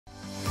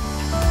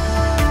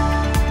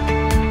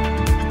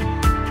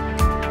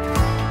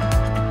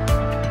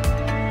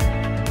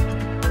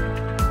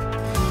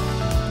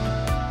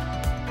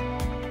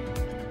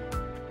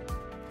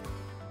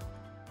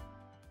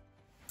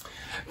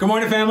Good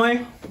morning,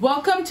 family.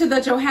 Welcome to the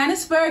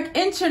Johannesburg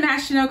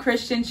International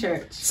Christian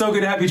Church. So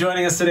good to have you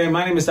joining us today.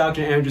 My name is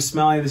Dr. Andrew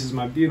Smellie. This is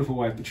my beautiful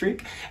wife,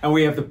 Patrick, and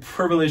we have the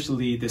privilege to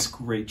lead this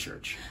great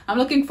church. I'm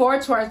looking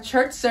forward to our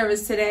church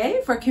service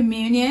today. For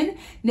communion,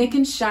 Nick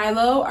and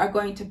Shiloh are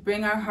going to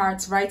bring our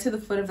hearts right to the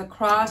foot of the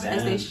cross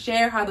as they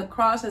share how the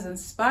cross has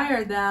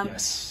inspired them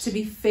to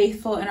be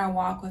faithful in our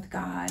walk with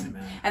God.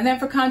 Amen. And then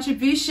for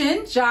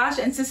contribution, Josh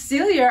and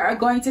Cecilia are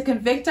going to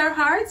convict our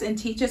hearts and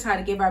teach us how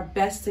to give our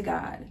best to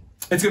God.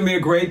 It's going to be a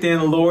great day in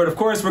the Lord. Of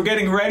course, we're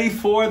getting ready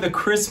for the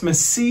Christmas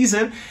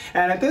season.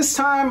 And at this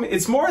time,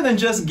 it's more than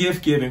just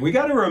gift giving. We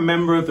got to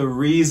remember the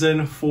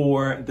reason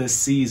for the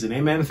season.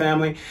 Amen,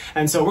 family?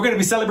 And so we're going to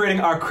be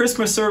celebrating our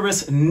Christmas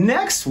service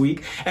next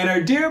week. And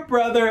our dear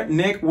brother,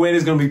 Nick Witt,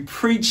 is going to be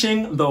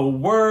preaching the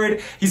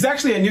word. He's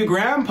actually a new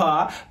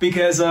grandpa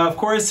because, of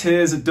course,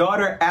 his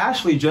daughter,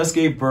 Ashley, just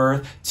gave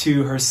birth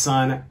to her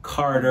son,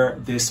 Carter,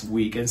 this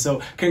week. And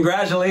so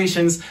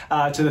congratulations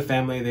to the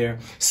family there.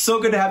 So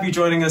good to have you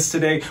joining us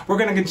today. We're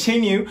going to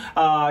continue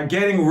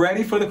getting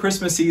ready for the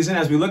Christmas season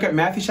as we look at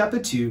Matthew chapter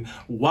 2.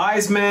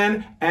 Wise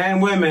men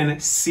and women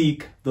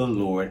seek the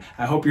Lord.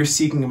 I hope you're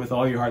seeking him with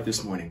all your heart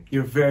this morning.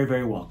 You're very,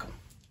 very welcome.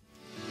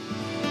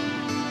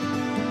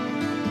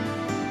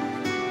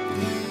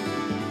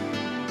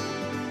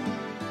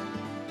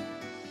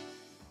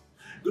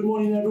 Good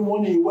morning,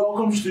 everyone, and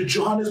welcome to the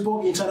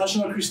Johannesburg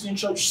International Christian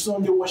Church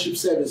Sunday worship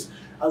service.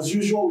 As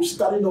usual, we're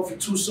starting off with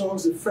two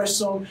songs. The first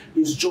song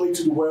is Joy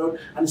to the World,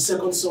 and the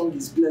second song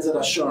is Blessed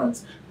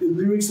Assurance. The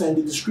lyrics are in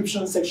the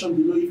description section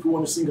below if you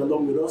want to sing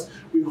along with us.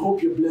 We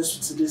hope you're blessed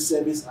with today's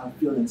service and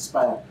feel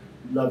inspired.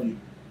 Love you.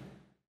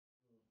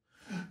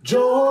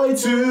 Joy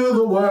to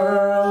the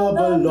world,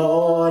 the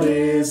Lord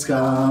is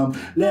come.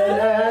 Let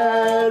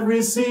earth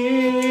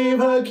receive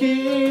her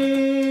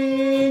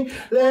King.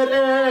 Let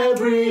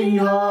every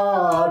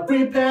heart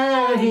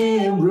prepare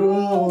him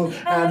room.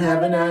 And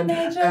heaven and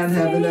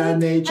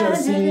nature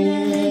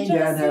sing.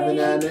 And heaven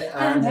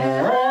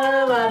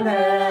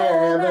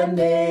and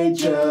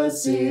nature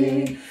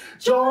sing.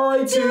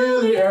 Joy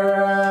to the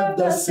earth,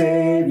 the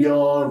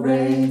Savior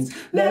reigns.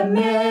 Let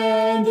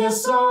men their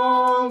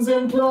songs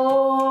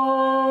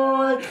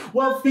employ.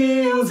 What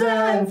fields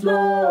and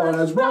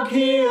floors, rock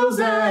hills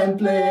and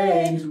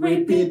plains.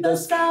 Repeat the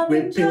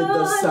sounding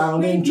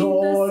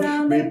joy.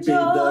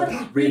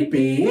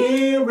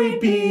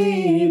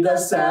 Repeat the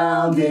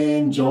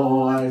sounding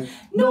joy.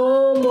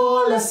 No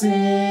more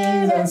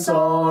lessons and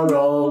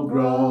sorrow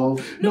grow.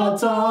 No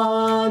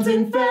taunts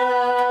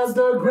infest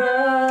the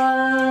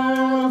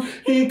ground.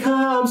 He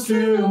comes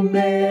to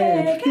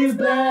make his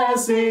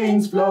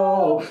blessings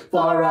flow.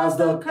 For us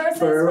the curse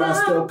is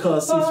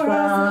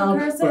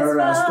found. For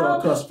us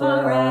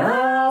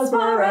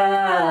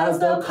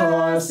the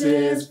curse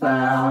is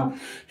found.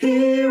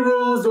 He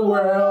rules the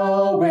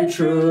world with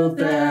truth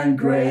and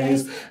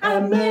grace,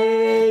 and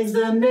makes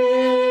the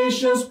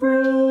nations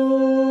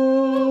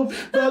prove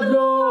the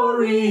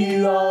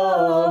glory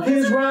of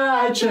his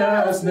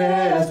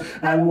righteousness,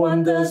 and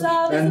wonders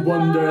of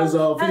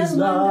his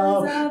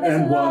love,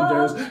 and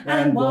wonders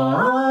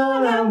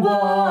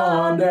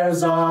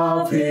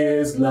of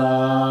his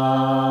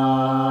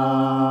love.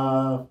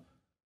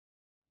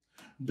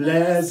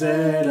 Blessed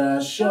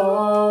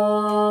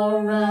assurance,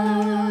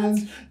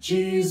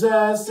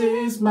 Jesus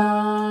is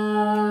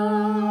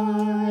mine.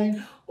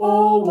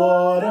 Oh,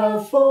 what a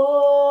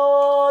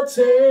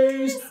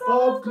foretaste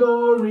of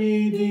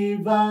glory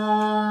divine.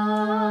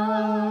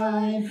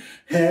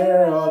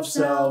 Heir of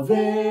salvation,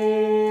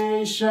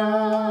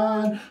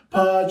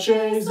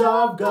 purchased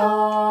of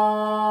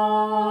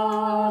God,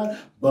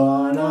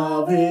 born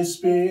of his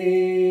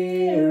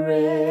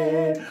Spirit,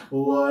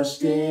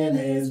 washed in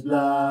his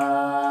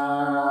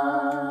blood.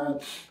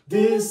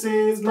 This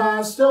is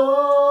my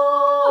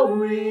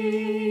story,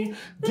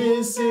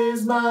 this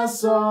is my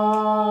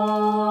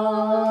song,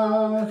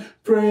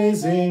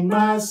 praising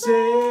my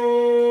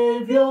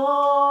Savior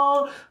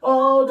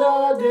all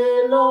the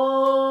day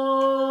long.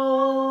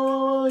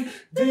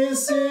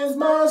 This is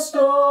my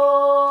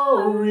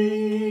story,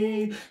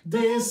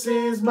 this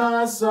is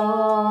my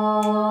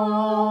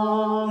song,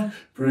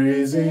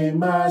 praising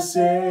my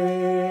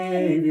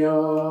Savior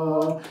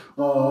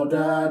all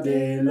the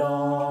day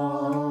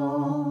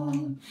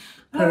long.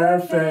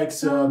 Perfect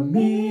submission,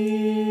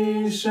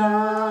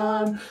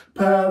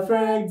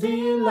 perfect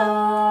delight,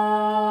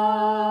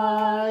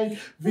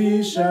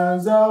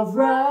 visions of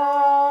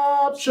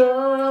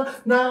rapture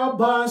now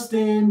burst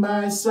in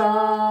my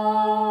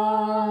sight.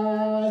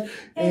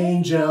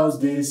 Angels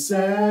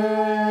descending,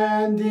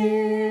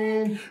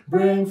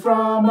 bring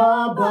from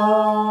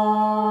above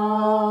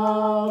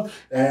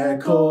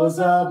echoes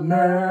of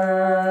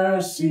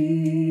mercy,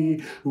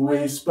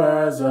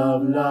 whispers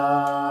of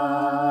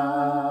love.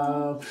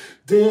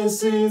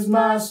 This is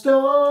my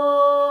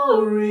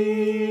story,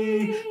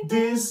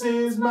 this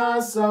is my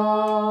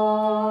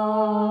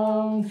song,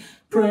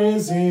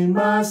 praising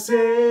my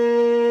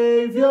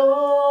Savior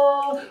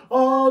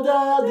all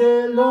the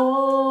day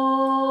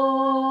long.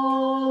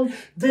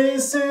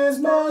 This is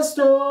my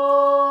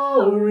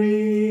story,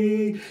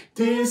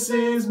 This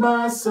is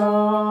my song,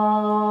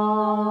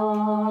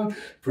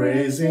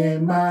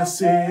 praising my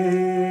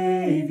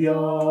Savior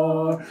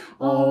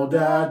all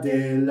the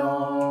day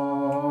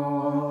long.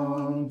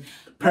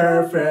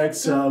 Perfect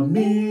submission,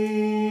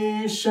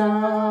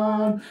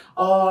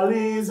 all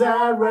is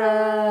at rest.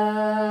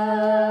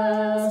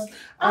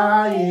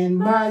 I in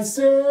my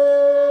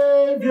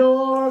Savior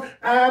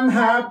am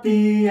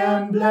happy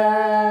and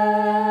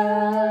blessed.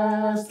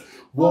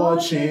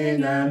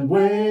 Watching and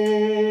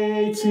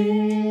waiting,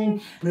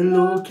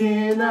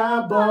 looking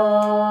above,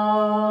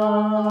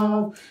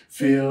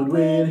 filled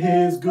with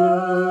His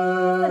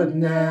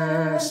goodness,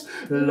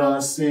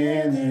 lost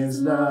in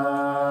His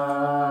love.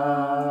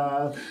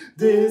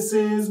 This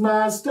is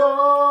my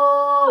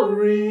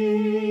story,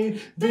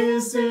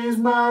 this is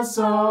my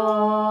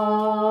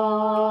song,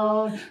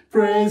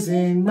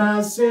 praising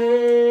my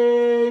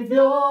Savior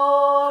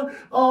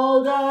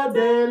all the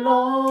day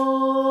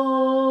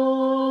long.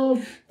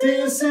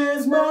 This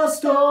is my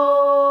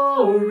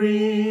story,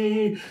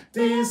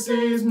 this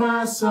is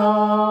my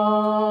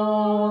song,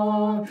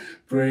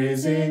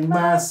 praising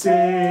my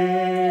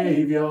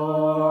Savior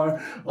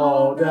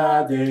all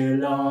the day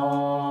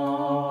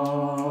long.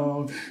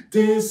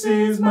 This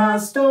is my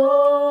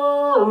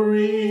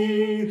story,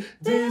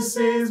 this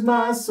is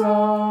my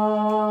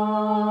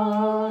song,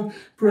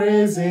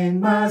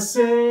 praising my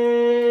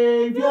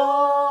Savior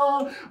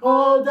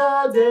all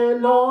the day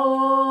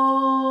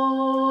long.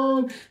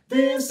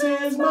 This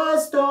is my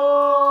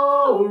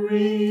story,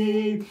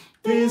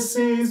 this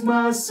is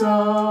my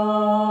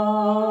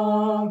song,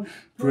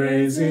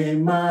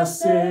 praising my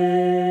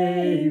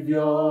Savior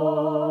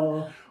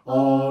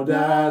all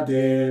the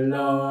day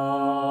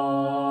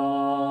long.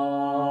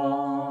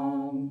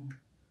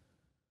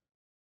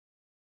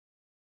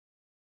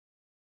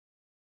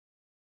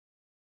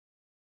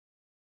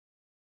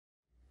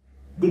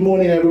 Good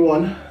morning,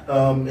 everyone.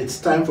 It's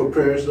time for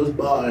prayers. Let's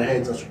bow our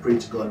heads as we pray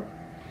to God.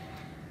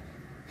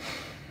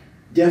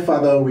 Dear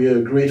Father, we are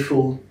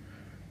grateful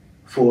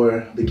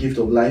for the gift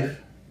of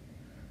life.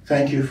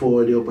 Thank you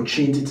for the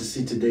opportunity to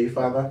see today,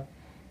 Father.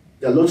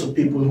 There are lots of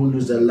people who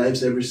lose their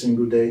lives every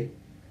single day,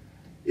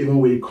 even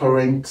with the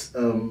current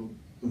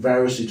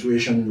virus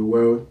situation in the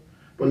world.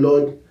 But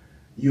Lord,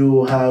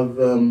 you have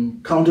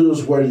counted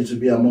us worthy to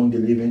be among the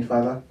living,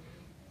 Father.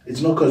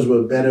 It's not because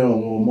we're better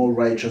or more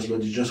righteous,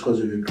 Lord. It's just because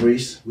of your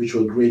grace, which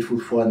we're grateful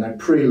for. And I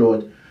pray,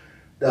 Lord,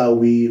 that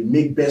we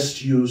make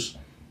best use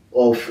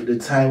of the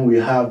time we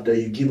have that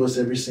you give us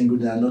every single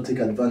day and not take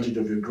advantage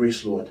of your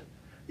grace, Lord.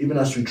 Even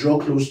as we draw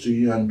close to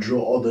you and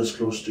draw others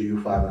close to you,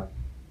 Father.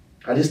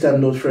 At this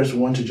time, Lord, first we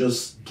want to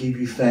just give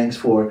you thanks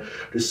for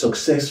the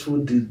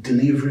successful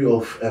delivery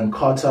of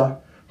Carter,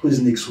 who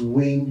is Nick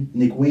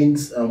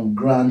Wynn's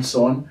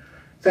grandson.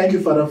 Thank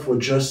you, Father, for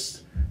just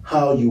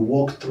how you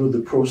walked through the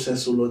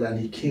process, oh Lord, and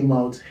he came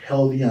out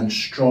healthy and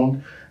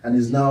strong and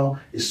is now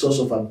a source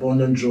of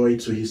abundant joy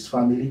to his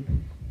family.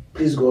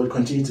 Please, God,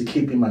 continue to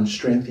keep him and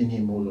strengthen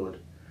him, oh Lord.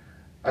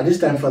 At this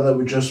time, Father,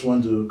 we just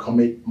want to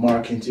commit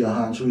Mark into your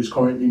hands, who is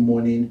currently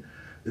mourning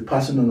the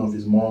passing on of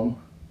his mom.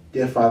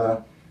 Dear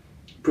Father,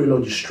 pray,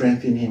 Lord, you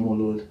strengthen him, oh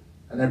Lord.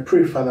 And I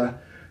pray, Father,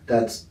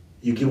 that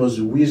you give us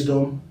the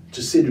wisdom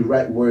to say the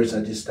right words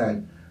at this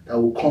time that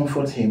will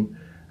comfort him.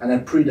 And I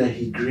pray that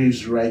he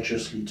grieves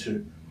righteously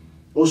too.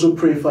 Also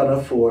pray,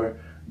 Father, for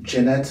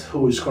Jeanette,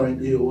 who is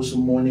currently also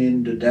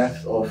mourning the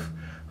death of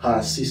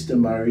her sister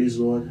Mary's,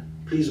 Lord.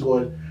 Please,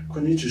 God,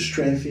 continue to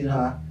strengthen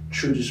her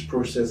through this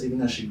process,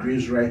 even as she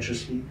grieves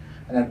righteously.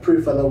 And I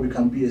pray, Father, we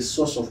can be a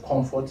source of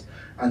comfort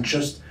and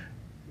just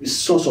a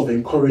source of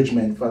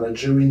encouragement, Father,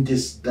 during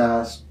this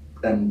dark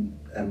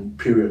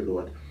period,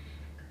 Lord.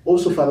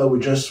 Also, Father,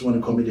 we just want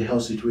to commit the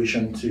health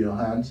situation into your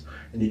hands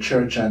in the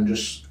church and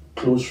just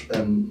close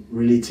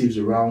relatives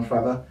around,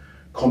 Father.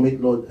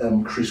 Commit, Lord,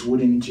 Chris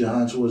Wooden into your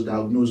hands, who was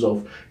diagnosed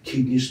of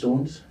kidney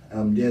stones.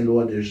 Dear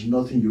Lord, there's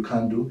nothing you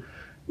can do.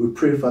 We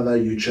pray, Father,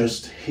 you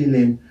just heal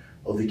him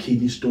of the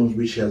kidney stones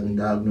which he has been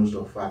diagnosed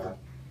of, Father.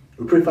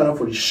 We pray, Father,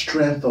 for the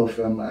strength of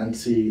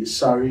Auntie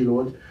Sari,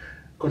 Lord.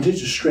 Continue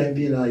to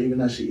strengthen her even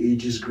as she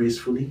ages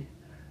gracefully.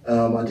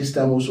 At this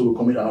time also we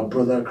commit our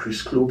brother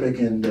Chris Klopek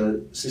and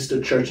the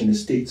sister church in the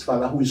States,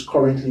 Father, who is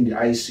currently in the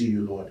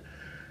ICU, Lord.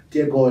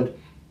 Dear God,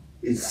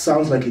 it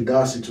sounds like a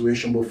dark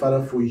situation, but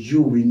Father, for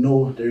you, we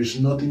know there is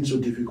nothing so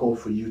difficult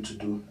for you to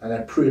do. And I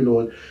pray,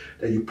 Lord,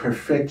 that you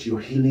perfect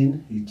your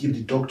healing. You give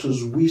the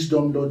doctors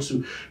wisdom, Lord,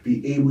 to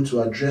be able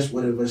to address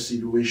whatever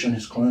situation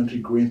he's currently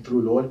going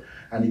through, Lord.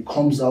 And he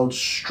comes out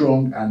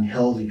strong and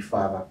healthy,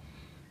 Father.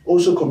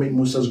 Also commit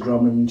Musa's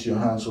grandma into your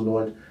hands, O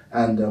Lord,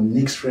 and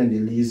Nick's friend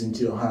Elise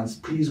into your hands.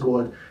 Please,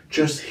 God,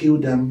 just heal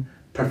them,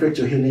 perfect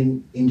your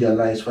healing in their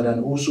lives, Father,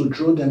 and also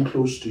draw them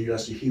close to you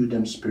as you heal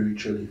them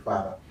spiritually,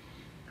 Father.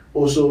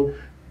 Also,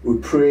 we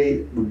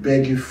pray, we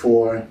beg you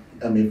for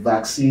a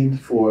vaccine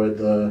for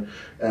the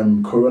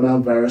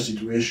coronavirus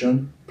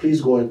situation.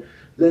 Please, God,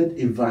 let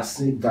a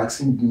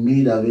vaccine be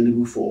made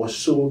available for us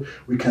so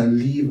we can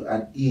live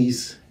at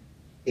ease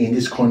in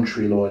this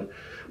country, Lord.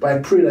 But I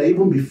pray that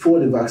even before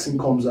the vaccine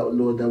comes out,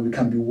 Lord, that we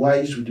can be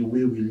wise with the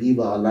way we live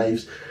our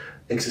lives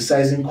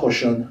exercising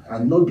caution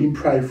and not being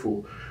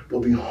prideful, but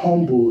being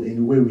humble in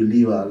the way we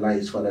live our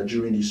lives, Father,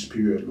 during this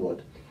period,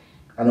 Lord.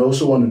 And I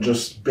also want to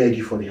just beg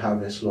you for the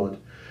harvest, Lord.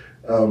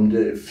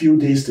 The few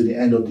days to the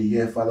end of the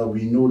year, Father,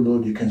 we know,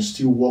 Lord, you can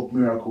still work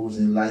miracles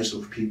in the lives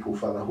of people,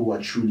 Father, who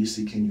are truly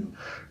seeking you.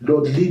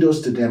 Lord, lead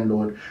us to them,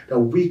 Lord, that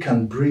we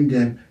can bring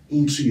them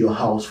into your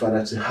house,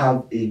 Father, to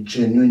have a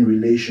genuine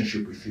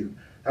relationship with you.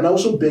 And I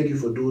also beg you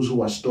for those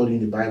who are studying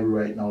the Bible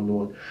right now,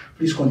 Lord,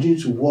 please continue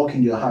to walk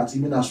in your hearts,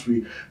 even as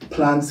we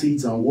plant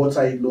seeds and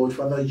water it, Lord.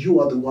 Father, you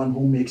are the one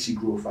who makes it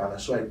grow, Father.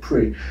 So I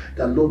pray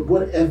that, Lord,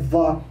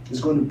 whatever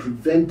is going to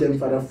prevent them,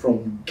 Father,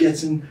 from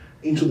getting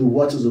into the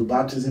waters of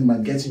baptism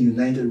and getting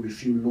united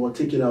with you, Lord,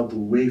 take it out of the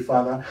way,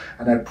 Father.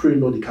 And I pray,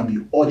 Lord, it can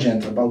be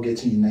urgent about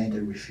getting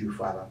united with you,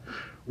 Father.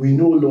 We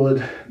know,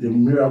 Lord, the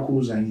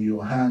miracles are in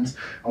your hands,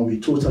 and we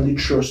totally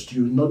trust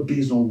you, not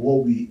based on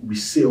what we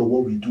say or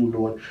what we do,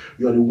 Lord.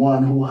 You are the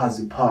one who has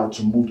the power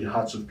to move the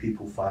hearts of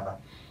people, Father.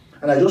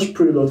 And I just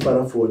pray, Lord,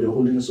 Father, for the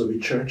holiness of the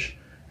church.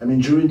 I mean,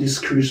 during this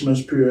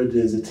Christmas period,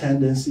 there's a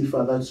tendency,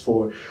 Father,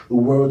 for the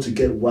world to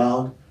get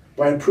wild.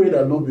 But I pray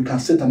that, Lord, we can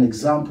set an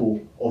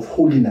example of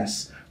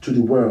holiness to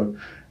the world,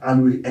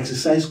 and we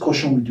exercise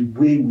caution with the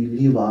way we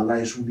live our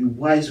lives. We'll be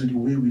wise with the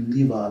way we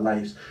live our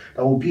lives.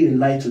 That will be a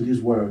light to this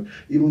world,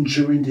 even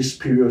during this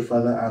period,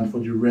 Father, and for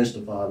the rest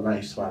of our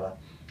lives, Father.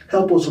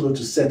 Help us, Lord,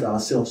 to set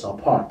ourselves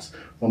apart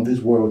from this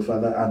world,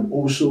 Father, and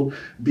also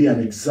be an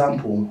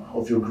example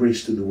of your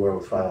grace to the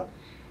world, Father.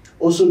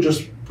 Also,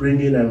 just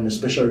bring in a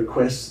special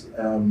request,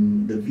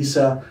 the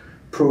visa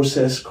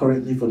process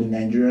currently for the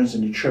Nigerians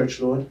in the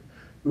church, Lord.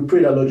 We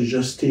pray that, Lord, you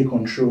just take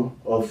control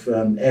of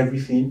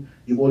everything.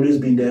 You've always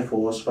been there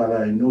for us, Father.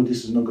 I know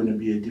this is not going to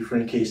be a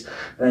different case.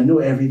 And I know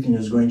everything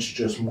is going to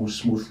just move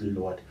smoothly,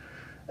 Lord.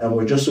 And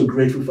we're just so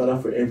grateful, Father,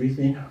 for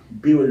everything.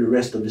 Be with the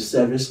rest of the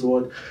service,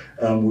 Lord.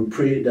 We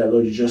pray that,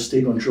 Lord, you just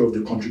take control of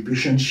the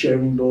contribution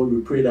sharing, Lord.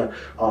 We pray that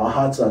our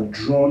hearts are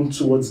drawn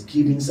towards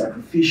giving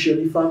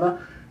sacrificially, Father.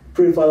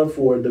 Pray, Father,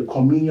 for the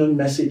communion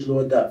message,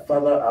 Lord, that,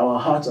 Father, our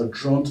hearts are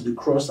drawn to the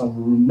cross and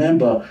we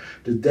remember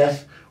the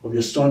death of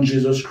your Son,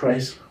 Jesus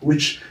Christ,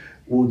 which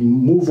would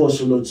move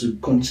us, Lord, to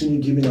continue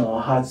giving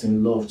our hearts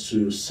in love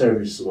to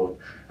service, Lord.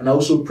 And I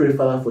also pray,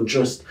 Father, for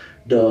just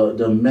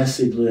the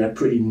message, Lord. I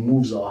pray it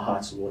moves our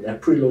hearts, Lord. I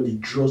pray, Lord, it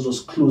draws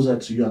us closer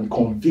to you and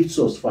convicts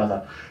us,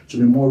 Father, to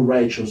be more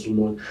righteous,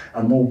 Lord,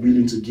 and more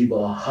willing to give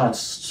our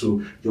hearts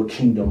to your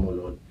kingdom,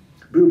 Lord.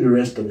 Be with the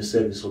rest of the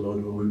service,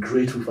 Lord. We're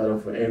grateful, Father,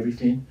 for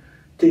everything.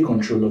 Take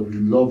control, Lord. We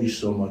love you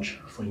so much.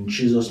 For in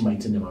Jesus'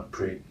 mighty name I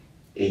pray.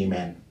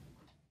 Amen.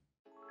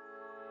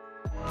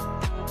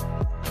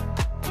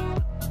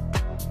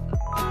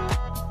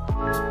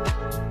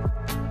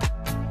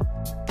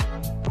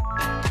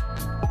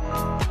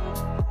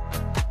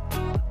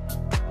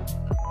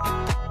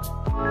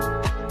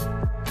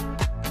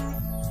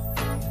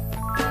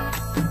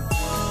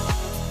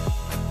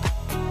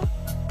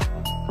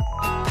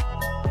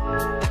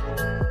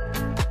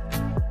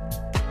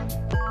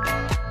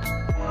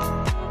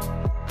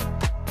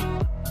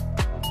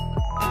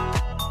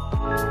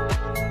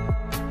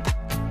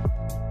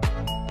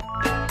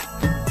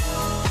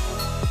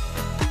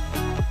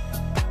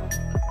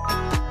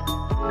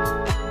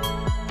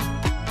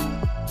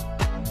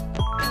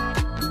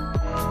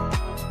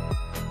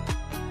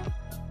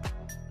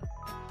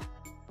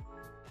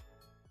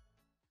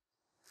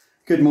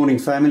 Good morning,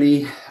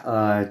 family.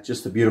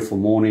 Just a beautiful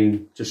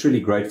morning. Just really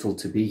grateful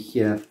to be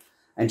here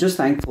and just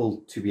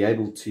thankful to be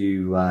able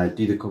to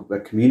do the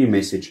communion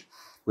message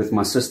with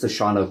my sister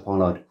Shiloh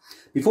Pollard.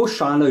 Before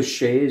Shiloh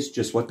shares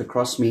just what the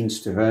cross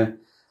means to her,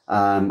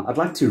 I'd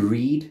like to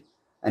read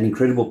an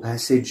incredible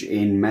passage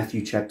in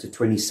Matthew chapter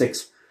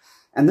 26.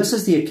 And this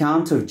is the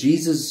account of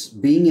Jesus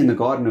being in the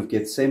Garden of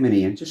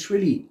Gethsemane and just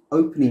really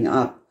opening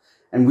up.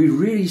 And we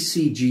really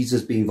see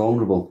Jesus being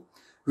vulnerable.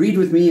 Read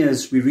with me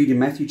as we read in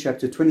Matthew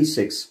chapter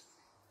 26,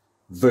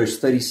 verse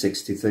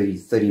 36 to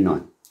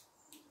 39.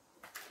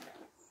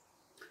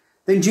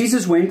 Then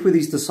Jesus went with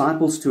his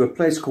disciples to a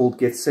place called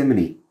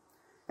Gethsemane,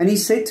 and he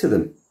said to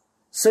them,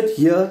 "Sit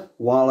here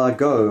while I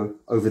go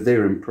over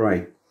there and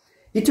pray."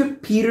 He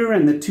took Peter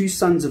and the two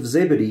sons of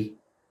Zebedee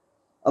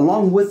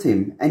along with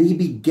him, and he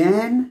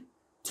began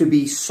to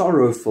be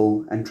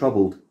sorrowful and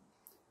troubled.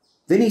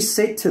 Then he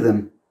said to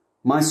them,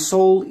 "My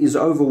soul is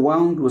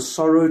overwhelmed with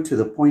sorrow to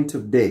the point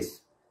of death.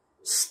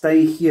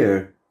 Stay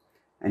here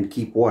and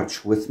keep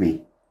watch with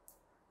me."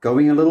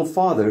 Going a little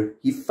farther,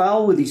 he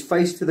fell with his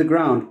face to the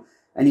ground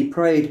and he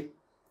prayed,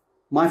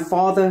 "My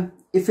Father,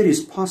 if it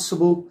is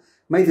possible,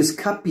 may this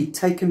cup be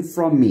taken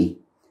from me,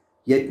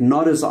 yet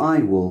not as I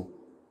will,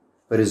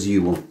 but as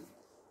you will."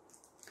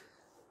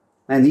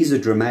 And these are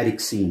dramatic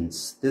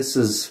scenes. This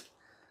is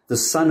the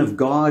Son of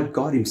God,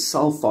 God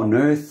himself on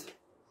earth.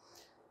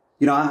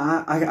 You know,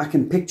 I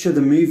can picture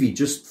the movie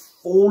just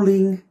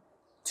falling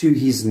to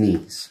his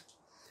knees,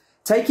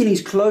 taking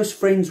his close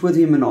friends with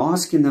him and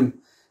asking them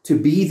to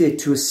be there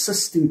to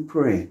assist in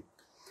prayer.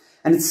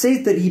 And it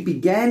says that he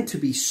began to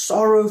be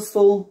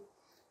sorrowful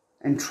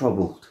and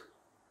troubled.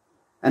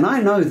 And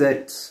I know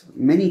that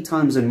many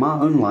times in my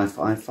own life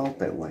I felt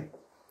that way.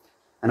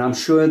 And I'm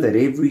sure that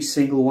every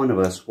single one of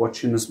us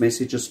watching this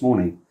message this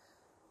morning,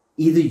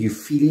 either you're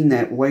feeling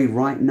that way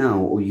right now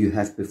or you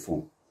have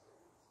before.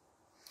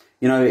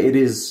 You know,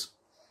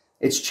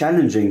 it's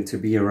challenging to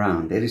be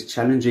around. It is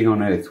challenging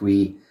on earth.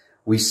 We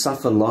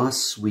suffer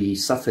loss, we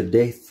suffer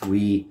death,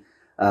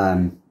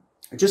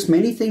 just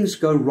many things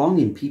go wrong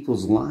in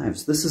people's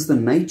lives. This is the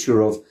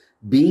nature of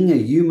being a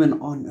human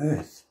on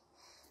earth.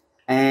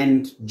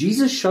 And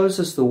Jesus shows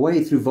us the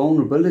way through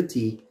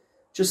vulnerability,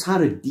 just how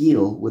to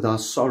deal with our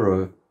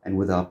sorrow and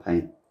with our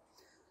pain.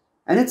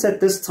 And it's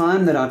at this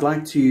time that I'd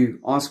like to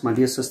ask my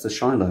dear sister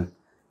Shiloh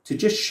to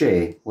just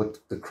share what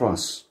the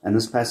cross and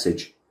this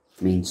passage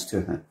means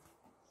to her.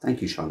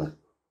 Thank you, Shiloh.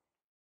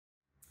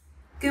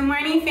 Good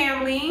morning,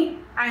 family.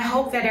 I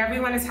hope that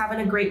everyone is having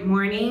a great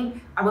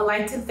morning. I would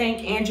like to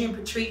thank Andrew and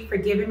Patrick for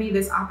giving me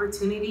this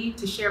opportunity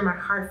to share my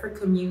heart for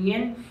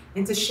communion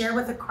and to share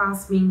what the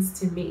cross means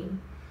to me.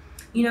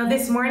 You know,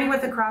 this morning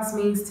what the cross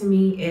means to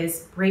me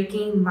is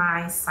breaking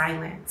my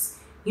silence.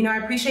 You know, I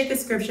appreciate the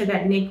scripture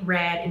that Nick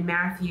read in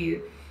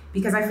Matthew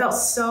because I felt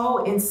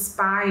so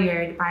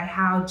inspired by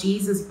how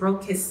Jesus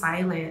broke his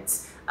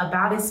silence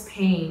about his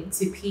pain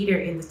to Peter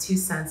and the two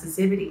sons of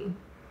Zebedee.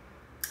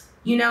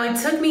 You know, it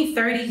took me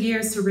 30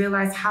 years to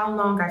realize how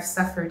long I've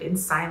suffered in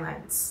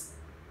silence.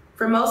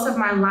 For most of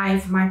my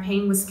life, my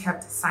pain was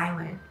kept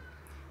silent.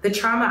 The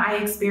trauma I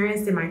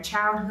experienced in my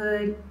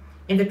childhood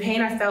and the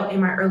pain I felt in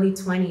my early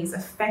 20s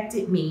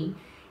affected me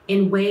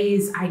in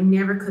ways I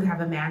never could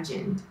have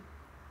imagined.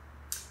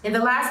 In the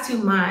last 2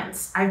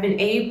 months, I've been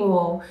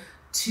able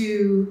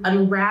to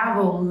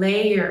unravel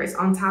layers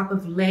on top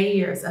of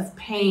layers of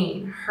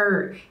pain,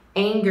 hurt,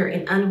 anger,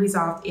 and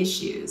unresolved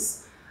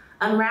issues.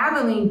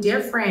 Unraveling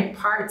different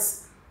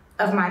parts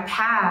of my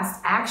past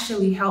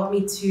actually helped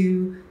me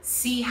to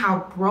see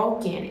how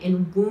broken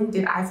and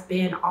wounded I've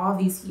been all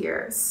these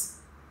years.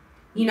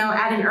 You know,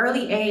 at an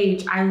early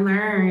age, I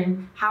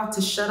learned how to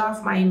shut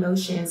off my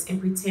emotions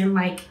and pretend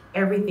like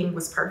everything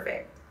was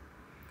perfect.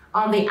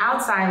 On the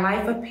outside,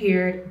 life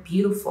appeared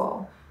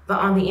beautiful, but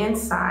on the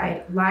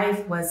inside,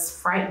 life was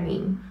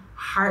frightening,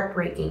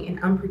 heartbreaking,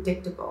 and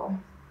unpredictable.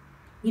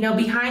 You know,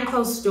 behind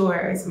closed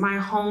doors, my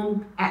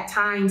home at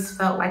times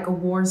felt like a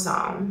war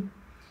zone.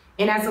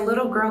 And as a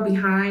little girl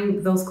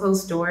behind those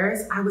closed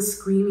doors, I was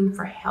screaming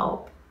for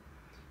help.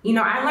 You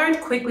know, I learned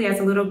quickly as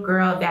a little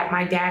girl that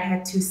my dad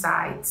had two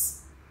sides.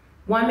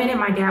 One minute,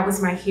 my dad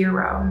was my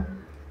hero.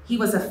 He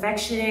was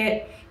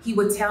affectionate. He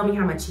would tell me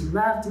how much he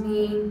loved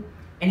me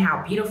and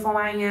how beautiful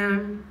I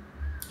am.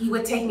 He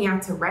would take me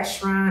out to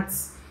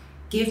restaurants,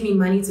 give me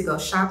money to go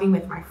shopping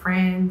with my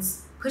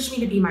friends, push me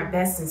to be my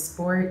best in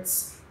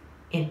sports,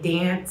 in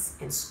dance,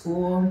 in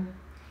school.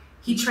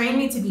 He trained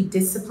me to be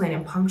disciplined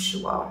and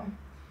punctual.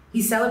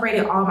 He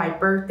celebrated all my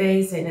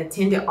birthdays and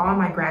attended all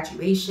my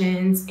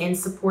graduations and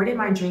supported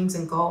my dreams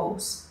and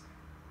goals.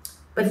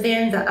 But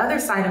then the other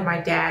side of my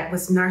dad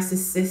was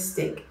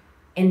narcissistic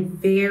and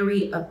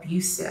very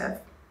abusive.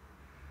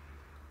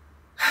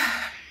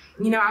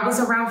 You know, I was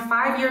around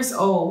 5 years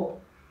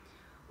old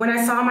when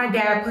I saw my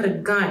dad put a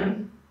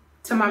gun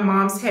to my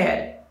mom's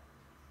head.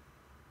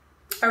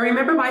 I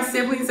remember my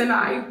siblings and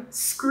I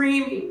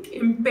screaming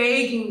and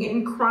begging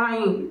and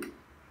crying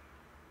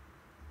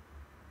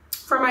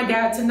for my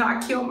dad to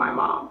not kill my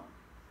mom.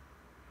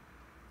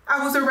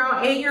 I was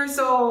around 8 years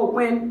old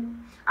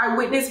when I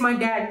witnessed my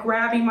dad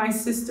grabbing my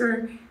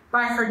sister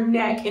by her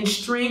neck and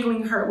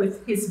strangling her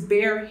with his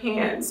bare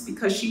hands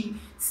because she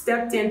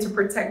stepped in to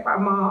protect my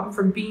mom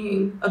from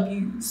being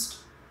abused.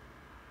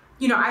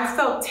 You know, I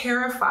felt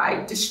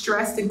terrified,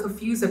 distressed, and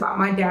confused about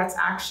my dad's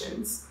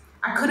actions.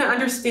 I couldn't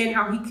understand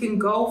how he can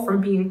go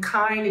from being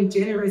kind and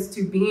generous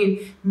to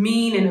being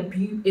mean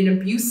and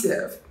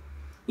abusive.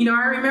 You know,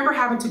 I remember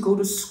having to go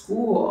to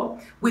school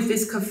with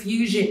this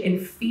confusion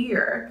and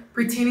fear,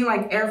 pretending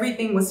like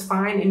everything was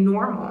fine and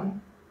normal.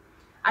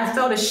 I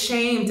felt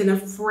ashamed and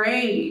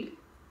afraid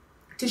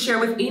to share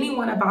with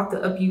anyone about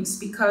the abuse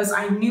because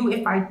I knew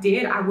if I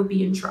did, I would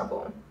be in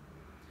trouble.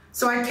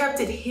 So I kept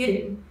it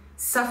hidden,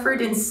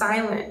 suffered in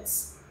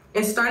silence,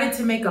 and started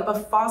to make up a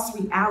false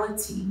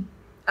reality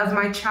of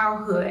my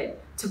childhood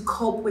to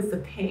cope with the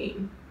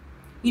pain.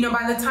 You know,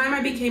 by the time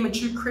I became a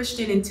true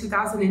Christian in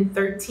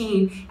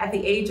 2013, at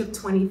the age of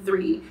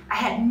 23, I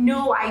had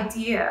no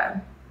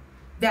idea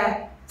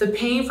that the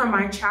pain from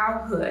my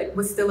childhood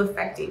was still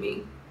affecting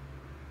me.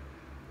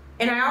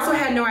 And I also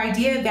had no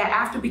idea that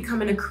after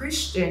becoming a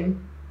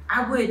Christian,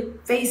 I would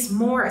face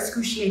more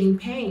excruciating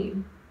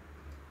pain.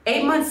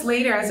 8 months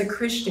later as a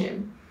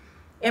Christian,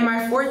 in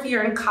my 4th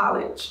year in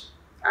college,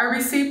 I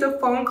received a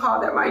phone call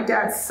that my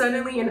dad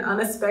suddenly and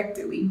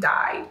unexpectedly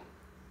died.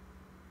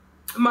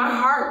 My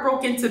heart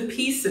broke into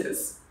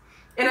pieces,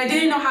 and I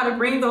didn't know how to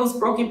bring those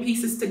broken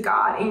pieces to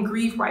God and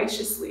grieve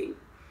righteously.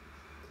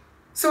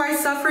 So I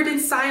suffered in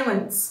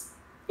silence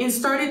and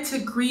started to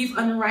grieve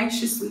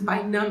unrighteously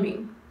by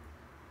numbing.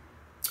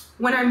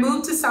 When I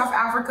moved to South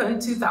Africa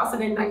in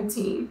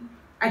 2019,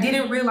 I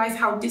didn't realize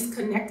how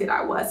disconnected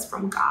I was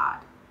from God.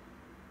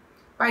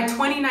 By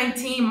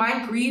 2019,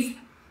 my grief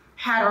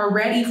had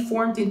already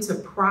formed into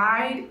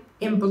pride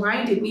and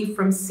blinded me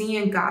from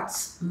seeing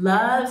God's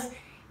love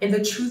and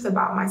the truth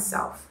about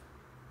myself.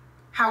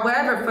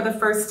 However, for the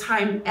first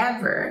time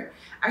ever,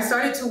 I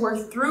started to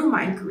work through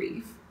my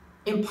grief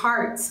and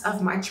parts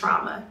of my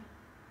trauma.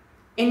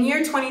 In year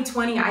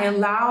 2020, I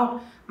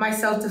allowed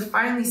myself to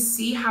finally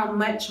see how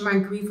much my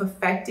grief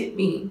affected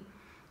me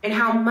and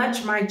how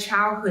much my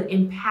childhood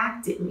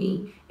impacted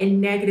me in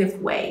negative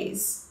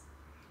ways.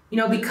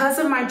 Because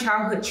of my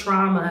childhood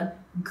trauma,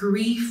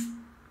 grief,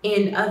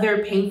 and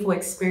other painful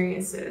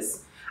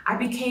experiences, I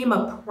became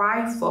a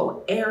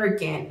prideful,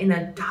 arrogant, and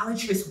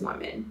idolatrous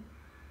woman.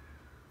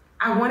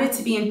 I wanted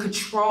to be in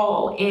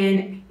control,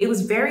 and it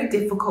was very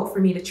difficult for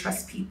me to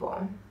trust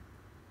people.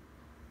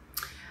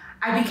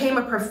 I became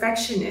a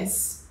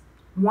perfectionist,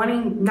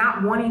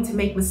 not wanting to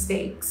make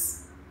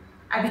mistakes.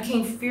 I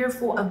became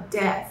fearful of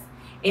death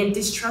and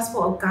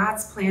distrustful of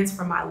God's plans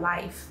for my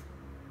life.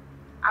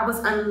 I was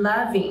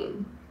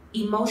unloving,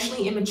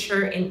 emotionally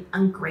immature, and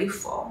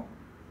ungrateful.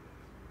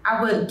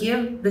 I would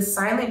give the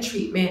silent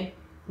treatment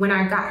when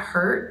I got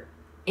hurt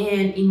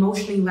and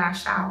emotionally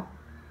lashed out.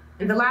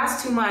 In the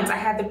last 2 months, I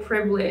had the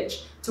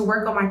privilege to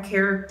work on my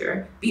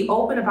character, be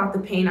open about the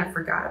pain I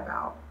forgot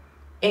about,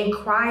 and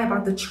cry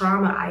about the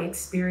trauma I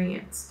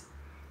experienced.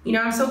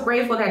 I'm so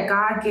grateful that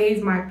God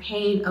gave my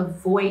pain a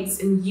voice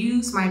and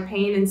used my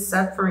pain and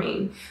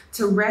suffering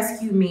to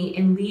rescue me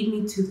and lead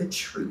me to the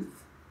truth.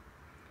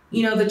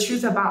 The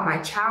truth about my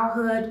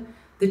childhood,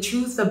 the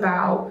truth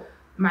about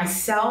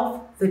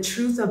myself, the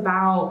truth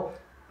about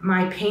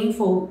my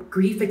painful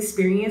grief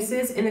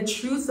experiences, and the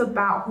truth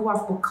about who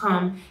I've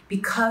become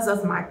because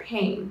of my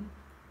pain.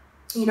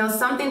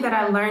 Something that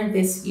I learned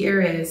this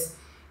year is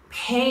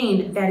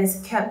pain that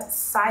is kept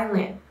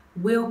silent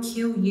will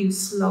kill you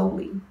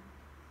slowly.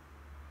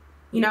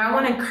 I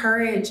want to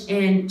encourage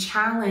and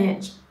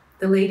challenge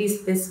the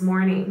ladies this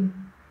morning.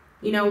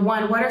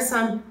 One, what are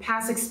some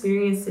past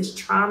experiences,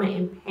 trauma,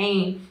 and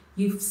pain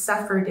you've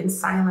suffered in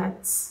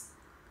silence?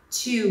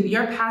 2,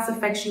 your past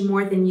affects you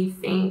more than you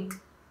think.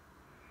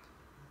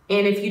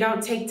 And if you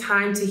don't take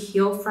time to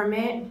heal from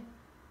it,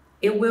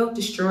 it will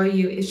destroy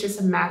you. It's just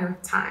a matter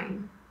of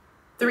time.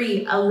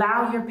 3,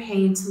 allow your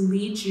pain to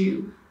lead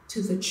you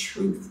to the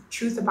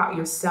truth about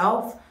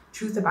yourself,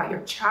 truth about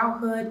your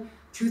childhood,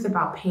 truth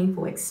about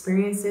painful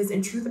experiences,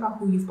 and truth about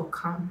who you've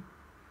become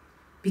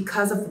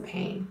because of the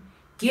pain.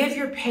 Give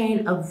your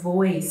pain a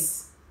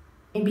voice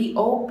and be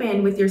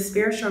open with your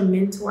spiritual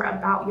mentor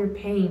about your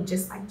pain,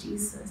 just like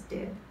Jesus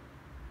did.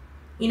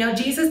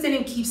 Jesus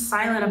didn't keep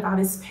silent about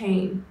his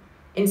pain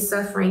and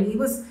suffering.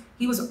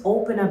 He was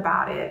open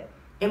about it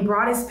and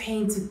brought his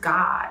pain to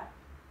God.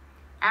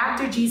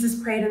 After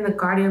Jesus prayed in the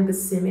Garden of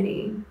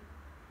Gethsemane,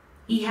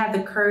 he had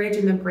the courage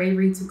and the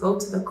bravery to go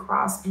to the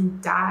cross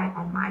and die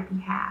on my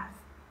behalf.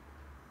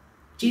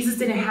 Jesus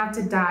didn't have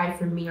to die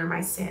for me or my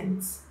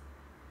sins,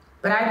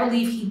 but I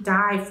believe he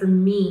died for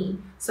me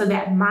so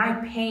that my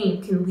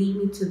pain can lead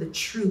me to the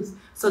truth,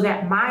 so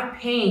that my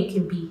pain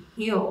can be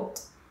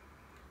healed,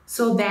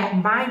 so that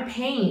my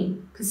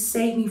pain could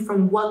save me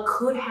from what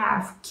could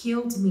have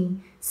killed me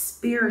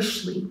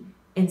spiritually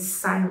in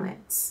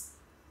silence.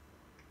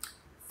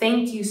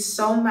 Thank you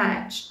so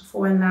much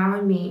for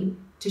allowing me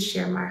to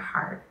share my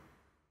heart.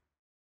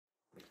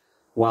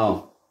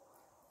 Wow.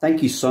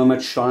 Thank you so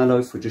much,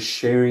 Shiloh, for just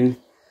sharing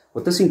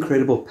what this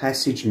incredible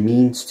passage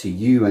means to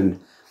you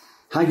and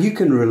how you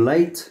can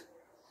relate.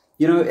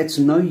 It's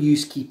no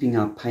use keeping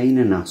our pain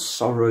and our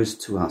sorrows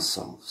to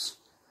ourselves.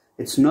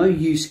 It's no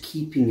use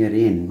keeping it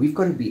in. We've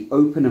got to be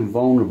open and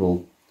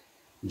vulnerable,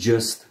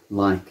 just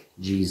like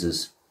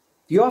Jesus.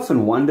 You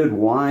often wondered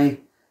why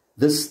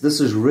this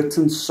is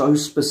written so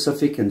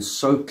specific and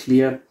so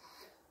clear.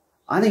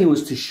 I think it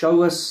was to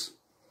show us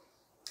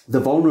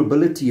the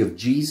vulnerability of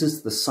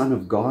Jesus, the Son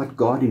of God,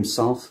 God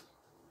himself,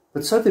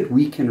 but so that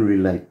we can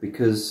relate,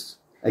 because,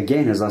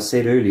 again, as I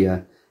said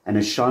earlier, and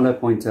as Shiloh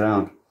pointed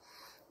out,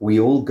 we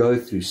all go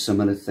through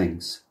similar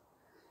things.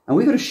 And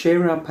we've got to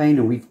share our pain,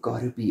 and we've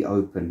got to be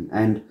open.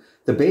 And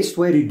the best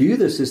way to do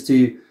this is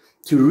to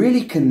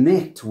really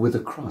connect with the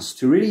cross,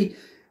 to really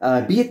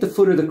be at the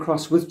foot of the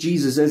cross with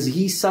Jesus as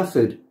he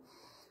suffered.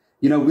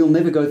 We'll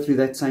never go through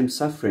that same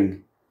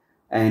suffering.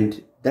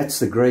 And that's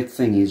the great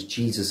thing, is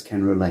Jesus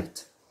can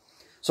relate.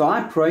 So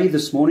I pray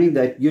this morning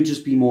that you'll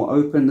just be more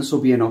open. This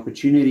will be an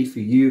opportunity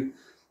for you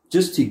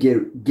just to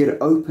get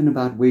open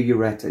about where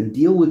you're at and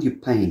deal with your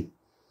pain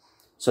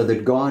so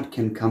that God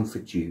can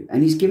comfort you.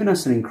 And he's given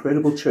us an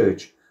incredible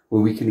church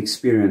where we can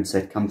experience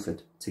that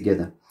comfort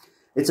together.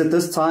 It's at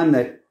this time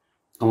that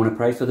I want to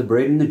pray for the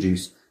bread and the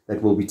juice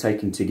that will be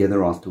taken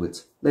together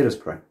afterwards. Let us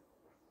pray.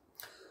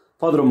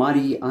 Father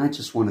Almighty, I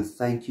just want to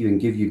thank you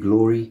and give you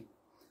glory,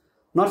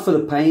 not for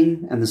the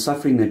pain and the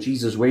suffering that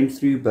Jesus went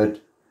through,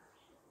 but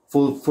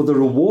for the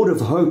reward of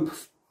hope,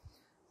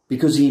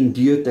 because he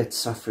endured that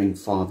suffering,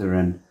 Father.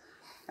 And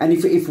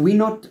if we're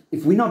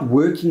not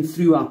working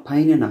through our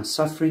pain and our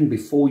suffering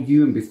before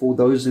you and before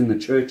those in the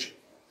church,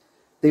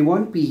 there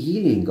won't be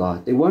healing,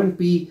 God. There won't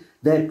be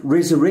that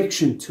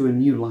resurrection to a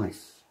new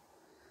life.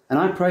 And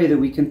I pray that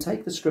we can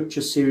take the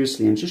scripture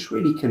seriously and just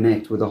really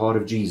connect with the heart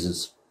of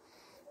Jesus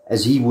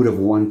as he would have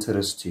wanted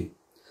us to.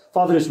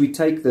 Father, as we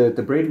take the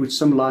bread which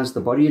symbolizes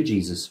the body of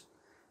Jesus,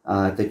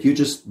 that you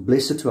just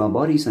bless it to our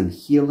bodies and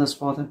heal us,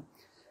 Father.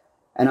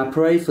 And I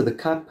pray for the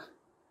cup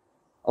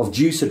of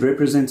juice that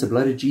represents the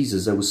blood of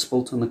Jesus that was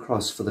spilt on the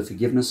cross for the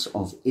forgiveness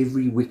of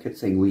every wicked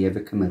thing we ever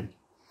committed.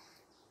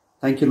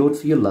 Thank you, Lord,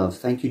 for your love.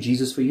 Thank you,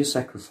 Jesus, for your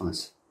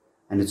sacrifice.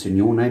 And it's in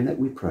your name that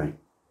we pray.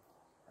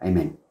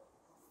 Amen.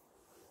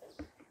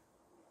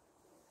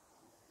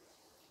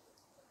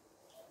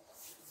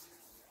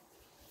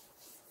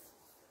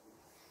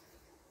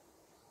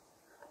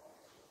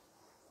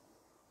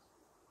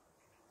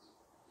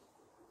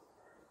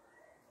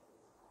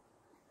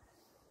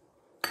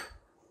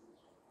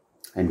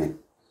 Amen.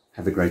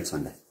 Have a great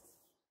Sunday.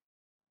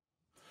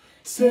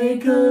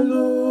 Take a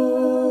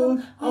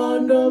look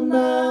on the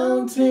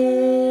mountain.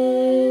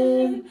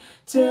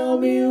 Tell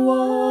me,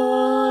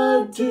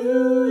 what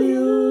do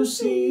you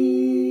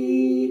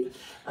see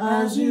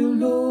as you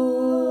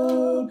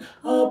look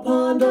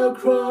upon the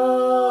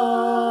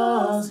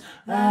cross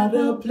at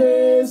a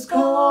place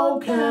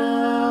called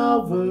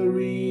Calvary?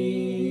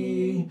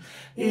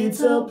 It's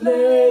a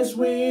place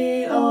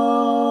we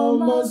all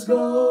must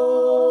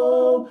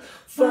go.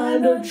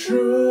 Find the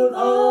truth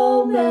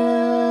all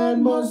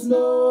man must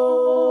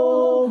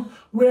know,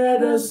 where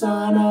the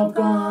Son of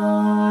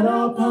God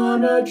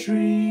upon a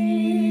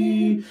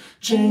tree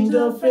changed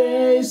the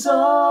face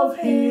of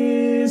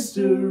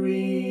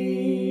history.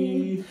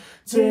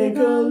 Take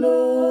a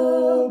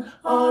look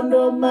on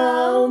the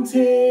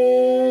mountain.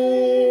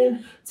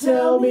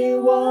 Tell me,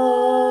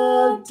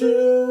 what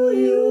do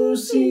you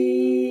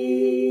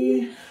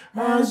see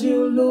as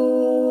you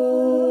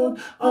look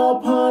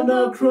upon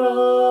the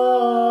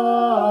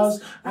cross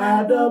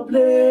at the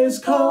place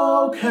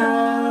called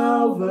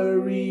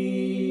Calvary?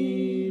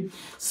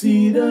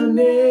 See the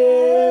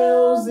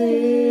nails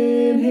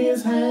in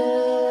his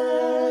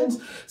hands,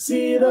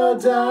 see the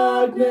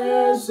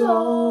darkness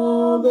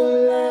on the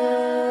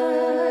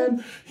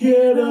land.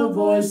 Hear the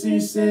voice he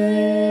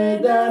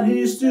said that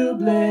he's to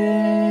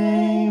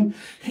blame.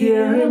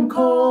 Hear him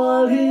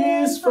call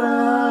his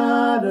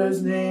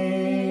Father's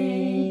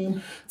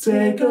name.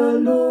 Take a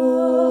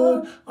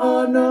look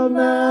on the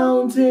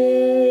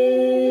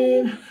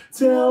mountain.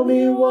 Tell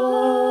me,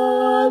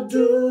 what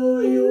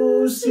do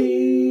you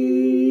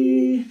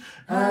see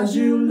as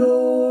you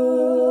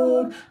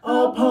look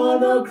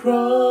upon the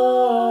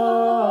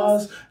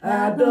cross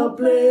at the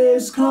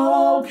place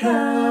called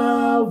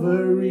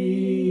Calvary?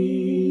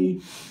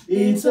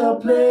 It's a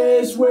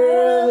place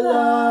where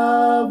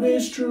love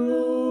is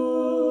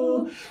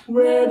true,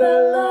 where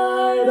the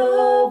light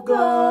of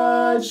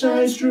God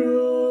shines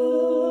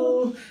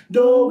through.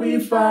 Though we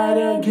fight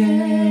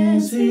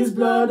against his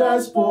blood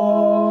that's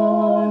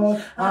poured,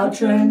 our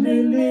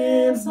trembling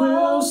lips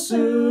will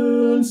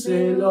soon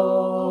say,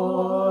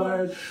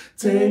 Lord.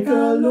 Take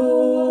a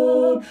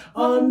look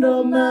on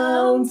the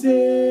mountain.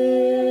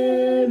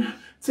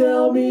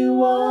 Tell me,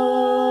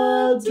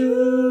 what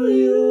do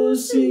you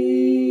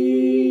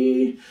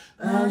see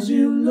as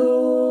you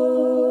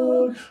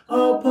look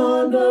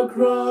upon the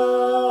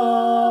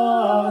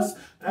cross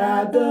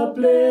at the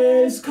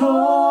place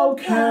called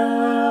Calvary?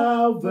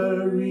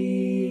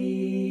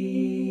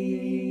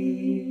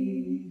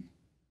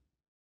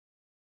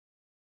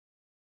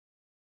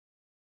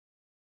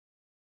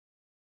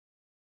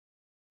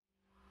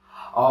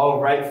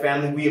 All right,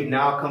 family, we have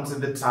now come to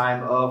the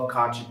time of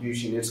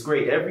contribution. It's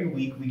great. Every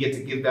week we get to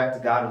give back to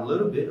God a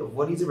little bit of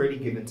what he's already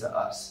given to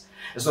us.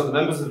 And so the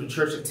members of the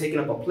church have taken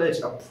up a pledge,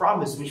 a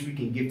promise which we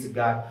can give to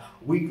God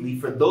weekly.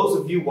 For those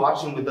of you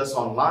watching with us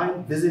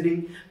online,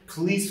 visiting,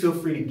 please feel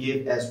free to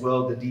give as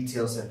well. The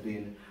details have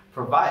been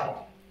provided.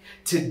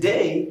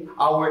 Today,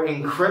 our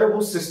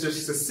incredible sister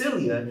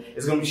Cecilia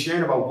is going to be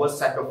sharing about what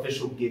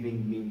sacrificial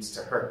giving means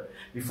to her.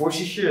 Before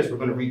she shares, we're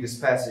going to read this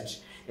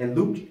passage in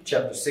Luke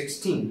chapter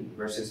 16,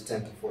 verses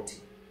 10 to 14.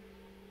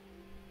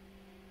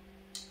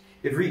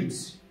 It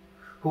reads,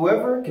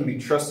 "Whoever can be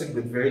trusted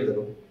with very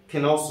little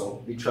can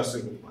also be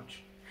trusted with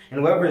much.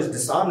 And whoever is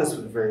dishonest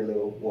with very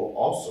little will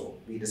also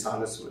be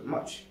dishonest with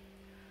much.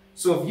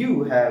 So if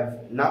you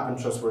have not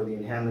been trustworthy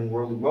in handling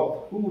worldly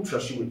wealth, who will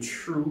trust you with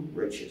true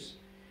riches?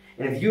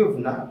 And if you have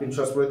not been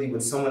trustworthy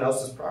with someone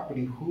else's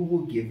property, who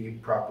will give you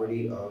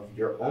property of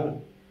your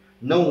own?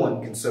 No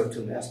one can serve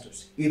two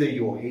masters. Either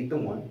you will hate the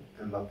one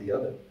and love the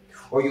other,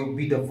 or you will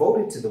be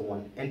devoted to the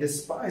one and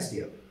despise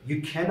the other.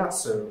 You cannot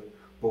serve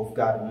both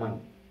God and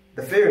money."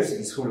 The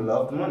Pharisees, who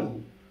loved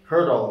money,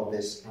 heard all of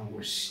this and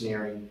were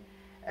sneering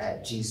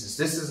at Jesus.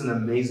 This is an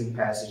amazing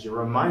passage. It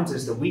reminds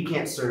us that we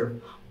can't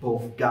serve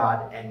both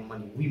God and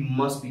money. We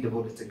must be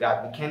devoted to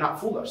God. We cannot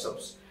fool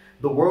ourselves.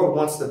 The world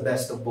wants the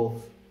best of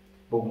both,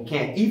 but we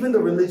can't. Even the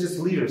religious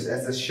leaders,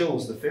 as this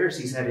shows, the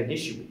Pharisees had an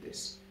issue with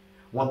this.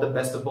 Want the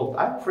best of both.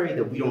 I pray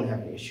that we don't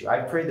have an issue. I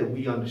pray that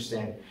we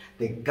understand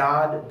that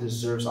God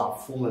deserves our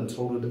full and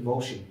total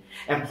devotion.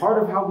 And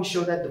part of how we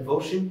show that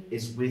devotion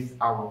is with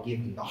our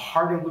giving, the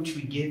heart in which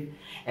we give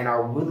and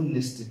our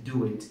willingness to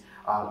do it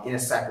in a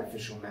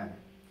sacrificial manner.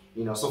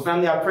 So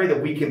family, I pray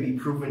that we can be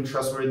proven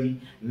trustworthy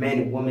men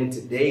and women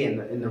today and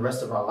in the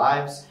rest of our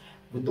lives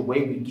with the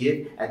way we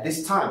give. At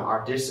this time,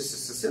 our dear sister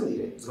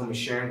Cecilia is going to be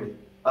sharing with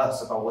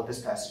us about what this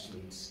passage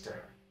means to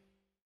her.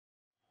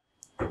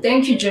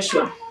 Thank you,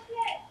 Joshua.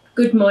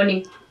 Good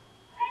morning.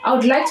 I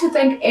would like to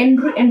thank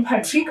Andrew and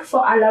Patrick for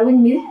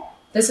allowing me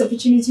this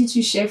opportunity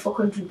to share for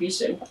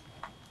contribution.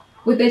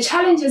 With the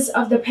challenges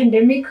of the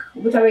pandemic,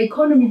 with our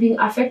economy being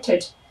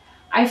affected,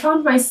 I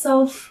found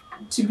myself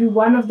to be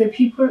one of the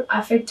people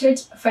affected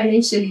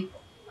financially.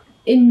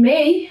 In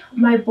May,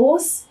 my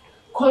boss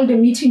called a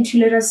meeting to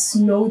let us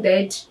know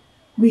that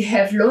we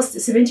have lost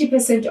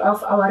 70%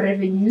 of our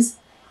revenues.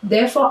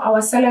 Therefore,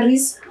 our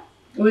salaries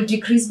will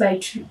decrease by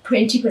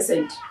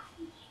 20%.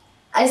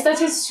 I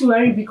started to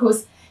worry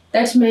because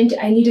that meant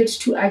I needed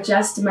to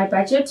adjust my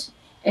budget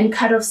and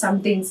cut off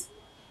some things.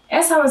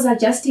 As I was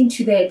adjusting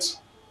to that,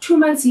 2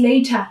 months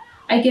later,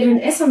 I get an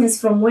SMS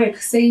from work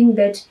saying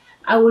that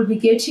I will be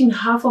getting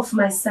half of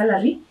my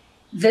salary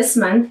this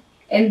month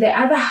and the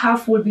other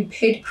half will be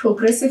paid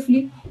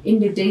progressively in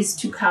the days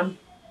to come.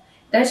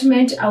 That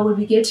meant I will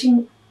be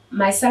getting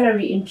my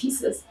salary in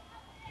pieces.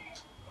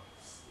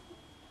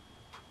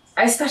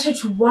 I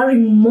started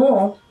worrying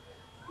more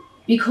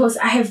because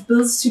I have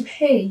bills to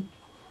pay.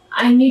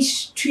 I need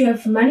to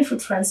have money for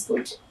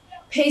transport,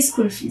 pay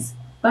school fees,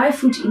 buy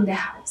food in the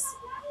house.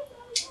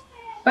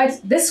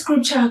 But this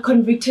scripture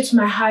convicted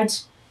my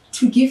heart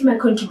to give my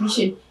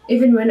contribution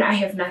even when I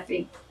have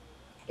nothing.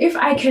 If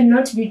I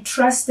cannot be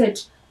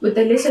trusted with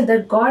the little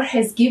that God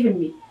has given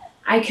me,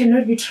 I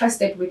cannot be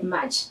trusted with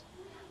much.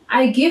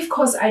 I give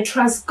because I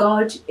trust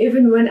God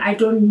even when I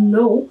don't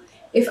know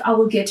if I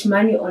will get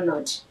money or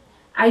not.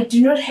 I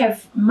do not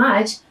have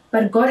much,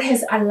 but God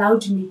has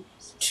allowed me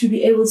to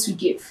be able to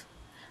give.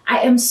 I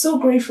am so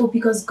grateful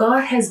because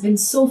God has been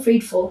so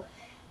faithful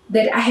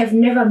that I have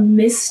never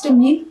missed a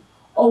meal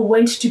or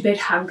went to bed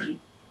hungry.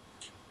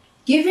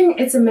 Giving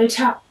is a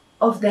matter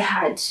of the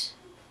heart.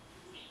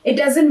 It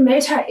doesn't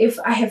matter if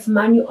I have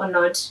money or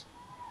not,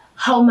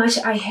 how much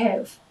I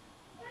have.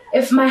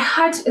 If my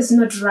heart is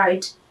not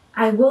right,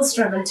 I will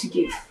struggle to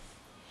give.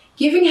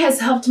 Giving has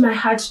helped my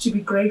heart to be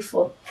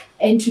grateful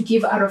and to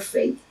give out of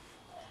faith.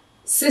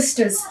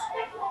 Sisters,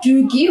 do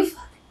you give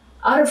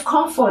out of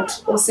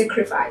comfort or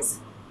sacrifice?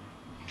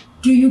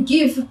 Do you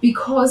give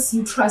because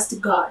you trust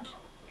God?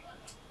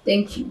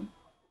 Thank you.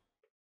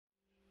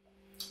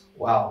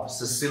 Wow,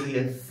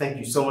 Cecilia, thank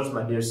you so much,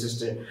 my dear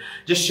sister.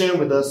 Just sharing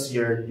with us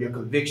your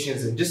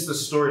convictions and just the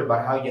story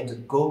about how you had to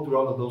go through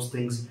all of those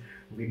things,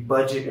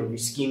 rebudget and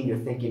rescheme your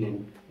thinking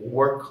and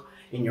work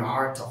in your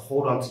heart to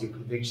hold on to your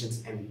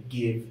convictions and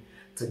give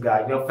to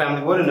God.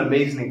 Family, what an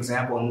amazing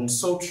example, and it's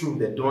so true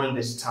that during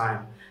this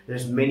time,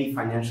 there's many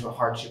financial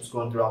hardships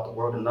going throughout the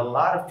world, and a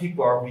lot of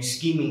people are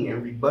rescheming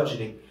and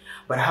rebudgeting,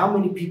 but how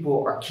many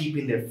people are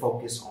keeping their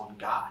focus on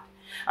God?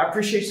 I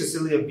appreciate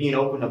Cecilia being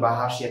open about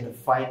how she had to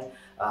fight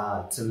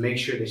to make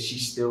sure that she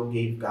still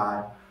gave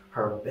God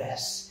her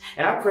best.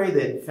 And I pray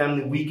that,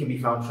 family, we can be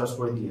found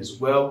trustworthy as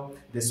well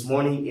this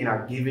morning in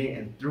our giving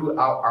and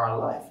throughout our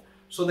life,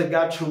 so that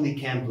God truly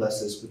can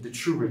bless us with the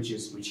true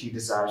riches which He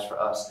desires for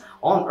us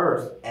on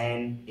earth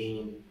and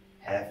in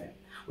heaven.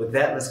 With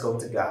that, let's go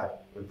to God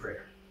in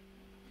prayer.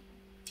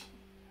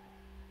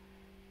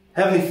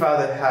 Heavenly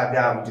Father,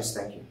 God, we just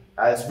thank you.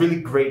 It's really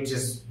great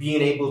just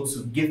being able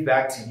to give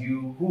back to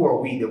you. Who are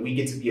we that we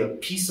get to be a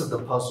piece of the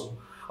puzzle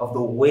of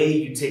the way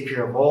you take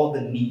care of all the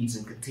needs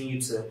and continue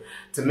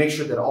to make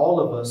sure that all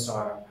of us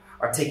are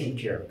taken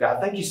care of. God,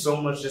 thank you so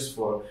much just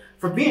for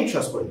being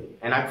trustworthy.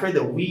 And I pray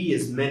that we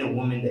as men and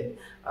women,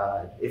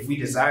 that if we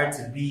desire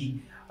to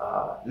be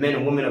men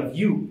and women of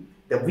you,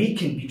 that we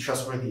can be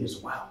trustworthy as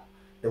well.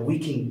 That we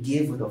can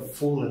give with a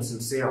full and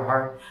sincere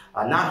heart,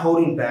 not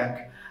holding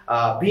back,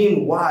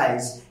 being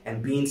wise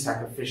and being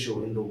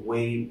sacrificial in the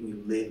way we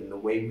live, in the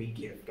way we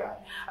give, God.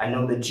 I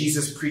know that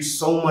Jesus preached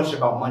so much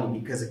about money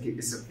because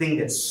it's a thing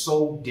that's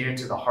so dear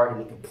to the heart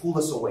and it can pull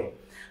us away.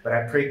 But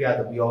I pray, God,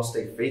 that we all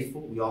stay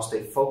faithful, we all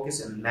stay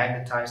focused and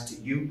magnetized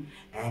to you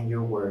and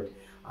your word.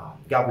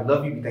 God, we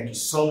love you. We thank you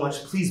so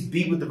much. Please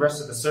be with the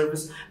rest of the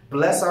service.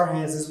 Bless our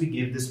hands as we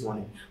give this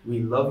morning. We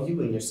love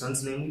you. In your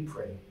son's name we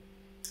pray.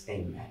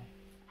 Amen.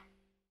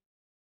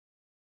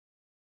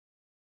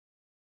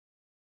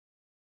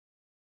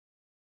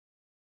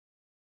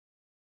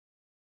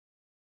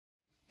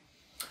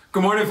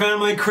 Good morning,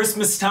 family.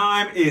 Christmas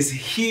time is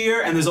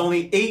here, and there's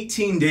only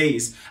 18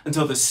 days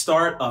until the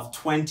start of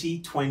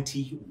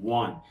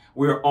 2021.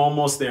 We're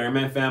almost there.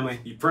 Amen,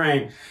 family. Be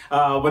praying.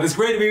 But it's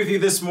great to be with you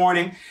this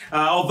morning.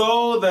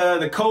 Although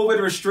the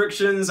COVID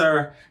restrictions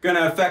are going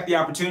to affect the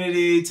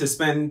opportunity to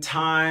spend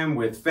time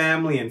with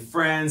family and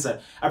friends,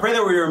 I pray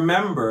that we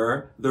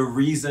remember the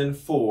reason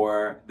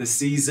for the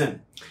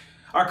season.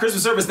 Our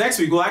Christmas service next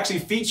week will actually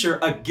feature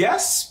a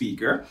guest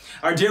speaker,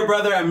 our dear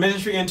brother and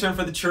ministry intern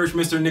for the church,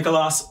 Mr.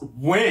 Nicholas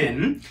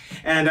Wynn.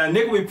 And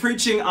Nick will be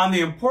preaching on the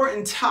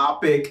important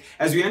topic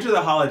as we enter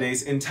the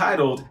holidays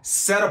entitled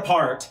Set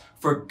Apart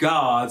for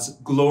God's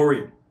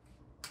Glory.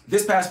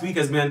 This past week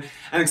has been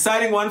an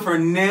exciting one for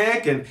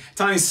Nick and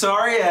Tani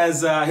Sari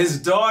as his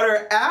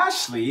daughter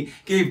Ashley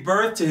gave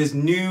birth to his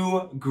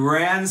new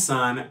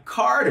grandson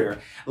Carter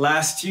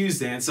last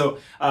Tuesday. And so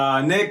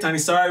Nick, Tani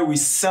Sari, we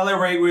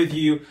celebrate with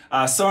you.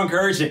 So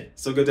encouraging.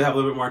 So good to have a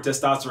little bit more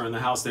testosterone in the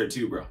house there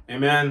too, bro.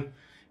 Amen.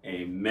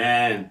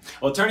 Amen.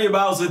 Well, turn your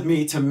Bibles with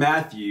me to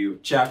Matthew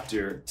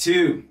chapter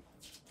 2.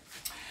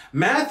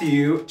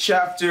 Matthew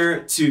chapter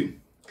 2.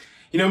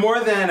 You know, more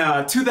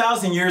than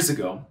 2,000 years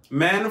ago,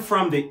 men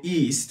from the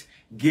east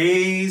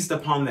gazed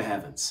upon the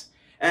heavens,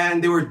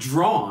 and they were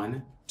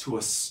drawn to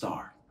a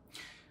star.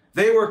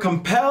 They were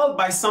compelled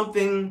by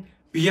something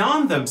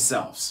beyond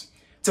themselves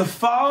to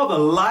follow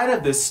the light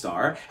of this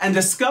star and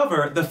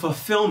discover the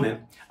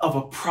fulfillment of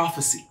a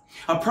prophecy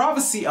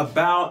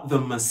about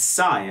the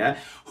Messiah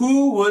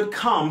who would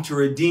come to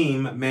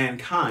redeem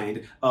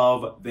mankind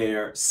of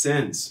their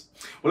sins.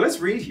 Well, let's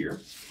read here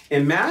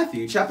in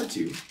Matthew chapter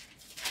 2.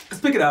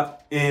 Let's pick it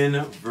up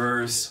in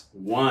verse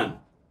 1.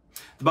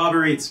 The Bible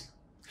reads,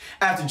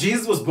 "After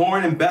Jesus was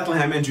born in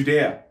Bethlehem in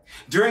Judea,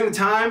 during the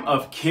time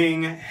of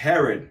King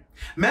Herod,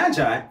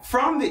 Magi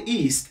from the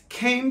east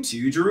came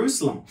to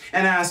Jerusalem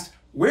and asked,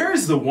 'Where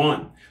is the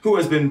one who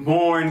has been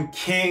born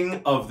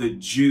King of the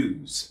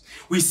Jews?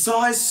 We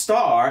saw his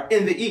star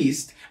in the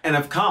east and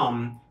have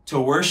come to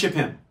worship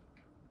him.'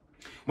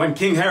 When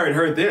King Herod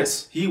heard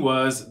this, he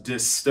was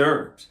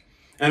disturbed,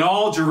 and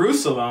all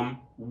Jerusalem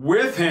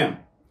with him.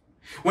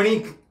 When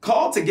he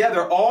called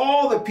together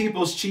all the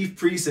people's chief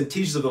priests and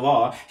teachers of the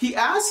law, he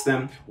asked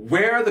them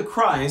where the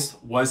Christ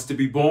was to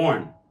be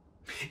born.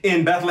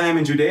 'In Bethlehem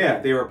in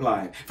Judea,' they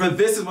replied, 'for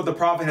this is what the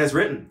prophet has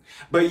written.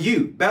 But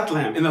you,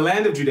 Bethlehem, in the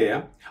land of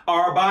Judea,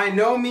 are by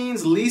no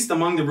means least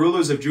among the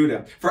rulers of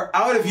Judah, for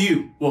out of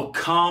you will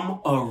come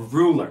a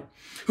ruler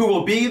who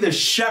will be the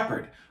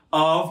shepherd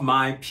of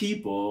my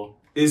people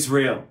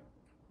Israel.'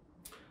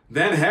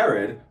 Then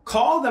Herod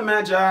called the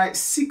Magi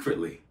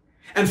secretly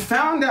and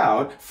found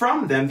out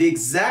from them the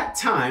exact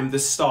time the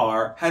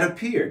star had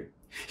appeared.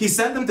 He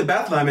sent them to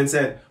Bethlehem and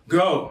said,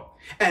 'Go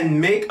and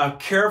make a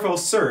careful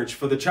search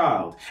for the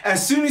child.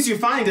 As soon as you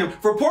find him,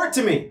 report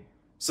to me,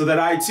 so that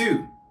I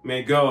too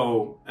may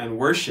go and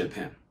worship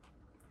him.'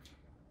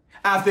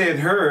 After they had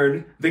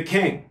heard the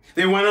king,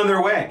 they went on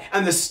their way,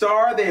 and the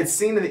star they had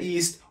seen in the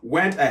east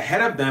went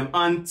ahead of them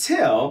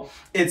until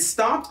it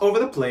stopped over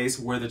the place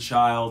where the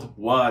child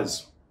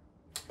was.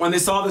 When they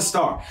saw the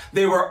star,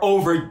 they were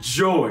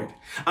overjoyed.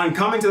 On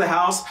coming to the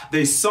house,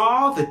 they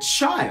saw the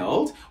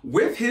child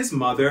with his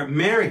mother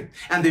Mary,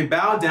 and they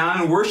bowed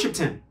down and worshipped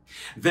him.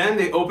 Then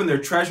they opened their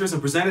treasures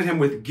and presented him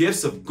with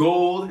gifts of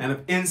gold and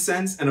of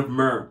incense and of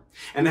myrrh.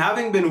 And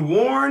having been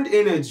warned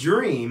in a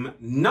dream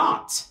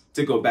not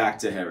to go back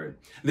to Herod,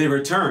 they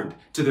returned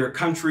to their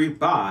country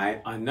by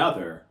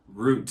another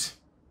route."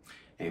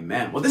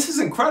 Amen. Well, this is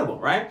incredible,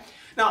 right?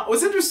 Now,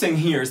 what's interesting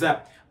here is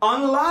that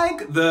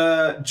unlike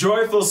the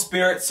joyful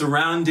spirit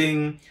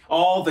surrounding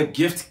all the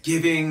gift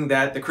giving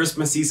that the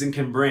Christmas season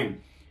can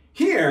bring,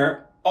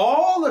 here,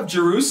 all of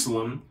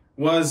Jerusalem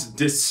was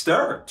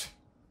disturbed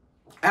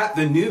at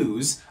the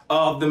news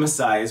of the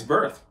Messiah's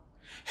birth.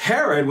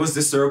 Herod was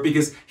disturbed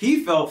because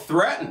he felt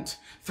threatened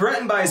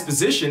by his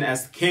position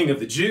as the king of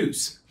the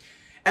Jews.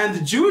 And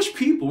the Jewish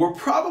people were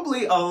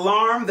probably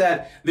alarmed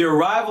that the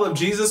arrival of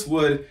Jesus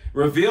would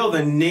reveal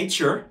the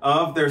nature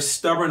of their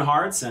stubborn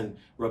hearts and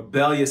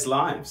rebellious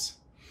lives.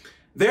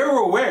 They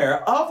were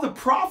aware of the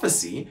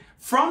prophecy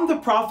from the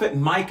prophet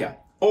Micah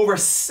over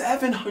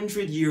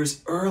 700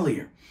 years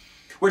earlier,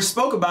 which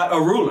spoke about a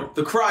ruler,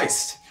 the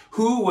Christ,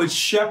 who would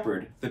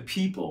shepherd the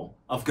people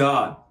of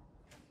God.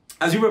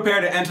 As we prepare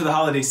to enter the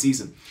holiday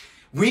season,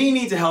 we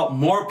need to help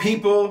more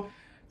people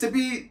to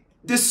be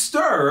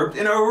disturbed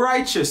in a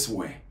righteous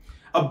way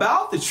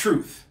about the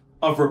truth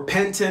of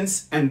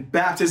repentance and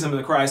baptism in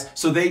the Christ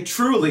so they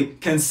truly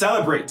can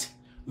celebrate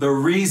the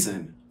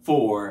reason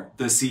for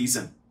the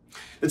season.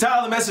 The title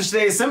of the message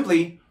today is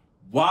simply,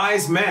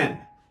 "Wise Men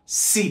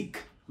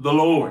Seek the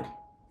Lord."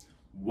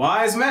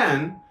 Wise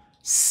men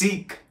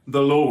seek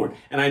the Lord.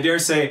 And I dare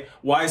say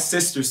wise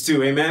sisters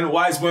too, amen?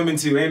 Wise women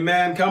too,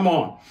 amen? Come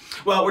on.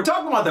 Well, we're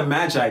talking about the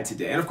Magi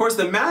today. And of course,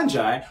 the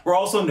Magi were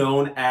also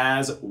known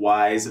as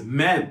wise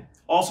men,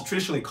 also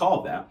traditionally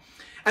called that.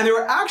 And they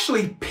were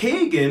actually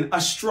pagan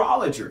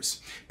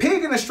astrologers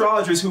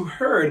who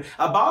heard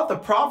about the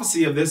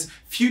prophecy of this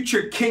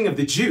future king of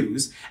the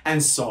Jews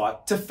and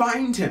sought to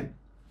find him.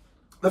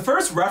 The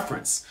first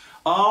reference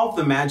of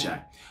the Magi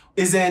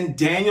is in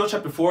Daniel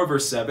chapter 4,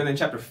 verse 7 and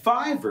chapter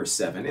 5, verse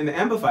 7 in the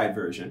Amplified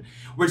Version,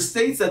 which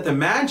states that the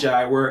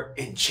Magi were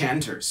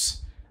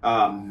enchanters,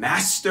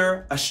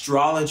 master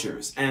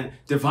astrologers, and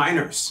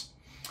diviners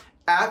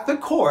at the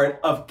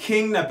court of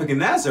King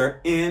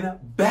Nebuchadnezzar in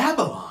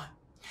Babylon.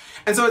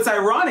 And so it's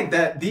ironic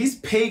that these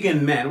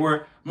pagan men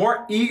were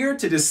more eager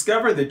to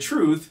discover the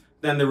truth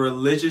than the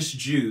religious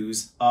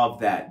Jews of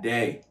that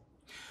day.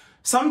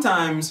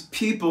 Sometimes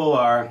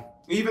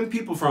even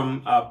people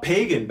from a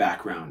pagan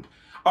background,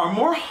 are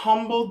more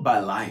humbled by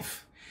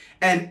life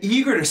and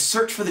eager to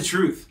search for the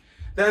truth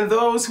than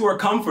those who are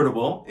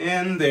comfortable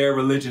in their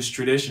religious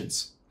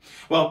traditions.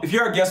 Well, if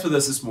you're a guest with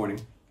us this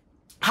morning,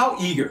 how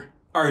eager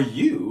are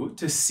you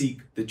to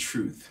seek the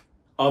truth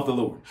of the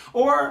Lord?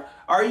 Or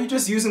are you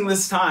just using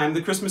this time,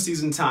 the Christmas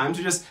season time,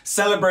 to just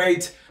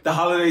celebrate the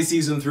holiday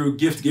season through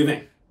gift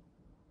giving?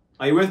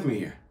 Are you with me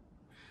here?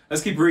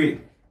 Let's keep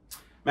reading.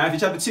 Matthew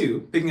chapter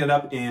 2, picking it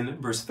up in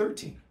verse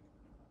 13.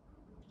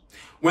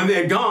 When they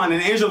had gone,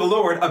 an angel of the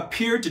Lord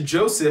appeared to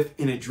Joseph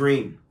in a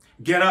dream.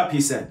 "Get up,"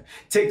 he said.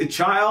 "Take the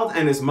child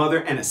and his mother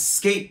and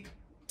escape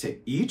to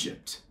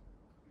Egypt.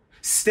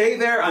 Stay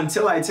there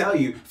until I tell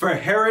you, for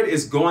Herod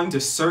is going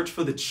to search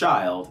for the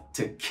child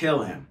to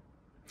kill him."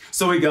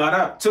 So he got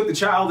up, took the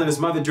child and his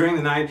mother during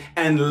the night,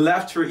 and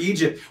left for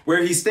Egypt,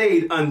 where he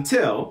stayed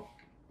until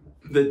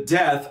the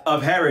death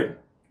of Herod.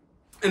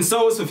 And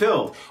so was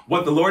fulfilled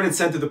what the Lord had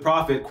said to the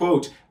prophet,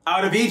 quote,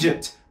 "Out of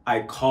Egypt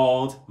I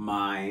called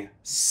my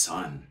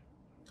son."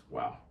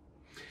 Wow.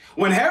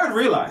 When Herod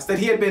realized that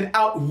he had been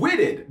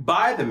outwitted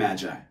by the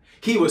Magi,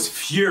 he was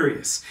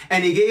furious,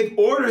 and he gave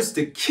orders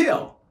to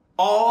kill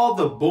all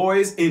the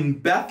boys in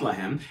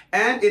Bethlehem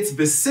and its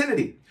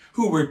vicinity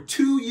who were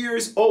 2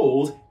 years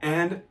old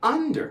and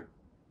under,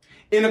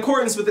 in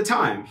accordance with the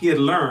time he had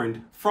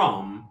learned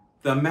from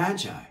the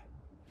Magi.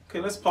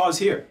 Okay, let's pause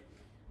here.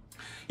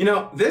 You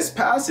know, this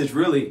passage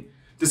really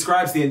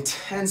describes the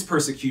intense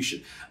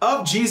persecution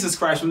of Jesus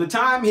Christ from the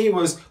time he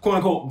was, quote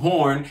unquote,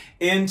 born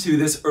into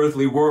this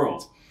earthly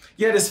world.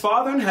 Yet his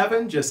Father in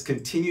heaven just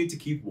continued to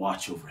keep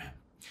watch over him.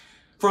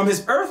 From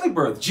his earthly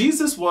birth,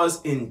 Jesus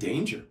was in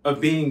danger of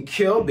being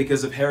killed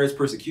because of Herod's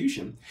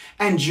persecution,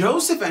 and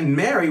Joseph and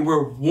Mary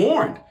were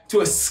warned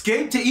to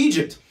escape to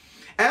Egypt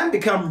and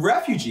become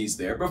refugees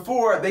there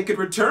before they could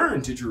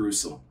return to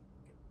Jerusalem.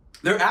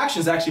 Their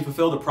actions actually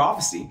fulfilled a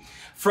prophecy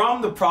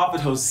from the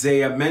prophet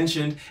Hosea,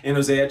 mentioned in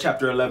Hosea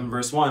chapter 11,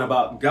 verse 1,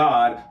 about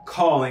God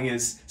calling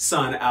his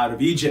son out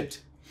of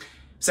Egypt.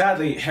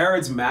 Sadly,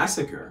 Herod's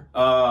massacre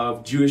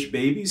of Jewish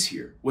babies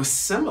here was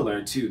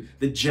similar to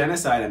the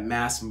genocide and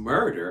mass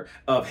murder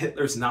of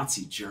Hitler's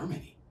Nazi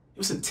Germany. It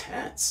was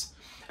intense.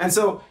 And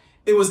so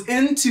it was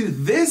into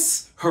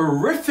this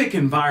horrific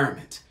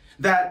environment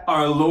that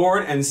our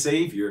Lord and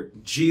Savior,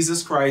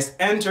 Jesus Christ,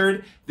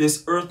 entered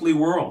this earthly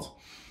world.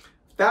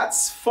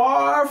 That's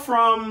far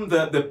from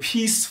the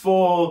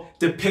peaceful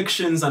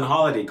depictions on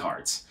holiday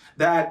cards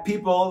that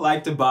people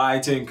like to buy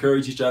to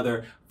encourage each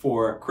other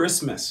for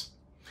Christmas.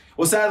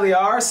 Well, sadly,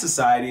 our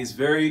society is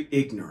very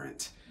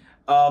ignorant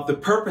of the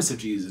purpose of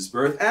Jesus'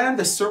 birth and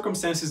the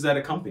circumstances that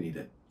accompanied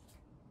it.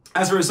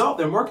 As a result,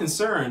 they're more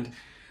concerned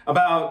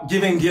about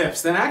giving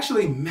gifts than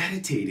actually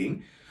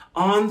meditating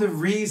on the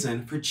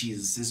reason for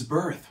Jesus'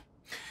 birth,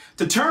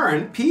 to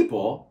turn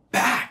people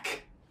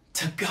back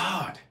to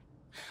God.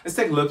 Let's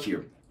take a look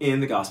here in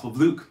the Gospel of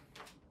Luke.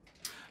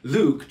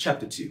 Luke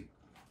chapter 2.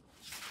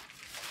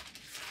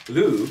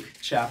 Luke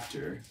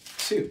chapter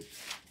 2.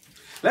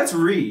 Let's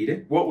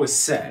read what was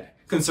said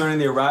concerning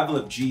the arrival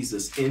of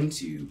Jesus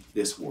into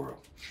this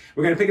world.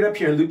 We're going to pick it up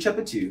here in Luke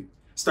chapter 2,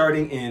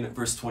 starting in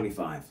verse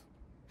 25.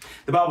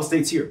 The Bible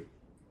states here,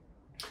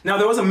 "Now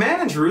there was a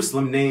man in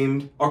Jerusalem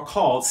named or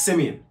called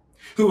Simeon,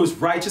 who was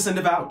righteous and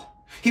devout.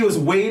 He was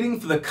waiting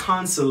for the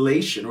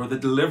consolation or the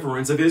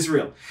deliverance of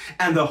Israel,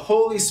 and the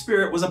Holy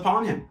Spirit was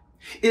upon him.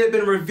 It had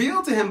been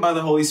revealed to him by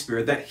the Holy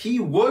Spirit that he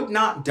would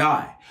not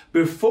die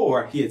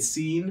before he had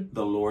seen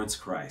the Lord's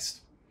Christ.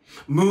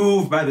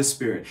 Moved by the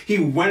Spirit, he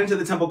went into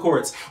the temple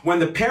courts when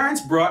the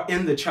parents brought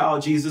in the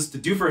child Jesus to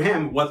do for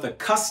him what the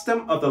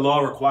custom of the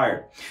law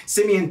required.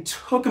 Simeon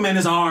took him in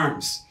his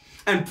arms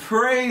and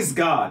praised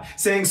God,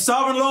 saying,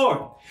 'Sovereign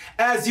Lord,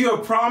 as you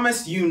have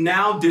promised, you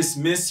now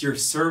dismiss your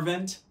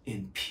servant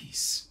in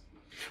peace.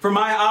 For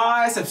my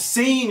eyes have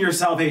seen your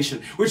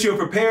salvation, which you have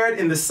prepared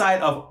in the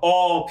sight of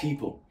all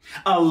people,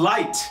 a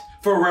light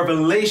for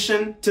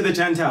revelation to the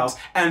Gentiles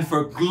and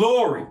for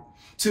glory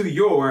to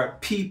your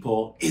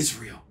people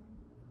Israel.'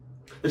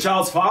 The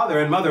child's father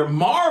and mother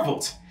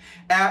marveled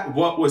at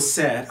what was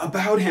said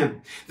about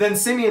him. Then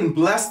Simeon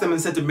blessed them and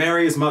said to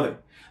Mary, his mother,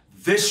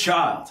 'This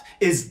child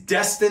is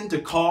destined to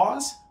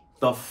cause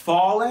the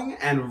falling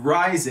and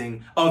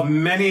rising of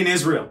many in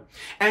Israel,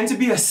 and to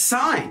be a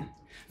sign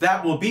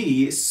that will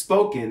be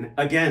spoken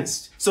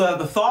against, so that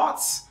the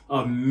thoughts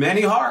of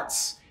many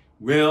hearts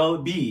will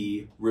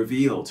be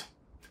revealed.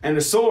 And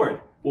the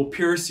sword will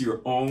pierce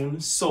your own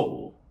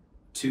soul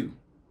too.'"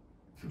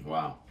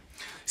 Wow.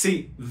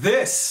 See,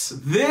 this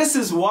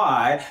is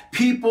why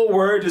people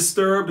were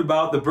disturbed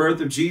about the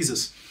birth of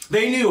Jesus.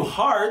 They knew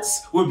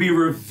hearts would be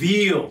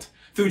revealed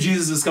through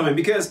Jesus' coming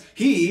because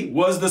he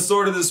was the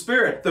sword of the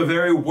Spirit, the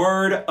very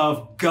word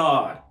of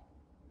God.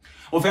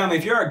 Well, family,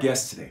 if you're our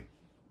guest today,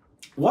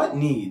 what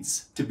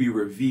needs to be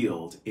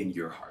revealed in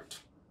your heart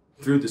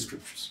through the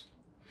scriptures?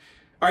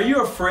 Are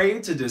you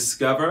afraid to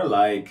discover,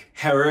 like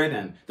Herod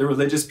and the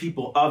religious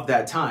people of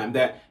that time,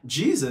 that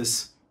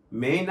Jesus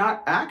may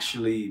not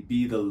actually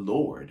be the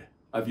Lord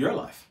of your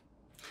life?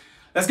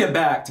 Let's get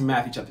back to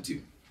Matthew chapter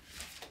 2.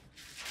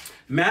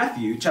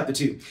 Matthew chapter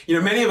 2. You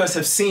know, many of us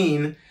have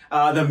seen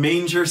the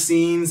manger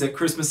scenes at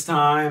Christmas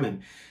time,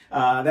 and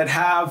that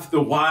have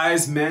the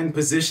wise men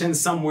positioned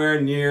somewhere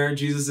near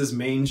Jesus's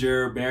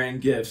manger bearing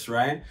gifts,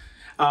 right?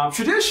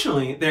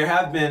 Traditionally, there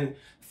have been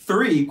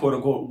 3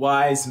 quote-unquote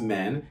wise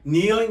men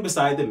kneeling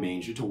beside the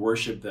manger to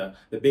worship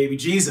the baby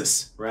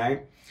Jesus,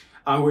 right?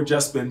 Who had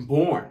just been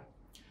born.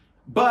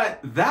 But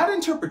that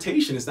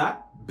interpretation is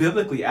not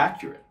biblically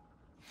accurate.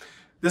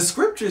 The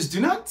scriptures do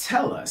not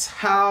tell us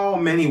how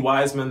many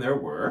wise men there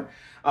were,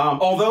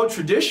 although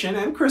tradition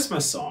and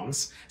Christmas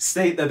songs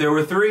state that there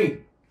were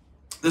 3.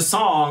 The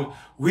song,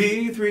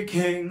 "We Three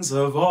Kings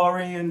of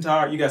Orient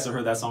Are," you guys have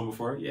heard that song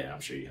before? Yeah,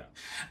 I'm sure you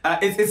have.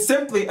 It's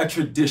simply a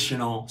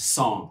traditional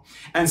song.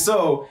 And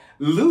so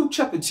Luke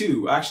chapter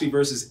 2, actually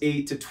verses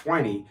 8 to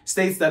 20,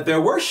 states that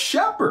there were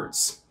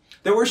shepherds.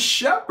 There were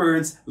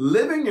shepherds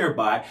living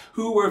nearby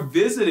who were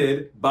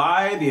visited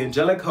by the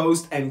angelic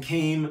host and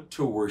came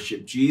to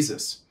worship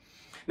Jesus.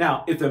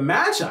 Now, if the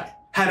Magi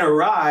had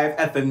arrived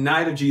at the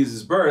night of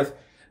Jesus' birth,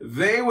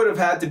 they would have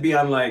had to be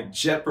on like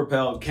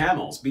jet-propelled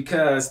camels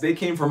because they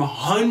came from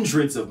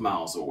hundreds of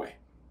miles away.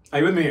 Are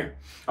you with me here?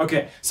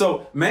 Okay,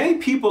 so many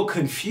people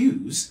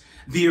confuse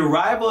the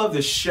arrival of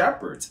the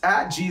shepherds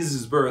at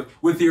Jesus' birth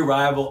with the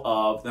arrival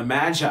of the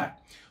Magi,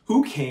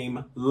 who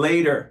came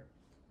later.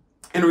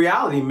 In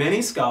reality,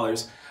 many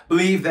scholars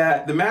believe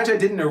that the Magi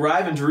didn't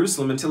arrive in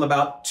Jerusalem until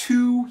about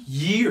 2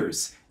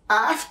 years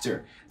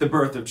after the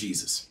birth of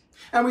Jesus.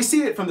 And we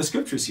see it from the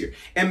scriptures here.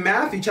 In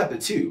Matthew chapter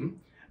 2,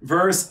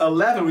 verse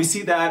 11, we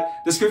see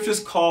that the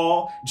scriptures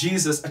call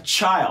Jesus a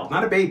child,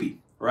 not a baby,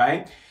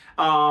 right?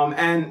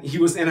 And he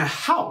was in a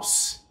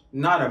house,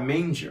 not a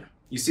manger.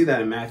 You see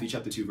that in Matthew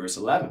chapter 2, verse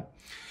 11.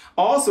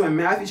 Also in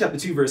Matthew chapter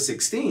 2, verse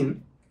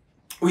 16,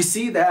 we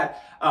see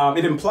that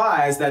it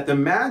implies that the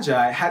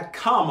Magi had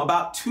come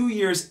about 2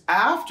 years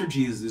after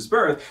Jesus'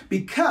 birth,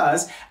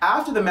 because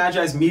after the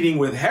Magi's meeting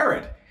with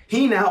Herod,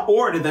 he now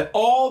ordered that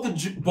all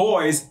the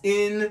boys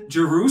in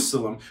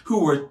Jerusalem who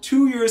were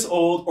 2 years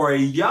old or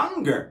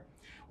younger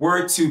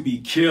were to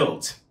be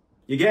killed.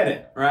 You get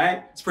it,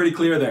 right? It's pretty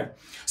clear there.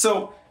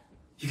 So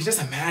you can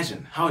just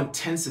imagine how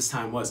intense this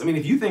time was. I mean,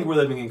 if you think we're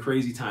living in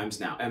crazy times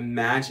now,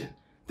 imagine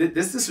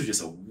this was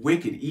just a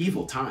wicked,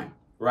 evil time,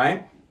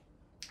 right?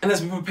 And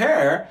as we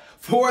prepare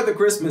for the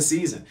Christmas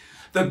season,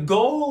 the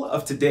goal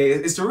of today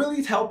is to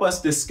really help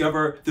us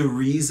discover the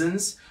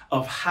reasons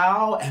of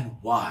how and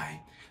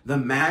why the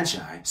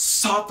Magi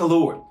sought the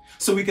Lord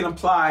so we can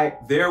apply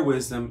their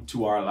wisdom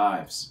to our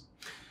lives.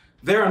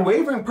 Their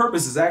unwavering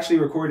purpose is actually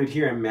recorded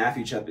here in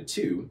Matthew chapter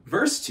 2,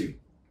 verse 2,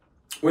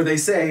 where they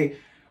say,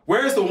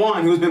 "Where is the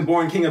one who has been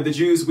born King of the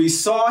Jews? We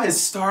saw his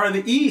star in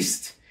the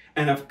east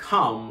and have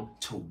come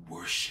to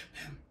worship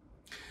him."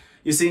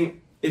 You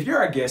see, if you're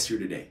our guest here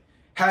today,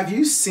 have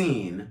you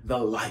seen the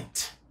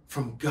light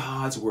from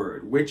God's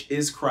word, which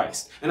is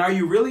Christ? And are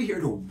you really here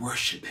to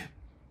worship him?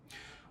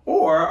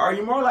 Or are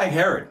you more like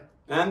Herod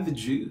and the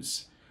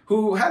Jews,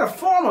 who had a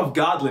form of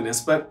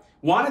godliness, but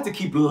wanted to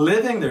keep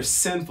living their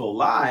sinful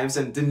lives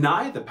and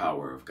deny the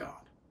power of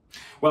God?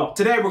 Well,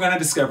 today we're going to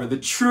discover the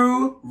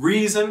true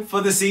reason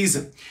for the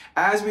season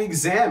as we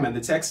examine the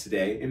text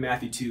today in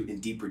Matthew 2 in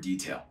deeper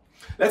detail.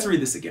 Let's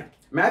read this again.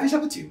 Matthew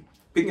chapter 2,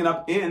 picking it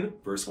up in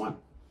verse 1.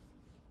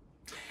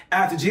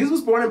 After Jesus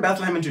was born in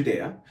Bethlehem in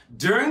Judea,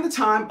 during the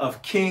time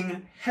of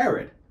King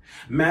Herod,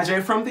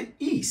 Magi from the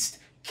east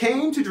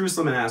came to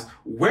Jerusalem and asked,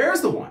 "Where's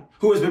the one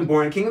who has been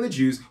born King of the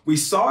Jews? We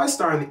saw his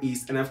star in the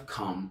east and have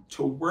come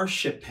to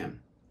worship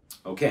him."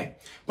 Okay,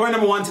 point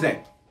number 1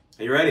 today.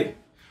 Are you ready?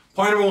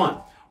 Point number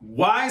 1,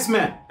 wise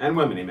men and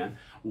women, amen.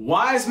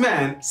 Wise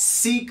men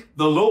seek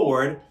the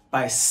Lord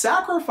by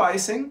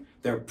sacrificing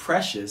their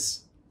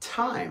precious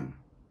time.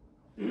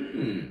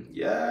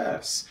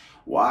 Yes.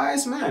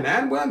 Wise men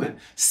and women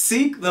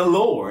seek the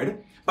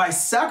Lord by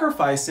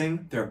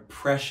sacrificing their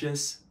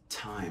precious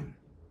time.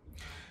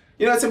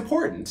 You know, it's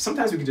important.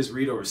 Sometimes we can just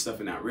read over stuff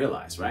and not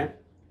realize, right?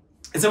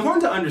 It's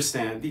important to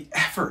understand the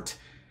effort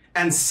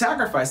and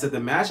sacrifice that the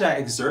Magi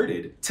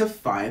exerted to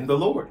find the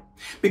Lord.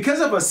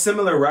 Because of a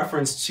similar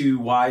reference to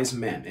wise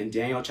men in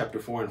Daniel chapter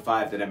 4 and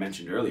 5 that I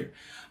mentioned earlier,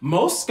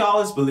 most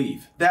scholars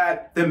believe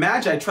that the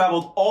Magi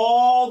traveled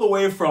all the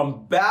way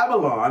from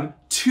Babylon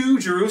to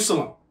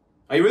Jerusalem.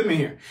 Are you with me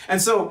here?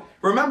 And so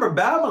remember,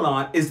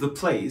 Babylon is the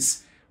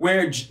place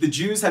where the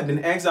Jews had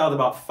been exiled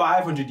about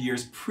 500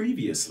 years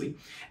previously,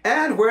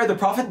 and where the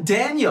prophet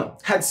Daniel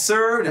had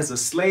served as a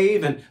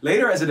slave and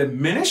later as an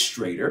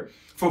administrator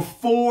for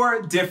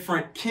 4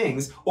 different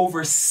kings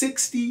over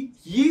 60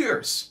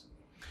 years.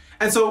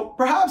 And so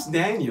perhaps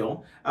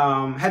Daniel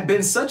had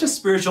been such a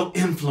spiritual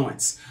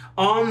influence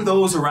on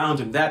those around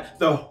him that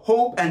the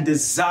hope and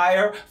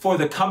desire for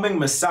the coming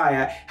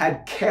Messiah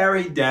had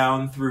carried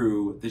down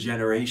through the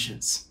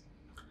generations.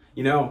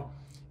 You know,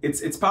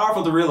 it's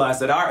powerful to realize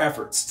that our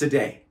efforts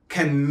today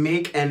can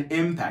make an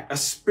impact, a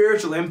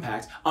spiritual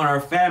impact on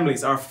our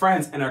families, our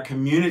friends, and our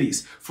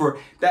communities for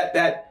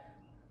that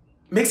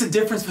makes a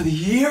difference for the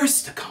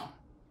years to come.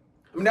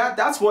 I mean,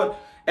 that's what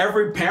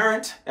every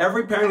parent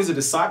who's a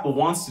disciple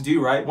wants to do,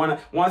 right?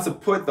 Wants to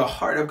put the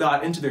heart of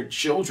God into their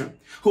children,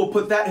 who will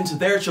put that into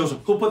their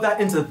children, who will put that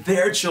into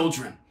their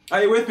children.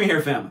 Are you with me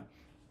here, family?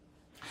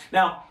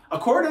 Now,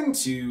 according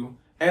to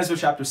Ezra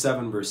chapter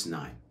 7, verse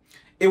 9,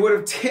 it would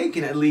have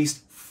taken at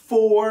least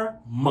 4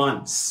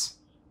 months,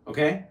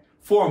 okay?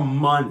 4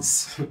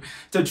 months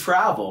to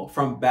travel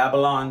from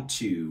Babylon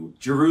to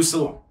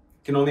Jerusalem.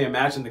 You can only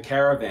imagine the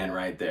caravan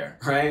right there,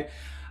 right?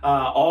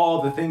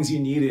 All the things you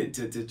needed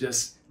to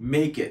just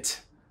make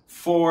it.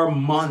 4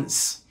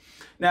 months.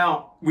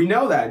 Now, we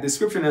know that the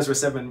scripture in Ezra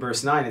 7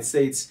 verse 9, it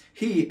states,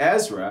 he,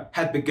 Ezra,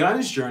 had begun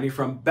his journey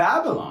from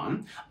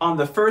Babylon on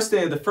the first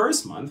day of the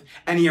first month,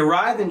 and he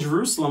arrived in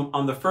Jerusalem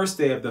on the first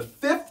day of the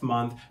 5th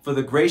month, for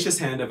the gracious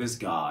hand of his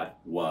God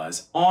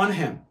was on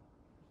him.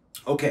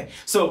 Okay,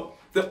 so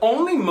the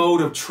only mode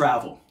of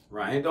travel,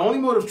 right? The only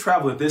mode of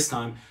travel at this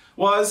time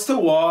was to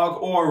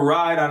walk or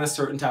ride on a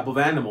certain type of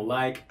animal,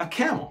 like a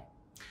camel.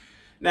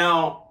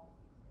 Now,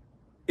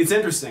 it's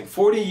interesting,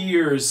 40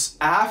 years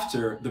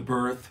after the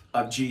birth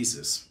of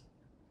Jesus,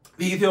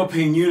 the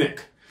Ethiopian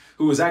eunuch,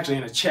 who was actually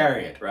in a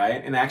chariot,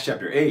 right, in Acts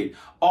chapter 8,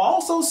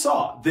 also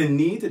saw the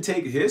need to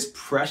take his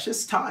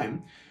precious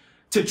time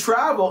to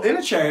travel in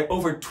a chariot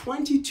over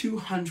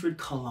 2,200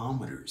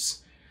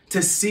 kilometers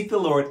to seek the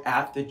Lord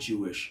at the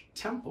Jewish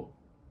temple.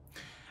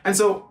 And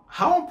so,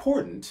 how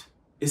important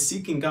is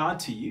seeking God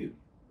to you?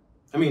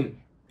 I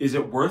mean, is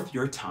it worth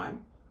your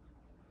time?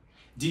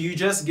 Do you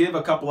just give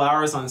a couple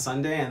hours on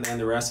Sunday and then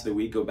the rest of the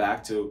week go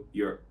back to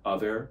your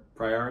other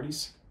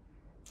priorities?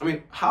 I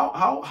mean,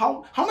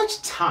 how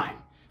much time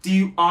do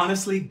you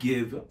honestly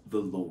give the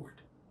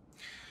Lord?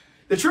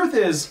 The truth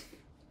is,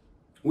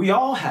 we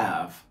all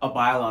have a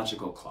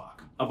biological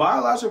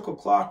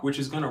clock which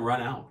is going to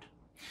run out.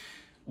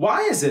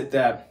 Why is it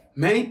that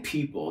many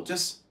people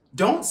just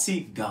don't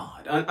seek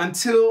God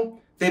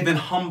until they've been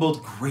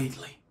humbled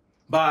greatly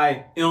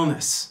by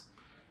illness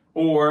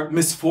or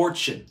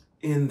misfortune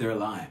in their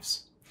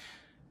lives?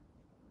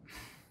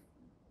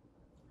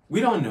 We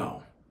don't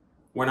know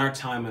when our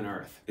time on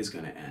earth is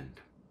going to end.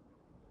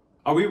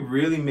 Are we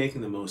really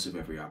making the most of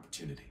every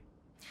opportunity?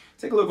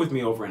 Take a look with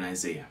me over in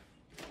Isaiah.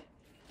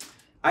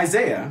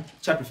 Isaiah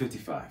chapter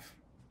 55.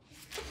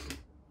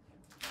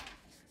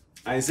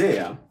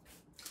 Isaiah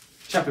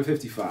chapter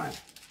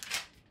 55.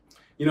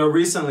 You know,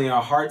 recently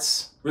our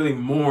hearts really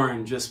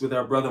mourned just with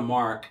our brother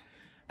Mark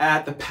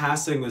at the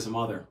passing of his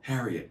mother,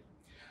 Harriet,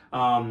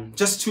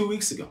 just 2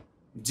 weeks ago,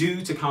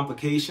 due to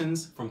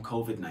complications from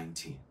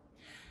COVID-19.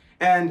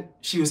 And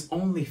she was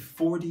only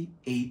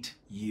 48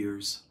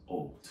 years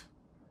old.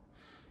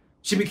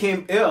 She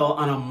became ill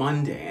on a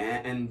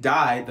Monday and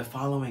died the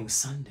following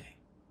Sunday.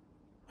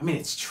 I mean,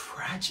 it's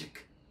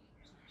tragic.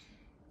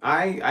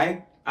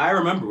 I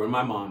remember when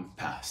my mom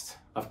passed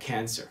of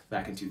cancer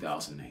back in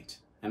 2008.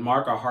 And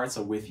Mark, our hearts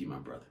are with you, my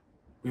brother.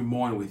 We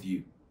mourn with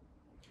you.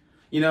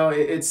 You know,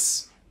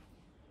 it's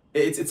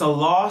a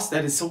loss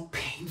that is so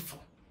painful.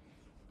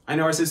 I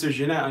know our sister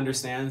Jeanette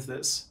understands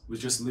this, with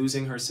just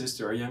losing her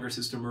sister, our younger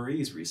sister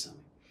Marie's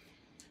recently.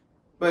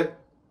 But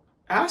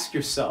ask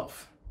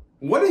yourself,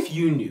 what if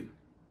you knew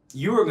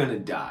you were going to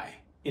die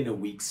in a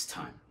week's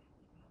time?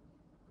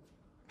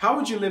 How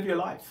would you live your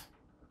life?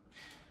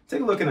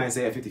 Take a look in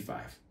Isaiah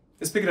 55.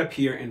 Let's pick it up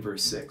here in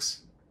verse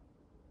 6.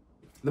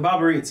 The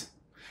Bible reads,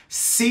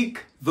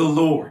 "Seek the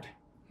Lord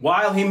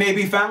while he may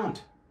be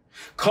found.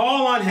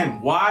 Call on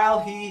him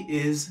while he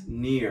is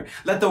near.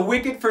 Let the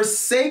wicked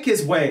forsake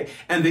his way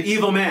and the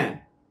evil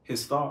man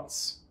his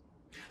thoughts.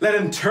 Let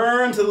him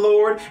turn to the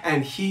Lord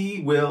and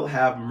he will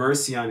have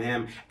mercy on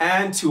him,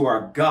 and to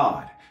our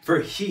God, for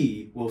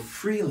he will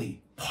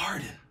freely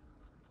pardon."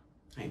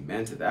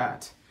 Amen to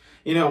that.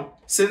 You know,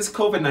 since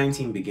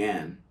COVID-19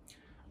 began,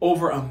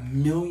 over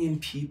 1 million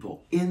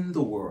people in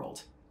the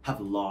world have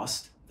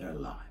lost their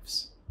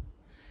lives.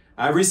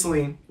 I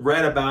recently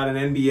read about an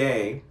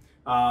NBA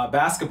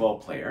basketball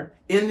player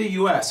in the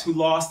US who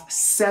lost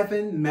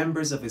 7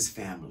 members of his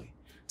family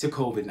to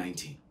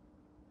COVID-19.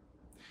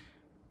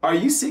 Are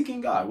you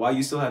seeking God while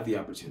you still have the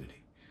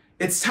opportunity?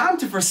 It's time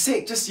to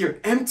forsake just your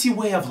empty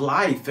way of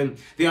life and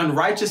the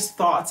unrighteous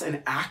thoughts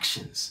and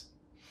actions.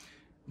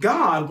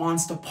 God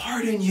wants to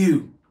pardon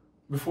you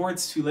before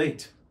it's too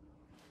late.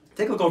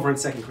 Take a look over in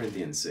 2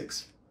 Corinthians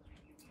 6.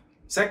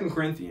 2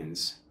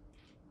 Corinthians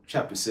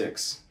chapter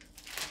 6.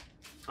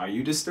 Are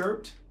you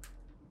disturbed?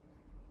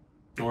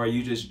 Or are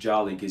you just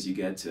jolly because you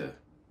get to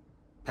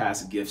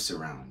pass gifts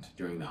around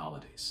during the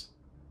holidays?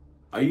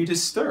 Are you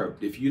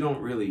disturbed if you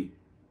don't really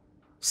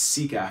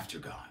seek after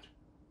God?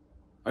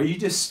 Are you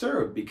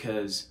disturbed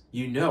because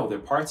you know there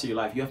are parts of your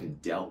life you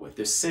haven't dealt with?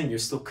 There's sin you're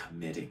still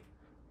committing.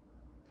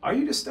 Are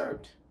you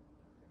disturbed?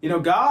 You know,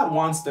 God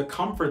wants to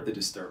comfort the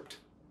disturbed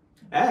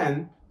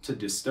and to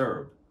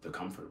disturb the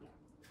comfortable.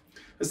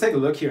 Let's take a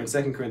look here in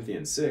 2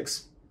 Corinthians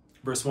 6,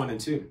 verse 1 and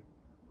 2.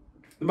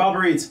 The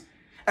Bible reads,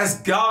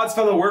 "As God's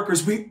fellow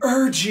workers, we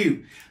urge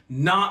you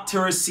not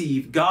to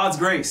receive God's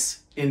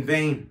grace in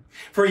vain.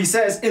 For he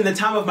says, in the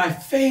time of my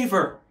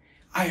favor,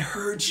 I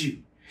heard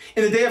you.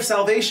 In the day of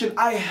salvation,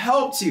 I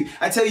helped you.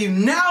 I tell you,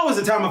 now is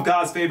the time of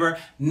God's favor.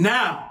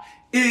 Now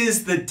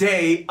is the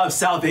day of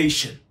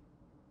salvation."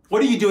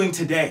 What are you doing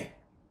today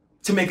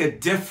to make a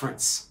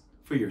difference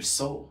for your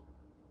soul?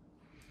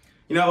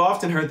 You know, I've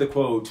often heard the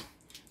quote,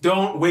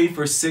 "Don't wait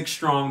for 6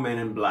 strong men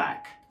in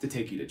black to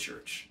take you to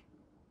church."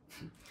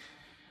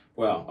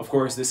 Well, of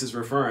course, this is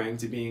referring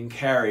to being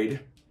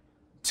carried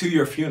to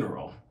your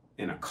funeral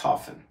in a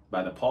coffin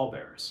by the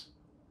pallbearers.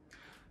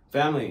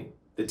 Family,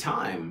 the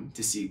time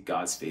to seek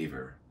God's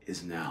favor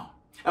is now.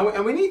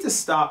 And we need to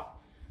stop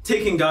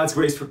taking God's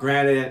grace for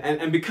granted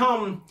and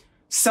become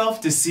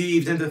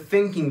self-deceived into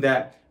thinking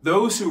that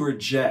those who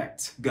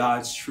reject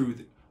God's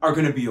truth are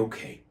going to be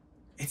okay.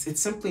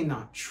 It's simply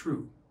not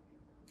true.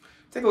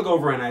 Take a look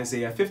over in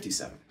Isaiah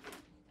 57.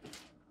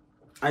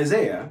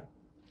 Isaiah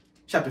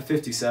chapter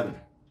 57.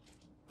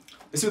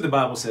 Let's see what the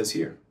Bible says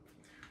here.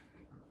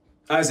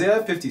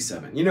 Isaiah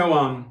 57. You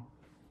know,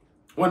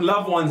 when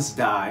loved ones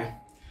die,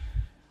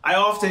 I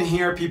often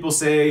hear people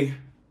say,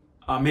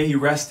 may he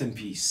rest in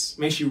peace.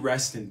 May she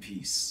rest in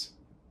peace.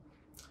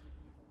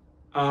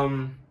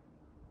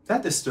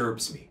 That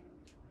disturbs me.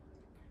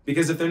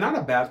 Because if they're not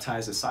a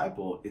baptized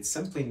disciple, it's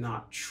simply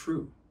not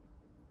true.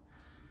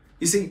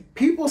 You see,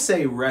 people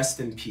say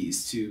rest in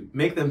peace to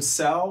make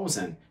themselves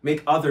and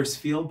make others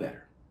feel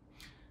better.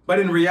 But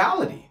in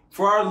reality,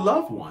 for our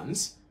loved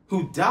ones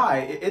who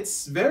die,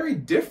 it's very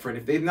different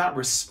if they've not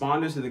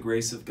responded to the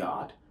grace of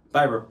God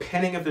by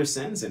repenting of their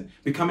sins and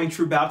becoming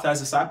true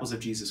baptized disciples of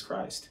Jesus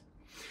Christ.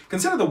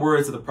 Consider the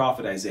words of the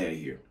prophet Isaiah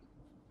here.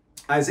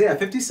 Isaiah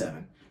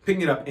 57,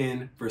 picking it up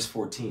in verse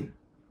 14.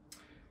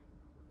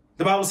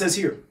 The Bible says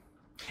here,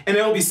 "And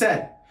it will be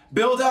said,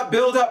 build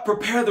up,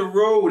 prepare the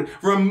road,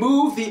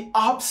 remove the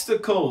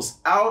obstacles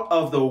out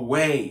of the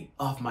way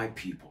of my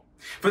people.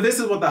 For this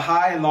is what the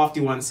high and lofty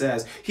one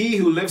says, he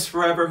who lives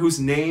forever, whose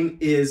name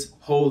is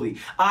holy.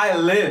 I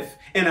live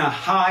in a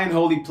high and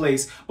holy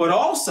place, but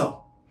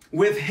also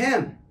with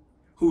him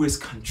who is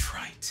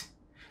contrite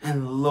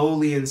and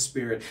lowly in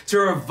spirit, to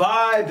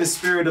revive the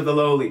spirit of the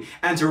lowly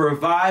and to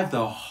revive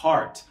the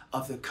heart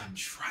of the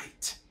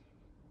contrite."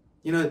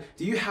 You know,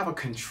 do you have a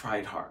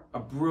contrite heart, a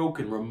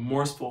broken,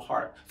 remorseful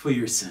heart for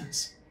your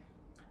sins?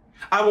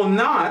 "I will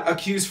not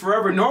accuse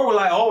forever, nor will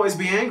I always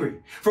be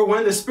angry. For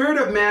when the spirit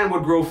of man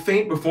would grow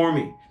faint before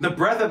me, the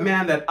breath of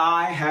man that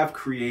I have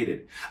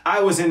created, I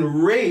was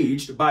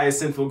enraged by his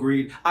sinful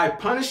greed. I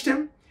punished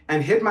him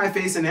and hid my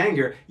face in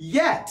anger,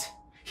 yet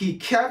he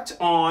kept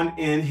on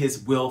in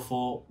his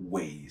willful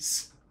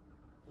ways.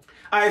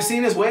 I have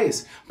seen his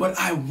ways, but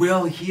I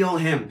will heal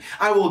him.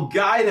 I will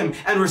guide him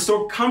and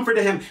restore comfort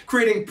to him,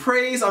 creating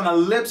praise on the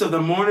lips of the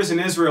mourners in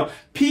Israel.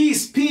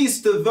 Peace,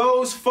 peace to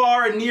those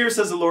far and near,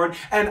 says the Lord,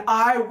 and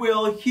I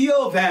will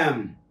heal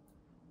them.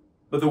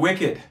 But the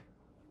wicked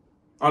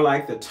are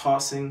like the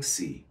tossing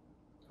sea,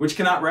 which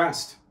cannot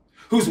rest,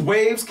 whose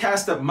waves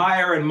cast up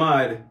mire and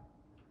mud."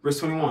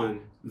 Verse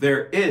 21,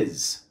 "There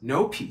is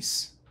no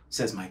peace,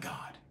 says my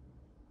God,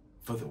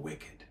 for the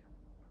wicked."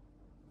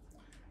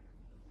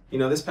 You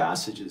know, this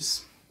passage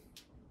is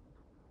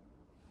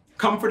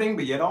comforting,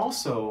 but yet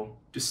also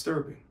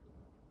disturbing.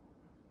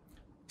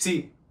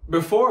 See,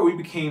 before we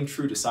became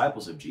true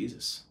disciples of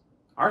Jesus,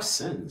 our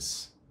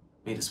sins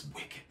made us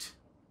wicked.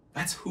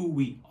 That's who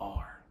we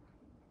are.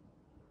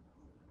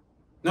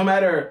 No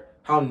matter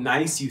how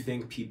nice you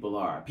think people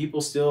are,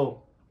 people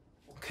still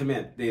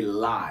commit, they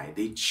lie,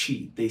 they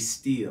cheat, they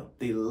steal,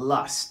 they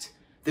lust,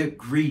 they're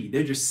greedy,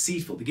 they're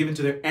deceitful, they give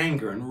into their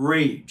anger and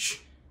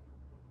rage.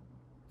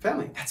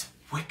 Family, that's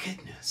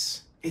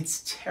wickedness.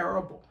 It's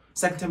terrible.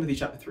 2 Timothy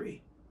chapter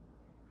 3.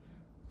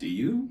 Do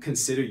you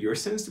consider your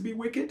sins to be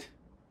wicked?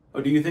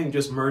 Or do you think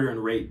just murder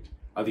and rape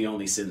are the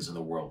only sins in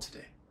the world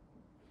today?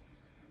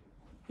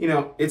 You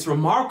know, it's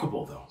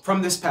remarkable, though,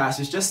 from this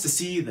passage just to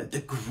see the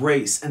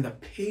grace and the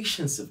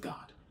patience of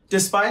God,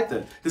 despite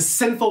the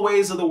sinful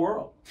ways of the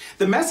world.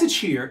 The message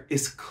here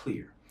is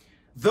clear.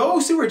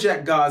 Those who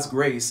reject God's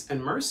grace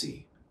and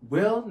mercy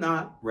will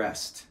not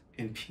rest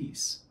in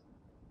peace.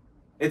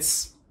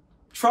 It's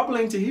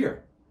troubling to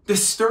hear,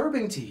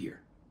 disturbing to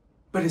hear,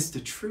 but it's the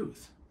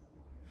truth.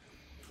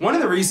 One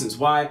of the reasons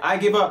why I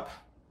gave up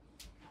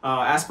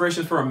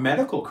aspirations for a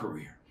medical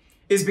career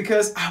is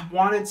because I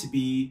wanted to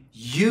be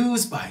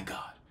used by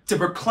God to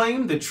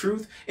proclaim the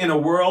truth in a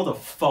world of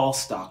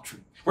false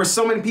doctrine, where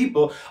so many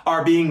people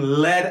are being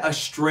led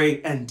astray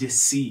and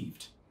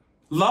deceived.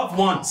 Loved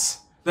ones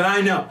that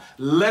I know,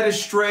 led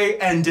astray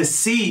and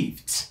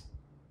deceived.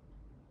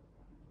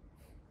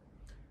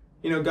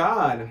 You know,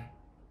 God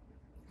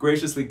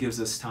graciously gives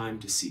us time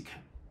to seek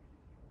him.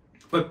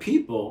 But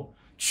people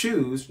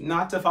choose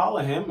not to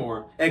follow him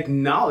or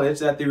acknowledge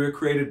that they were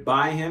created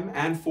by him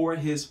and for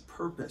his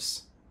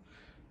purpose.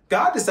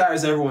 God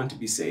desires everyone to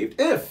be saved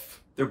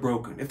if they're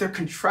broken, if they're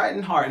contrite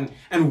in heart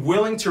and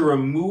willing to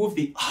remove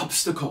the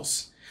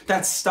obstacles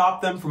that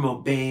stop them from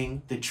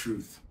obeying the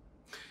truth.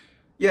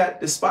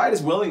 Yet, despite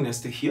his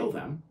willingness to heal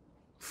them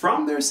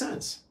from their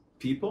sins,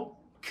 people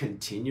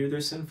continue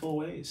their sinful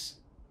ways.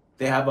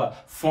 They have a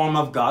form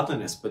of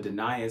godliness, but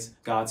denies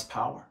God's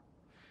power.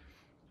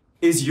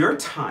 Is your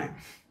time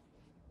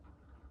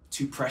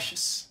too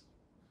precious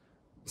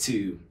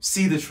to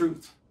see the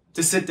truth,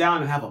 to sit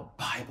down and have a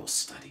Bible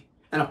study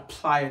and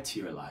apply it to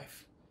your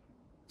life?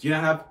 Do you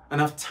not have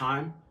enough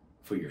time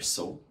for your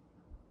soul?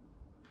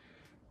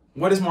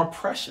 What is more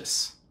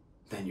precious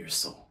than your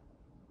soul?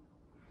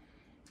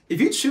 If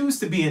you choose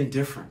to be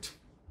indifferent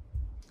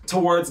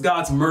towards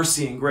God's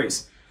mercy and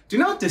grace, do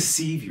not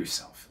deceive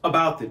yourself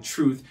about the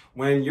truth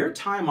when your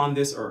time on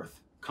this earth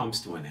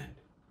comes to an end.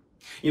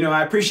 You know,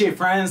 I appreciate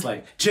friends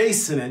like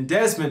Jason and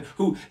Desmond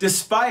who,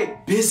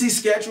 despite busy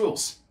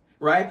schedules,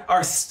 right,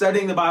 are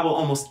studying the Bible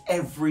almost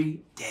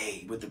every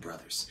day with the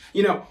brothers.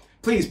 You know,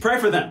 please pray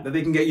for them that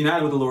they can get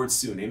united with the Lord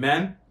soon.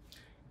 Amen.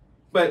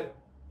 But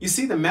you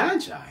see, the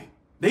Magi,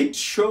 they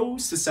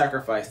chose to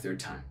sacrifice their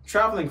time,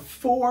 traveling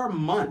 4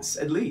 months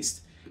at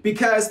least,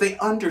 because they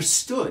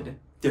understood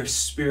their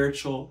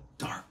spiritual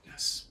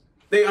darkness.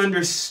 They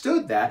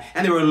understood that,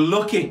 and they were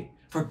looking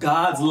for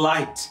God's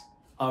light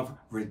of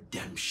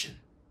redemption.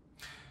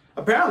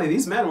 Apparently,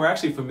 these men were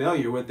actually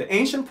familiar with the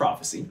ancient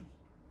prophecy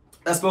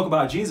that spoke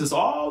about Jesus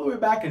all the way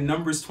back in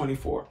Numbers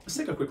 24. Let's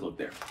take a quick look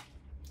there.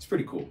 It's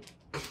pretty cool.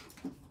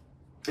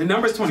 In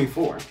Numbers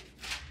 24,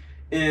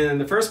 in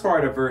the first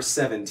part of verse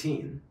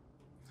 17,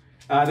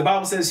 the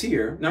Bible says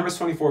here, Numbers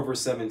 24,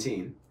 verse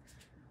 17,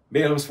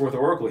 Balaam's fourth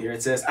oracle here,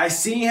 it says, I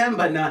see him,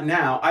 but not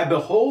now. I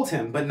behold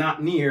him, but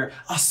not near.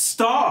 A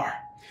star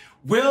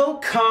will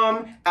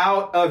come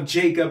out of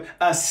Jacob.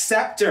 A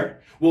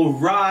scepter will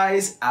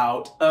rise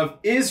out of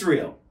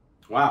Israel.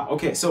 Wow.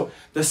 Okay. So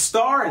the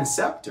star and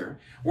scepter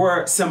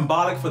were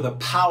symbolic for the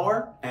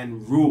power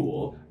and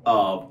rule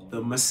of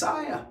the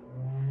Messiah.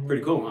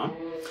 Pretty cool, huh?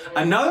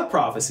 Another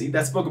prophecy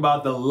that spoke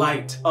about the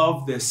light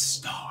of this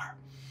star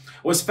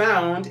was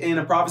found in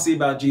a prophecy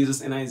about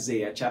Jesus in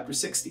Isaiah chapter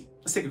 60.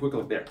 Let's take a quick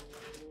look there.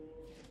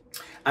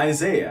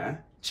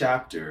 Isaiah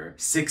chapter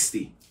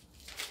 60.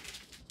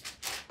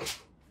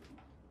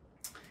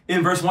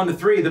 In verse 1 to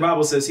 3, the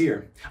Bible says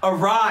here,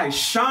 arise,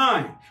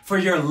 shine, for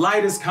your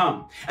light has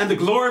come, and the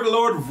glory of the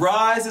Lord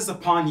rises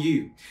upon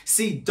you.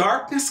 See,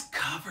 darkness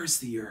covers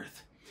the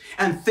earth,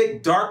 and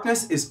thick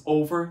darkness is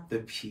over the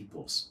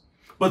peoples.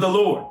 But the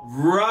Lord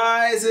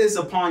rises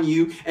upon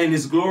you, and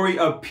his glory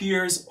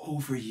appears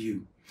over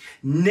you.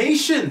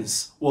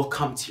 Nations will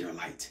come to your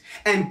light,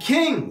 and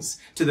kings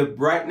to the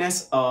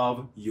brightness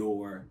of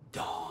your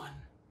dawn.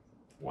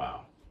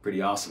 Wow,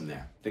 pretty awesome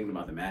there. Thinking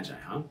about the Magi,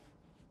 huh?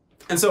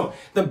 And so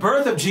the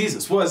birth of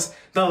Jesus was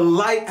the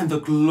light and the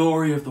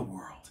glory of the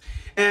world.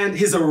 And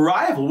his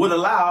arrival would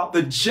allow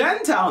the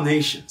Gentile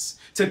nations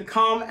to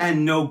come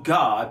and know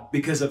God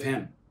because of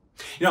him.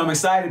 You know, I'm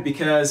excited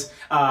because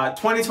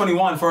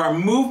 2021, for our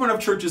movement of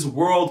churches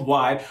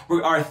worldwide,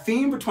 our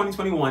theme for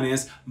 2021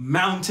 is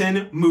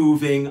mountain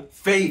moving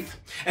faith.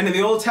 And in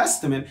the Old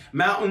Testament,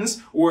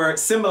 mountains were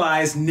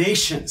symbolized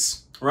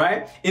nations,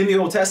 right? In the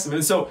Old Testament.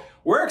 And so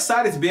we're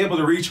excited to be able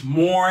to reach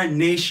more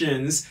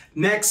nations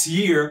next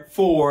year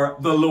for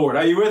the Lord.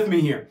 Are you with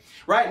me here?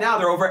 Right now,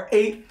 there are over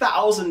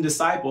 8,000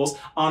 disciples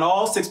on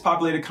all 6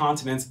 populated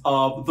continents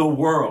of the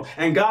world.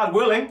 And God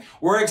willing,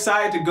 we're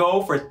excited to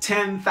go for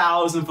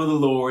 10,000 for the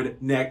Lord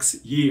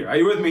next year. Are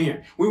you with me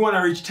here? We want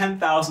to reach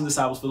 10,000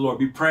 disciples for the Lord.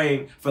 Be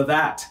praying for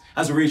that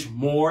as we reach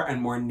more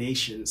and more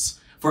nations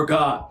for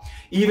God.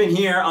 Even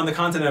here on the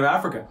continent of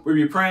Africa,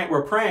 we're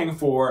praying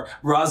for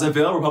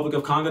Brazzaville, Republic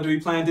of Congo, to be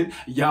planted,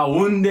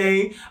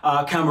 Yaoundé,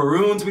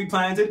 Cameroon to be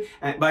planted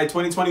by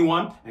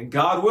 2021, and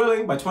God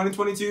willing, by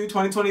 2022,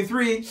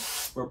 2023,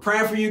 we're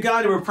praying for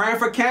Uganda, we're praying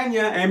for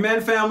Kenya.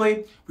 Amen,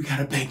 family. We got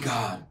to beg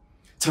God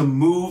to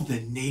move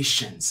the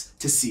nations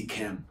to seek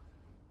him.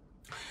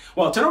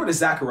 Well, turn over to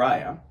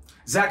Zechariah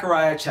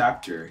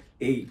chapter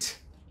 8.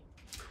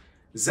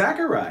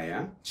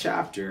 Zechariah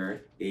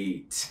chapter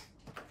 8.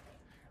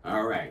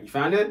 All right, you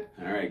found it?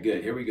 All right,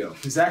 good. Here we go.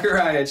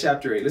 Zechariah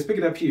chapter 8. Let's pick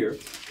it up here.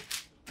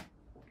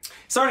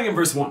 Starting in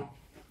verse 1.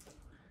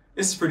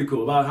 This is pretty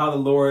cool about how the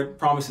Lord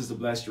promises to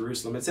bless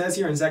Jerusalem. It says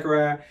here in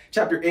Zechariah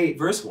chapter 8,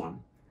 verse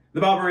 1,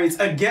 the Bible reads,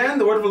 again,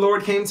 the word of the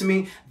Lord came to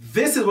me.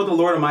 This is what the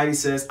Lord Almighty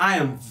says. I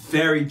am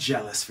very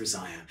jealous for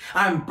Zion.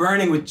 I'm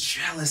burning with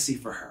jealousy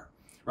for her,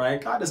 right?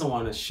 God doesn't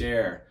want to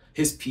share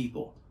his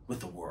people with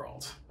the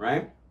world,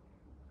 right?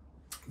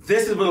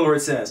 This is what the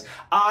Lord says.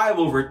 I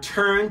will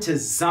return to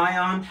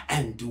Zion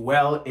and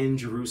dwell in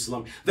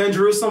Jerusalem. Then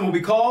Jerusalem will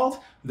be called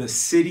the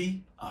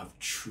city of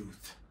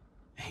truth.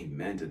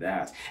 Amen to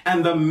that.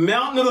 And the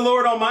mountain of the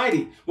Lord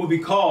Almighty will be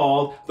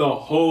called the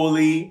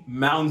holy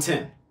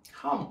mountain.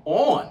 Come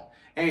on.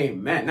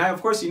 Amen. Now,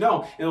 of course, you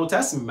know, in the Old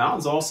Testament,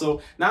 mountains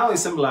also not only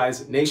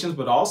symbolize nations,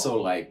 but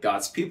also like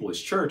God's people,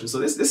 his church. And so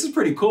this is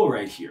pretty cool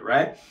right here,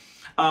 right?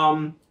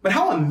 But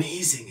how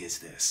amazing is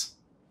this?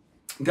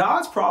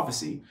 God's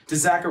prophecy to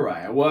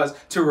Zechariah was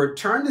to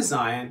return to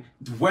Zion,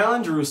 dwell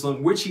in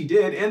Jerusalem, which he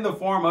did in the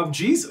form of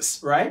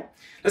Jesus, right?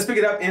 Let's pick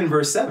it up in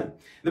verse 7.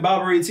 The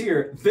Bible reads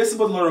here, this is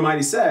what the Lord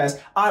Almighty says,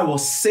 I will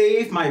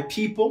save my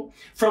people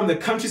from the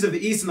countries of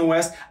the east and the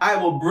west. I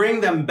will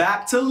bring them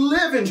back to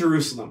live in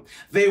Jerusalem.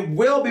 They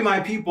will be my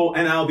people,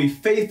 and I'll be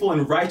faithful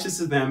and righteous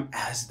to them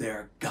as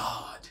their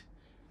God.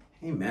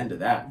 Amen to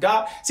that.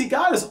 God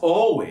has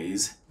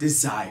always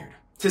desired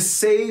to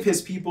save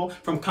his people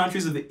from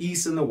countries of the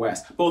east and the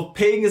west, both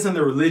pagans and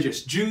the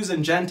religious, Jews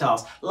and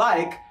Gentiles,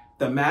 like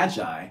the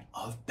Magi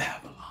of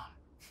Babylon.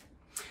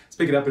 Let's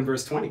pick it up in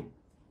verse 20.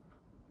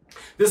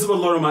 This is what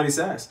the Lord Almighty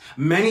says.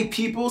 Many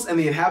peoples and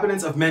the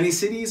inhabitants of many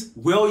cities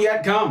will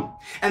yet come.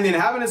 And the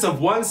inhabitants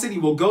of one city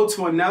will go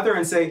to another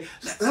and say,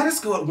 let us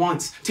go at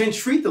once to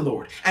entreat the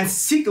Lord and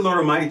seek the Lord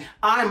Almighty.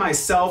 I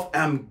myself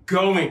am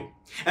going.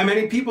 And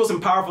many peoples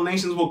and powerful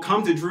nations will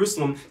come to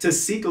Jerusalem to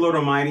seek the Lord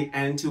Almighty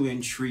and to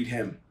entreat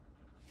him.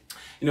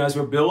 You know, as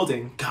we're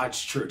building God's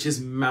church,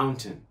 his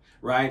mountain,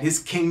 right? His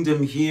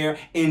kingdom here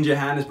in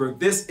Johannesburg,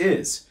 this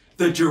is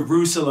the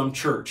Jerusalem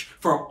church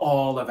for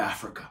all of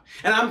Africa.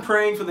 And I'm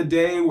praying for the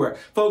day where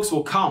folks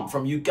will come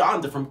from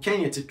Uganda, from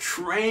Kenya to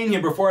train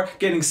here before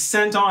getting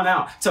sent on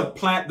out to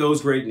plant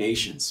those great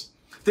nations.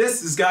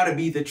 This has got to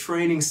be the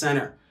training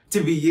center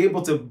to be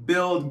able to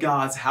build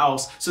God's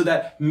house so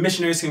that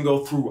missionaries can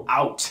go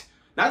throughout,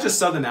 not just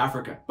Southern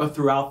Africa, but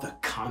throughout the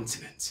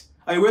continent.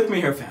 Are you with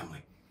me here, family?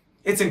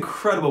 It's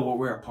incredible what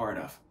we're a part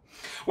of.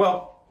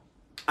 Well,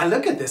 I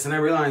look at this and I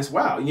realize,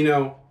 wow, you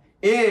know,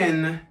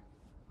 in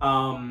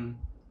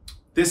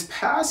this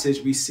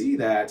passage, we see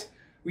that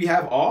we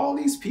have all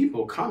these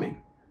people,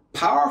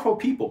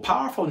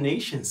 powerful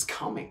nations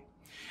coming.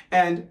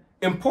 And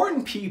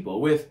important people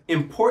with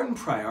important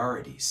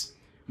priorities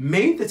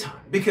made the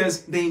time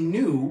because they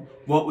knew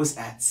what was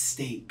at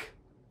stake.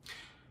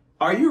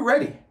 Are you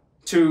ready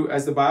to,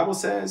 as the Bible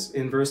says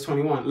in verse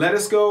 21, let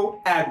us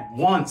go at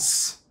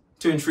once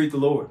to entreat the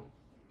Lord?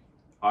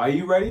 Are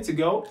you ready to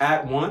go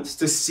at once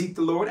to seek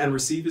the Lord and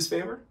receive his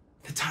favor?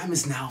 The time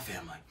is now,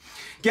 family.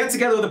 Get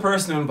together with the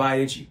person who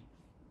invited you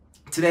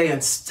today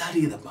and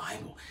study the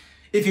Bible.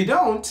 If you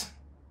don't,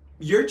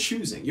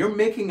 you're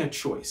making a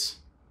choice.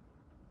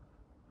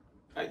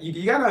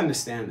 You got to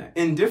understand that.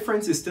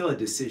 Indifference is still a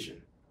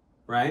decision,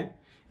 right?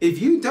 If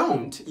you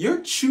don't,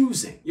 you're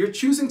choosing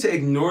to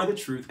ignore the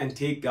truth and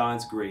take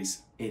God's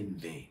grace in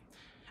vain.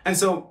 And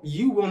so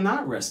you will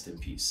not rest in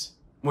peace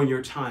when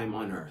your time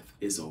on earth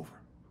is over.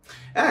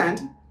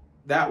 And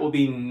that will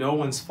be no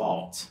one's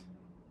fault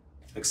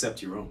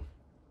except your own.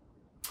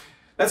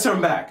 Let's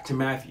turn back to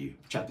Matthew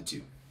chapter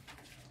 2.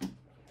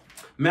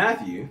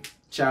 Matthew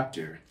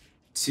chapter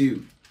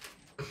 2.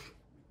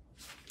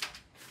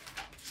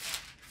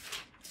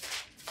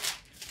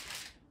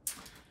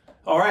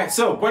 All right,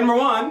 so point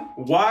number 1,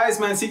 wise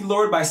men seek the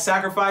Lord by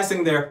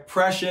sacrificing their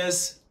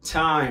precious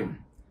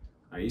time.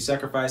 Are you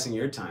sacrificing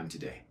your time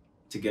today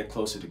to get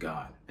closer to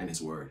God and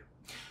his word?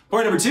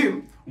 Point number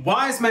 2,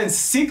 wise men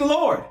seek the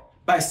Lord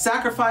by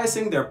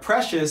sacrificing their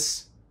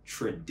precious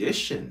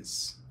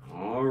traditions.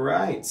 All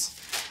right,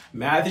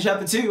 Matthew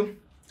chapter 2,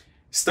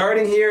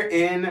 starting here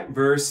in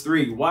verse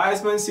 3.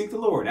 Wise men seek the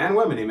Lord, and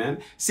women,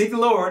 amen, seek the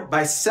Lord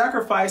by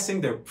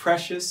sacrificing their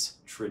precious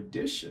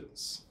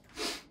traditions.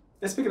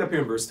 Let's pick it up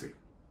here in verse 3.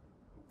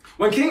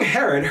 When King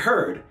Herod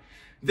heard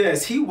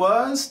this, he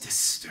was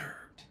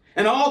disturbed,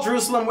 and all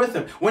Jerusalem with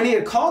him. When he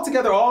had called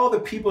together all the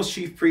people's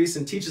chief priests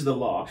and teachers of the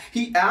law,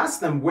 he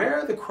asked them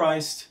where the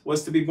Christ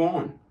was to be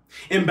born.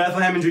 In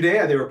Bethlehem in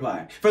Judea, they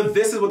replied, for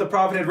this is what the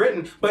prophet had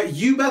written. But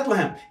you,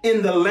 Bethlehem,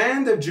 in the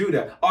land of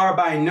Judah, are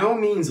by no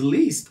means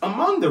least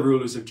among the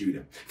rulers of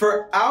Judah.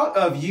 For out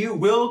of you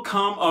will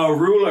come a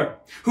ruler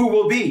who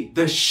will be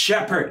the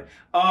shepherd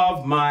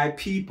of my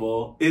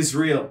people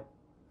Israel.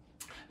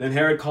 Then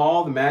Herod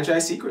called the Magi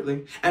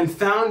secretly and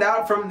found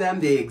out from them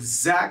the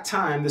exact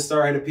time the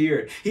star had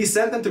appeared. He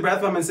sent them to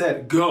Bethlehem and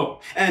said, go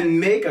and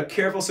make a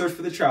careful search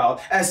for the child.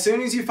 As soon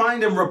as you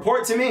find him,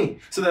 report to me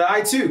so that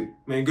I too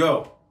may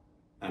go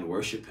and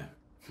worship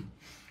him.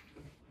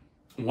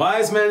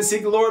 Wise men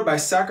seek the Lord by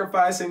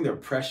sacrificing their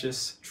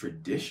precious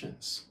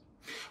traditions.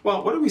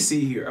 Well, what do we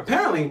see here?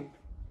 Apparently,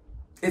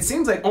 it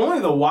seems like only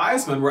the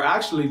wise men were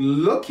actually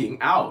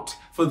looking out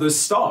for the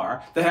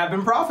star that had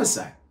been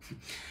prophesied.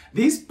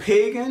 These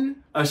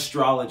pagan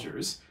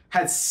astrologers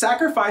had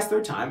sacrificed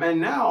their time and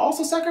now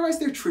also sacrificed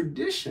their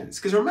traditions.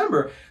 Because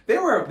remember, they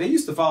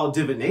used to follow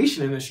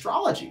divination and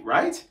astrology,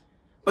 right?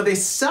 But they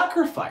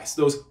sacrificed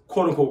those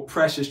quote-unquote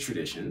precious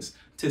traditions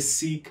to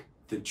seek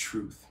the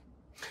truth.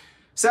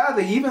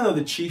 Sadly, even though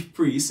the chief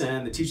priests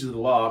and the teachers of the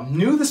law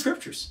knew the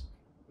scriptures,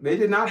 they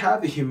did not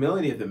have the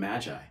humility of the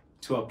Magi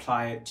to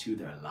apply it to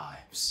their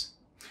lives.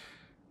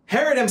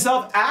 Herod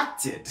himself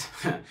acted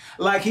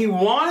like he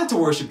wanted to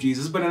worship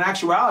Jesus, but in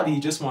actuality, he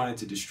just wanted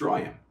to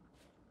destroy him.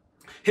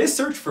 His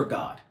search for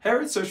God,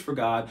 Herod's search for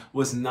God,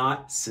 was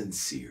not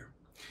sincere.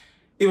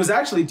 It was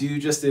actually due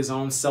just to his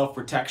own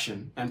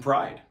self-protection and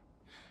pride.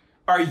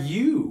 Are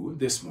you,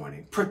 this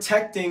morning,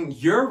 protecting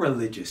your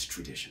religious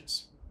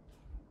traditions?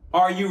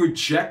 Are you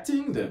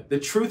rejecting the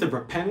truth of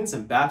repentance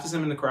and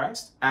baptism into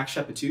Christ? Acts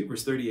chapter 2,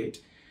 verse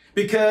 38.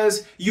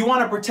 Because you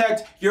want to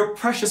protect your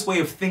precious way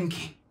of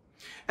thinking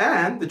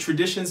and the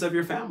traditions of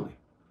your family.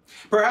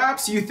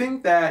 Perhaps you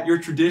think that your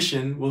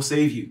tradition will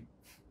save you.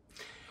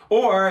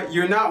 Or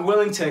you're not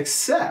willing to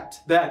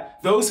accept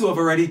that those who have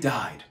already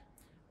died,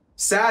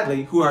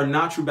 sadly, who are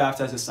not true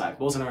baptized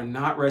disciples and are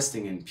not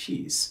resting in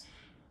peace,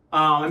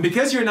 and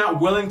because you're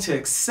not willing to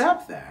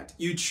accept that,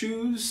 you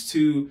choose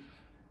to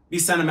be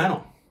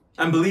sentimental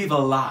and believe a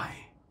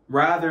lie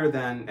rather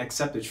than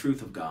accept the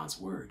truth of God's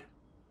word.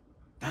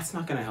 That's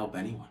not going to help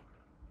anyone.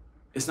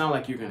 it's not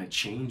like you're going to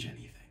change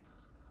anything.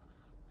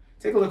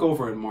 Take a look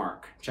over in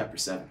Mark chapter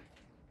 7.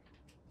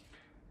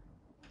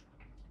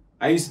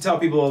 I used to tell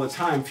people all the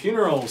time,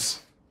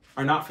 funerals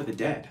are not for the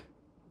dead.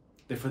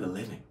 They're for the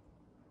living.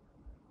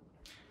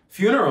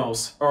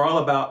 Funerals are all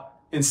about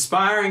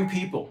inspiring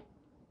people.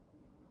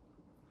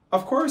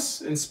 Of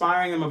course,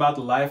 inspiring them about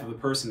the life of the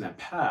person that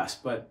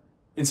passed, but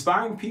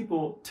inspiring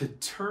people to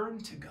turn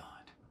to God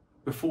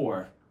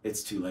before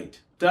it's too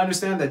late. To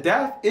understand that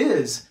death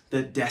is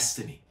the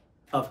destiny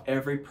of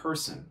every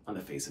person on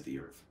the face of the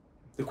earth.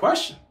 The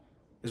question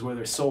is where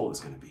their soul is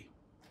going to be.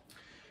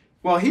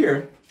 Well,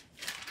 here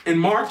in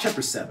Mark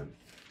chapter 7,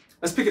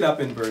 let's pick it up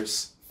in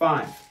verse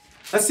 5.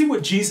 Let's see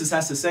what Jesus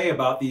has to say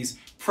about these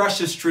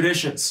precious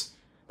traditions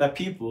that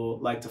people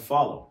like to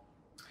follow.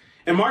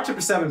 In Mark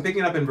chapter 7,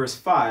 picking up in verse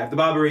 5, the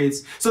Bible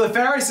reads, "So the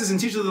Pharisees and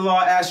teachers of the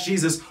law asked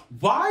Jesus,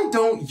 'Why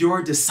don't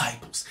your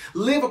disciples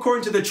live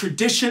according to the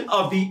tradition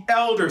of the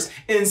elders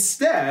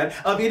instead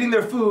of eating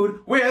their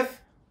food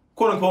with,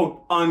 quote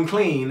unquote,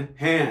 unclean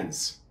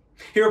hands?'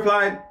 He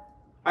replied,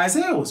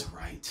 'Isaiah was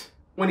right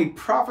when he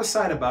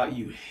prophesied about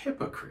you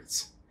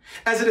hypocrites.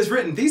 As it is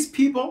written, these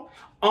people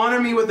honor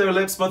me with their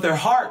lips, but their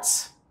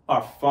hearts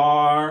are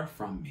far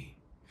from me.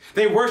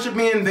 They worship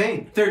me in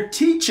vain. Their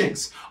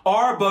teachings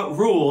are but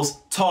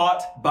rules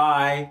taught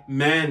by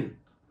men.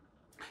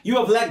 You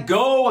have let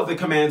go of the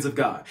commands of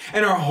God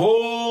and are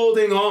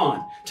holding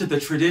on to the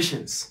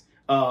traditions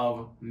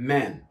of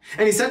men.'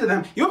 And he said to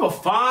them, 'You have a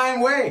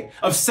fine way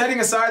of setting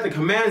aside the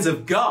commands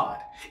of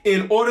God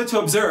in order to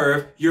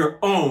observe your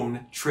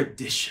own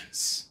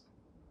traditions.'"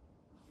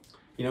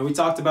 You know, we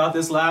talked about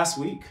this last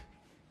week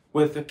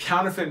with the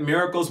counterfeit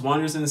miracles,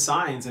 wonders, and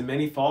signs in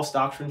many false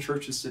doctrine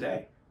churches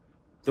today.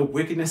 The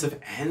wickedness of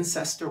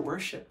ancestor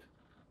worship.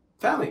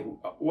 Family,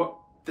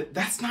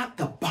 that's not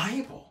the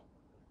Bible.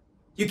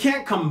 You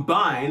can't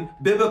combine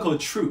biblical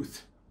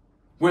truth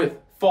with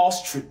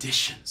false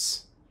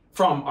traditions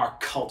from our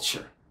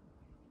culture.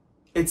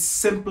 It's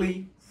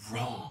simply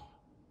wrong.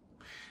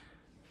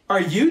 Are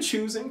you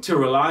choosing to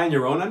rely on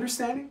your own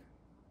understanding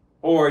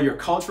or your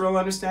cultural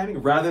understanding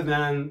rather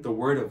than the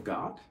Word of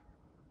God?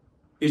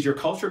 Is your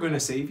culture going to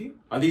save you?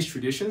 Are these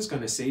traditions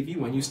going to save you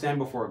when you stand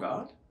before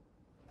God?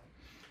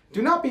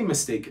 Do not be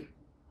mistaken.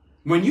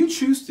 When you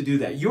choose to do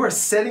that, you are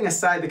setting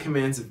aside the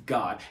commands of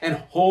God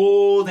and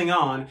holding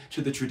on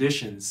to the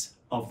traditions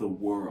of the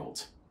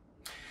world.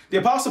 The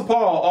Apostle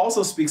Paul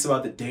also speaks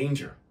about the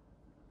danger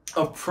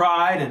of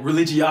pride and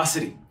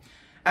religiosity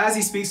as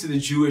he speaks to the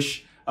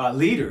Jewish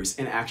leaders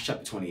in Acts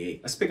chapter 28.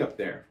 Let's pick it up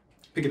there.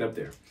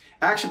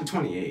 Acts chapter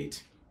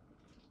 28.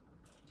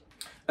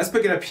 Let's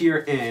pick it up here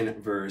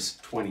in verse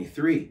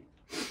 23.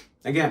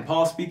 Again,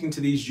 Paul speaking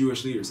to these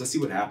Jewish leaders. Let's see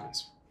what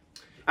happens.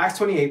 Acts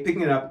 28,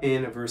 picking it up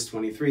in verse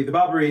 23. The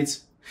Bible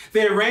reads,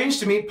 "They arranged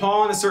to meet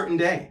Paul on a certain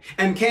day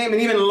and came in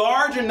even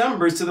larger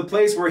numbers to the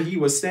place where he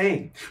was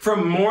staying.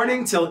 From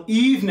morning till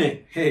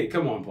evening," hey,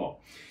 come on, Paul,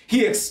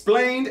 "he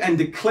explained and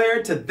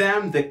declared to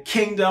them the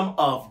kingdom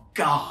of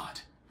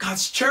God,"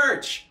 God's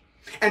church,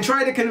 "and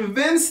tried to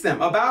convince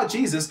them about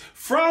Jesus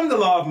from the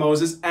law of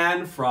Moses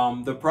and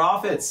from the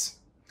prophets.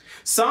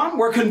 Some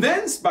were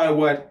convinced by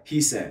what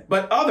he said,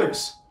 but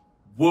others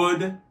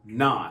would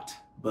not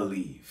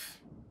believe.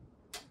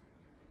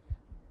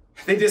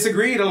 They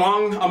disagreed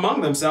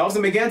among themselves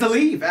and began to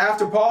leave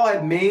after Paul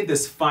had made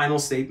this final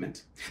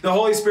statement. The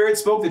Holy Spirit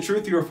spoke the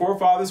truth to your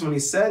forefathers when he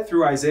said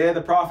through Isaiah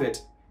the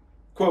prophet,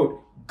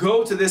 quote,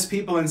 'Go to this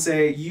people and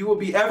say, you will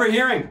be ever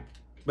hearing,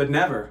 but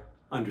never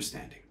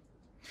understanding.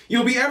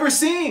 You'll be ever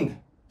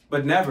seeing,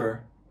 but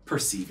never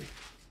perceiving.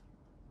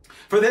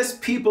 For this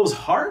people's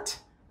heart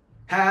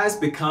has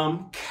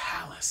become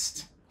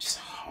calloused,'" just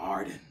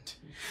hardened.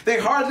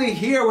 "They hardly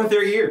hear with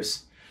their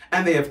ears,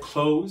 and they have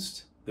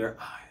closed their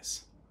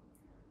eyes.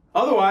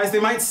 Otherwise, they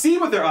might see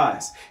with their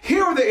eyes,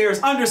 hear with their ears,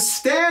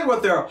 understand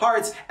with their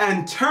hearts,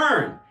 and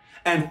turn,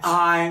 and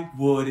I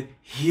would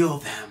heal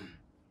them.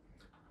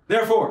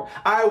 Therefore,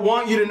 I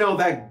want you to know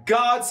that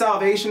God's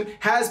salvation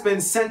has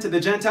been sent to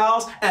the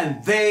Gentiles,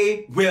 and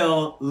they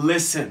will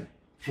listen."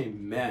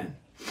 Amen.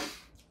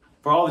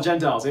 For all the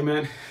Gentiles,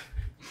 amen.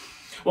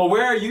 Well,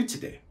 where are you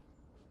today?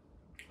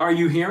 Are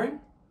you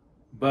hearing,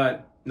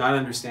 but not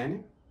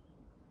understanding?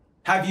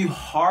 Have you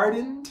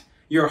hardened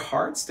your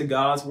hearts to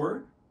God's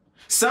word?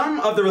 Some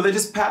of the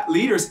religious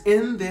leaders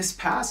in this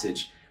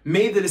passage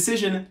made the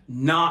decision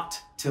not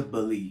to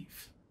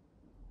believe.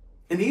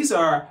 And these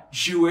are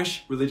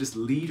Jewish religious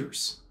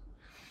leaders.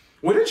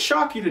 Would it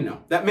shock you to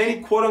know that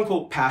many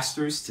quote-unquote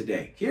pastors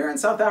today, here in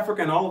South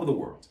Africa and all over the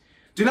world,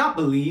 do not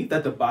believe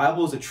that the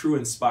Bible is a true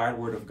inspired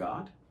word of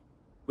God?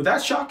 Would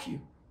that shock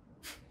you?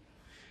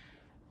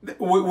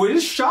 Would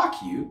it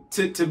shock you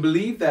to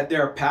believe that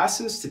there are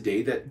pastors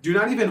today that do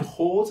not even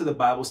hold to the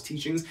Bible's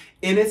teachings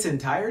in its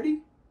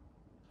entirety?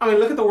 I mean,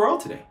 look at the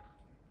world today.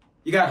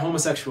 You got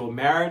homosexual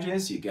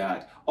marriages, you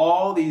got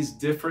all these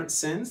different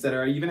sins that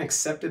are even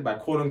accepted by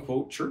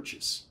quote-unquote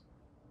churches.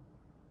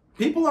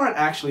 People aren't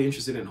actually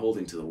interested in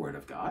holding to the Word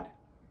of God.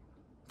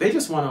 They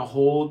just want to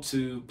hold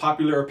to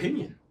popular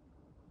opinion.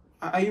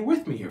 Are you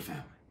with me here,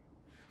 family?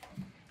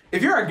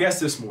 If you're our guest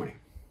this morning,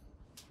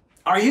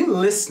 are you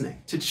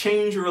listening to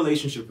change your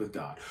relationship with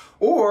God?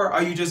 Or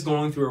are you just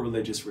going through a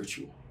religious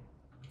ritual?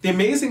 The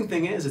amazing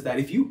thing is that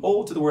if you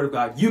hold to the Word of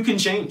God, you can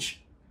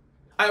change.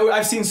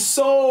 I've seen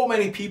so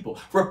many people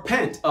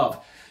repent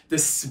of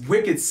the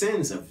wicked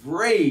sins of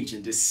rage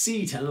and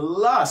deceit and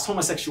lust,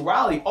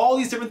 homosexuality, all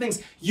these different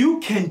things. You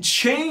can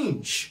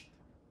change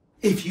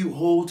if you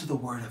hold to the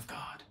Word of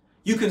God.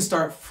 You can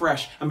start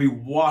fresh and be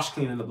washed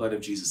clean in the blood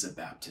of Jesus at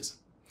baptism.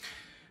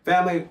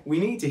 Family, we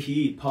need to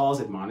heed Paul's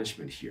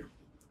admonishment here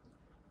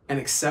and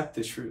accept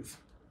the truth.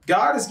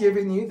 God has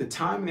given you the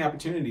time and the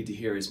opportunity to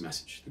hear his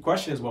message. The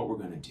question is what we're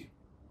going to do.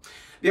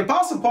 The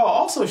Apostle Paul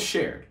also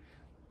shared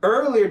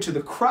earlier to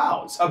the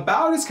crowds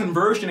about his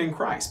conversion in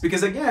Christ.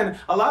 Because again,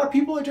 a lot of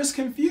people are just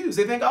confused.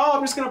 They think, oh,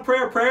 I'm just going to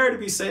pray a prayer to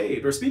be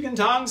saved, or speak in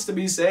tongues to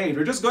be saved,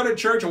 or just go to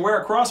church and wear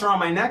a cross around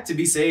my neck to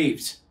be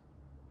saved.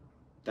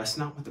 That's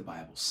not what the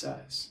Bible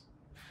says.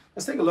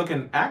 Let's take a look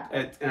in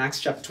Acts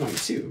chapter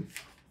 22,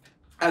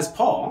 as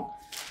Paul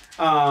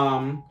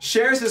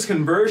shares his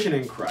conversion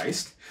in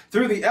Christ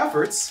through the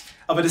efforts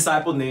of a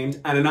disciple named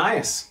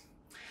Ananias.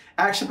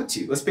 Acts chapter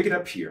 2, let's pick it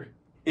up here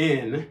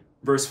in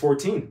verse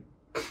 14.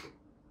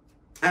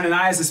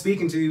 Ananias is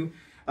speaking to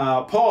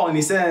Paul, and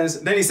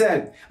then he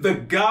said, the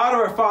God of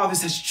our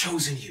fathers has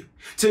chosen you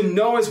to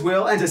know his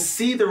will and to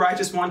see the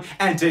righteous one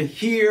and to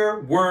hear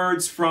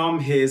words from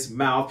his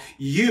mouth.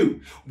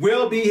 You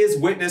will be his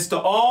witness to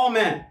all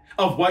men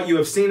of what you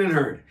have seen and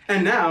heard.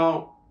 And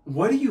now,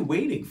 what are you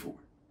waiting for?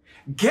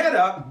 Get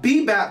up,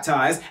 be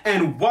baptized,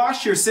 and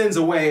wash your sins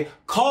away,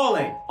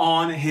 calling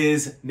on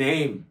his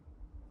name.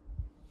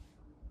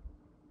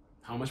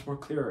 How much more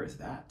clearer is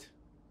that?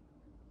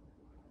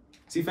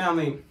 See,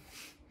 family,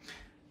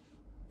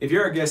 if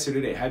you're a guest here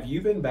today, have you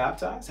been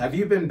baptized? Have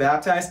you been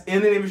baptized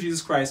in the name of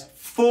Jesus Christ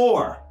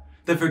for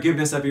the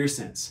forgiveness of your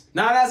sins?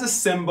 Not as a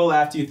symbol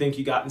after you think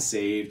you gotten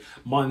saved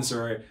months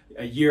or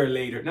a year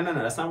later. No,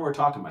 that's not what we're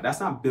talking about. That's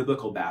not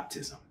biblical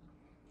baptism.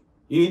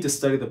 You need to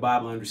study the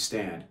Bible and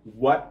understand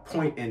what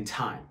point in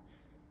time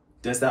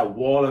does that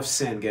wall of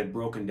sin get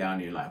broken down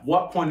in your life?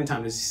 What point in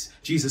time does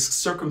Jesus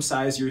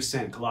circumcise your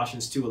sin?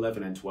 Colossians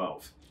 2:11 and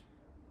 12.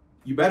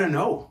 You better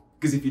know.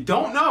 Because if you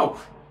don't know,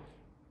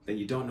 then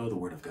you don't know the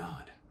Word of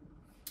God.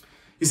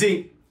 You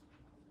see,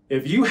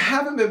 if you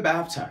haven't been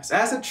baptized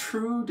as a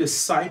true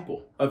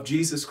disciple of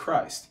Jesus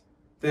Christ,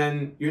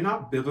 then you're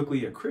not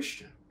biblically a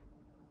Christian.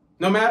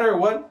 No matter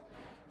what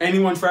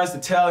anyone tries to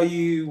tell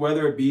you,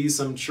 whether it be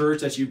some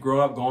church that you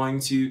grow up going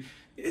to,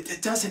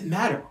 it doesn't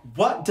matter.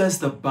 What does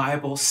the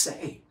Bible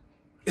say?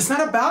 It's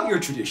not about your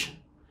tradition.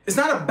 It's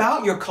not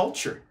about your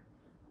culture.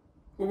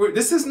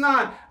 This is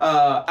not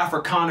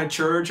Africana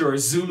church or a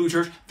Zulu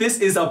church. This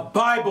is a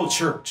Bible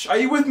church. Are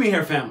you with me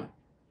here, family?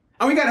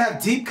 And we got to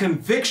have deep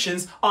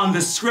convictions on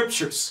the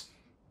scriptures.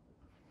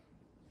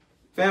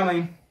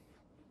 Family,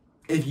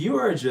 if you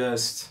are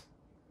just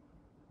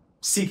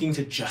seeking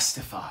to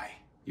justify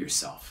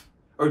yourself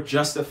or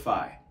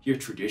justify your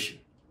tradition,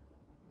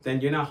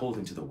 then you're not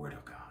holding to the Word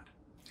of God.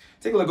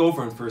 Take a look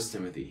over in 1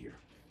 Timothy here.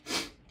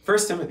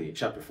 1 Timothy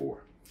chapter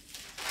 4.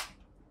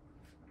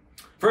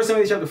 1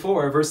 Timothy chapter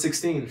 4, verse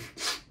 16,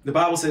 the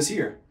Bible says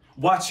here,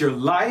 watch your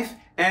life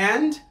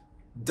and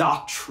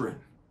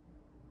doctrine,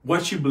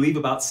 what you believe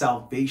about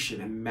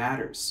salvation and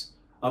matters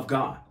of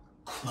God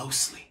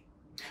closely.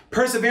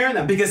 Persevere in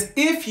them, because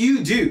if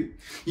you do,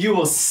 you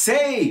will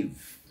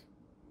save.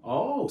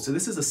 Oh, so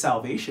this is a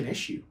salvation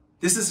issue.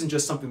 This isn't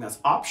just something that's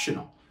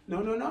optional.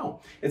 No.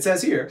 It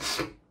says here,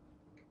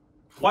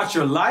 watch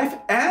your life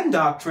and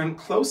doctrine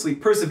closely.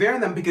 Persevere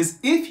in them, because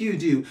if you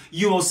do,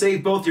 you will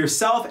save both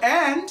yourself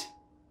and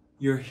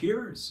your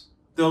hearers,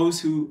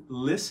 those who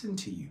listen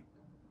to you.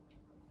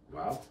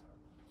 Wow.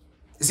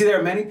 You see, there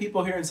are many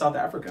people here in South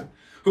Africa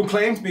who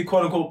claim to be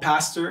quote-unquote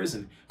pastors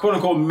and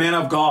quote-unquote men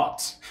of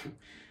God,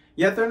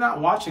 yet they're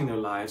not watching their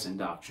lives and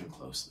doctrine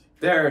closely.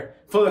 They're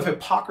full of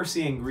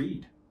hypocrisy and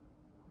greed.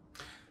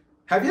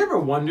 Have you ever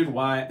wondered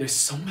why there's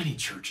so many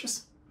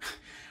churches?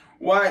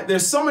 Why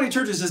there's so many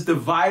churches just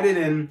divided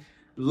in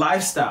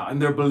lifestyle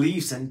and their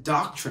beliefs and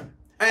doctrine?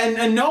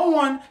 And no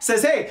one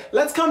says, hey,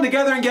 let's come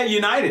together and get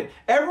united.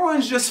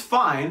 Everyone's just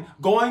fine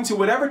going to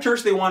whatever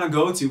church they want to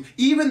go to,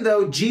 even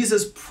though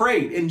Jesus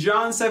prayed in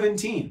John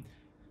 17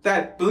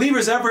 that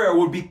believers everywhere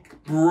would be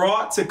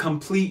brought to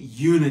complete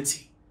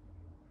unity.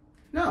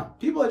 No,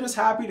 people are just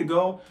happy to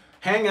go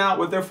hang out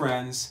with their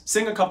friends,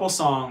 sing a couple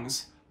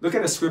songs, look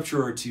at a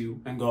scripture or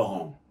two, and go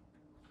home.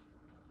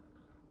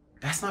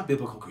 That's not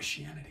biblical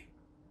Christianity.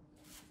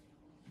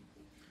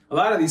 A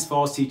lot of these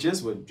false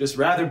teachers would just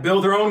rather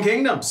build their own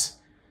kingdoms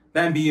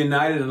than be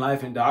united in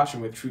life and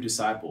doctrine with true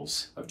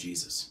disciples of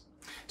Jesus.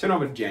 Turn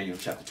over to Daniel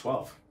chapter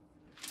 12.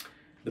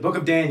 The book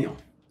of Daniel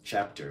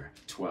chapter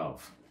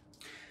 12.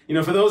 You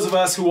know, for those of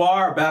us who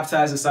are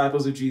baptized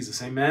disciples of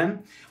Jesus,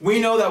 amen,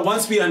 we know that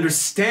once we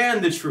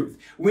understand the truth,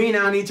 we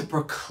now need to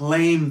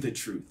proclaim the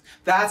truth.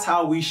 That's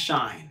how we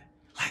shine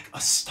like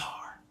a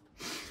star.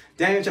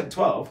 Daniel chapter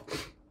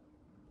 12,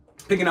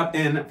 picking up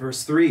in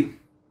verse 3.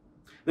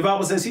 The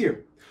Bible says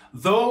here,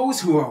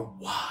 those who are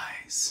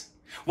wise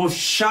will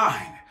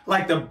shine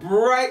like the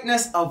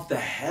brightness of the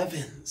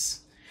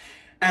heavens,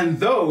 and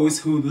those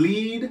who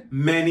lead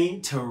many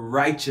to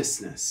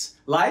righteousness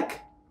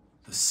like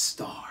the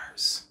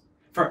stars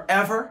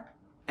forever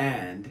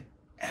and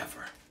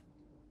ever.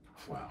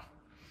 Wow.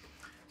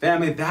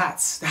 Family,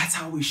 that's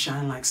how we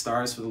shine like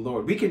stars for the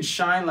Lord. We can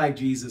shine like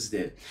Jesus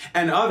did,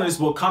 and others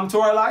will come to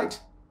our light.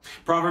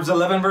 Proverbs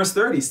 11 verse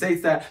 30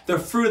 states that the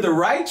fruit of the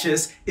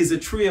righteous is a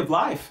tree of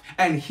life,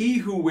 and he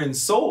who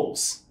wins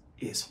souls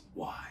is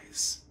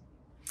wise.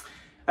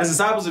 As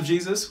disciples of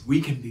Jesus,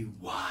 we can be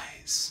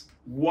wise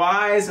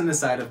in the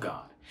sight of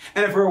God.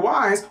 And if we're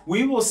wise,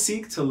 we will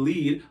seek to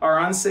lead our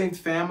unsaved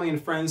family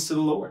and friends to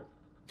the Lord.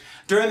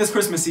 During this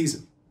Christmas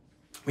season,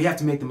 we have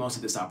to make the most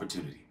of this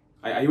opportunity.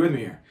 Are you with me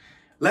here?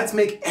 Let's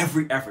make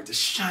every effort to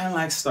shine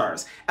like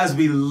stars as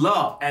we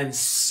love and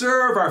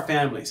serve our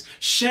families,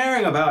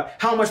 sharing about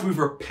how much we've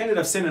repented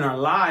of sin in our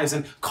lives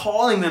and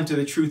calling them to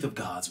the truth of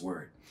God's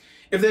word.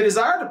 If they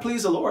desire to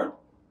please the Lord,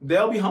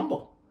 they'll be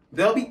humble.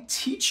 They'll be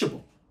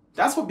teachable.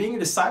 That's what being a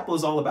disciple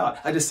is all about.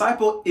 A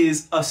disciple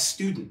is a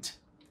student.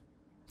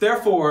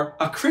 Therefore,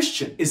 a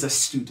Christian is a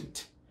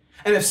student.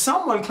 And if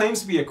someone claims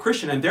to be a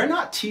Christian and they're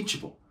not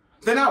teachable,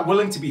 they're not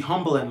willing to be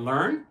humble and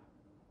learn,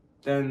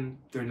 then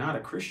they're not a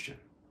Christian.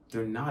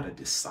 They're not a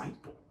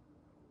disciple.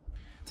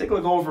 Take a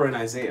look over in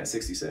Isaiah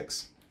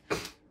 66.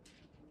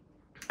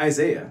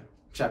 Isaiah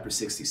chapter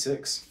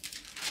 66.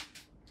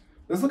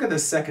 Let's look at the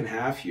second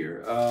half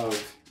here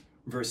of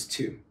verse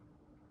 2.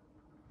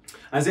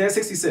 Isaiah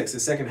 66, the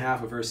second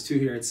half of verse 2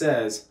 here, it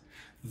says,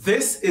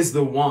 "This is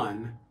the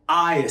one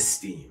I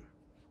esteem."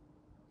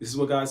 This is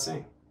what God's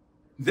saying.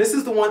 This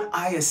is the one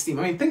I esteem.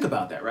 I mean, think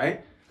about that,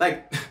 right?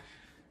 Like,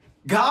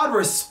 God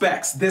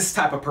respects this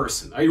type of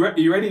person. Are you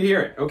ready to hear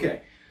it?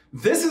 Okay.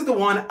 This is the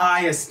one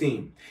I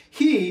esteem.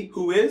 He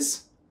who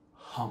is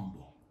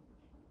humble.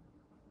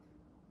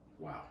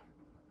 Wow.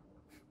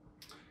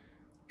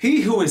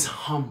 He who is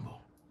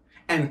humble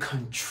and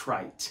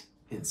contrite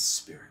in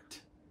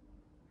spirit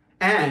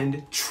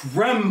and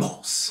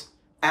trembles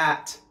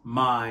at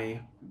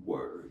my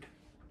word.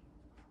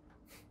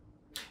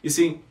 You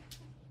see,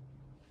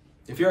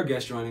 if you're a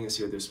guest joining us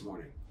here this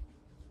morning,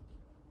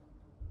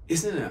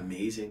 isn't it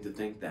amazing to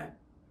think that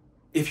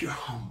if you're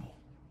humble,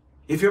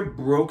 if you're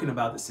broken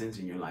about the sins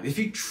in your life, if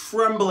you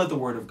tremble at the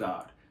word of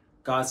God,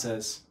 God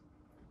says,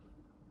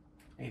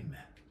 amen.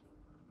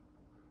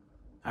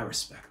 I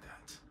respect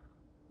that.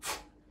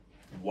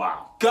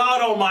 Wow.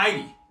 God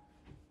Almighty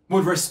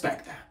would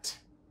respect that.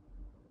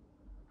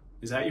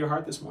 Is that your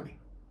heart this morning?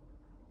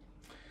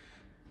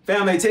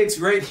 Family, it takes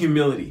great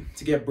humility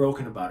to get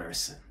broken about our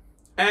sin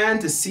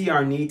and to see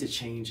our need to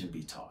change and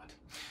be taught.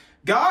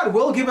 God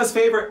will give us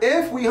favor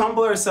if we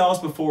humble ourselves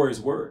before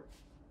his word.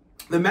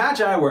 The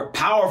Magi were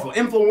powerful,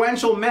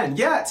 influential men,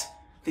 yet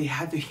they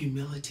had the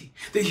humility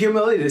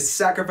to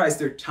sacrifice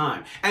their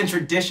time and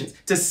traditions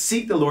to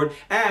seek the Lord,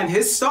 and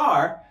his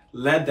star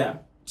led them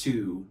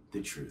to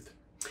the truth.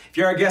 If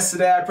you're our guest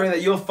today, I pray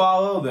that you'll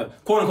follow the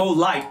quote-unquote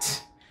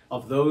light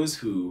of those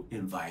who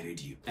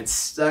invited you and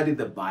study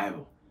the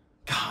Bible,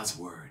 God's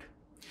word.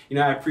 You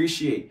know, I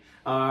appreciate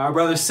our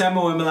brother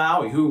Smellie in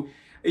Malawi, who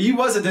he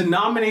was a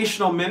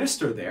denominational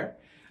minister there.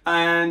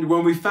 And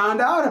when we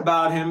found out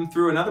about him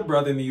through another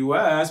brother in the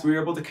U.S., we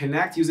were able to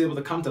connect. He was able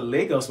to come to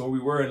Lagos, where we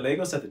were in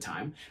Lagos at the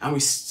time, and we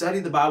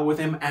studied the Bible with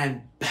him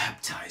and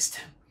baptized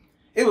him.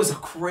 It was a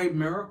great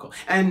miracle.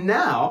 And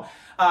now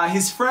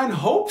his friend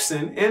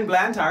Hopeson in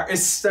Blantyre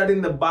is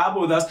studying the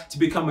Bible with us to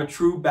become a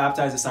true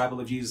baptized disciple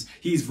of Jesus.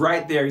 He's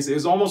right there.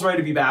 He's almost ready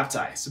to be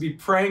baptized. So be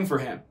praying for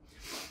him.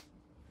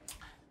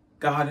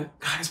 God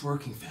is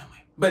working, family.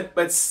 But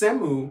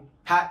Semu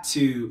had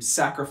to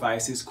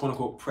sacrifice his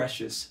quote-unquote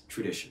precious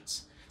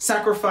traditions.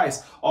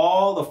 Sacrifice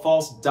all the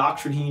false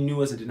doctrine he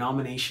knew as a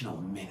denominational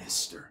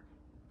minister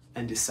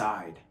and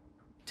decide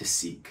to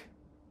seek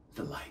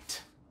the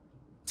light,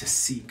 to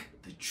seek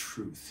the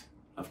truth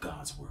of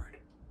God's word.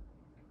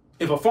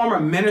 If a former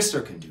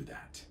minister can do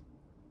that,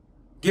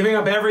 giving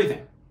up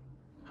everything,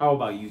 how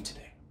about you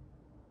today?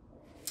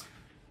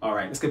 All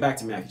right, let's get back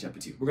to Matthew chapter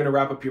 2. We're going to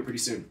wrap up here pretty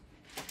soon.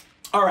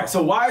 All right,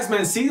 so wise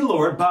men see the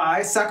Lord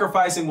by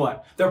sacrificing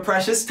what? Their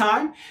precious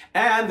time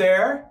and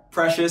their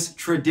precious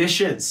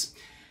traditions.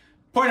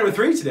 Point number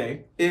 3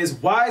 today is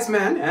wise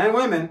men and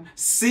women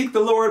seek the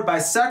Lord by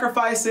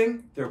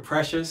sacrificing their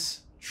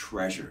precious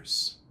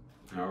treasures.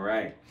 All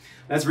right,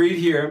 let's read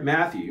here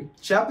Matthew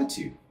chapter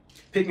 2,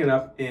 picking it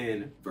up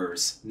in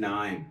verse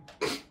 9.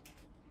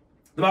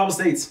 The Bible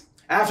states,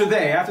 After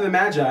the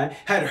Magi,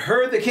 had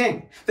heard the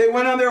king, they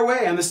went on their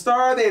way, and the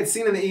star they had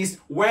seen in the east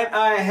went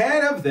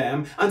ahead of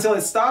them until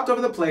it stopped over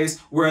the place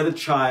where the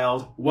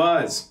child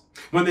was.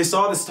 When they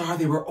saw the star,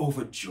 they were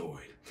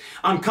overjoyed.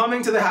 On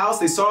coming to the house,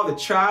 they saw the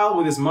child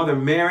with his mother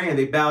Mary, and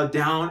they bowed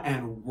down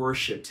and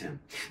worshipped him.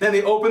 Then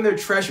they opened their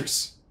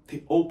treasures.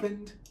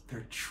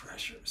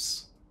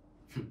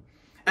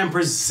 And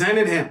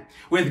presented him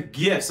with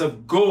gifts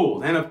of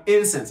gold and of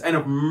incense and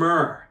of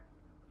myrrh.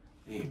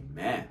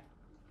 Amen.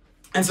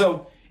 And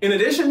so, in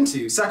addition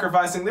to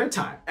sacrificing their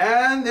time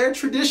and their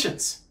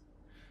traditions,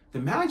 the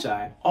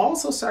Magi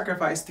also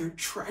sacrificed their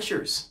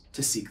treasures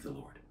to seek the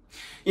Lord.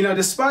 You know,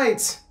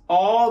 despite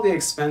all the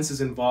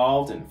expenses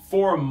involved in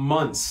 4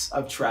 months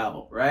of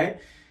travel, right?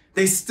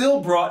 They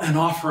still brought an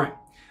offering,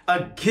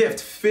 a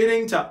gift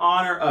fitting to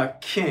honor a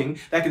king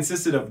that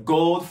consisted of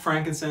gold,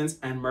 frankincense,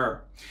 and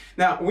myrrh.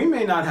 Now, we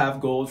may not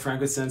have gold,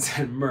 frankincense,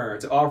 and myrrh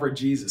to offer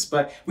Jesus,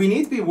 but we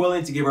need to be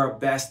willing to give our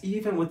best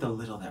even with the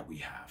little that we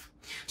have.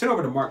 Turn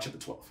over to Mark chapter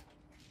 12.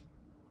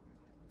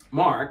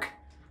 Mark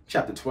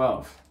chapter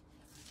 12.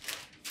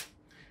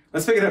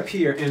 Let's pick it up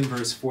here in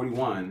verse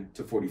 41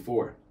 to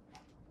 44.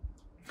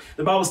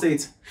 The Bible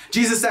states,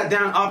 Jesus sat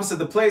down opposite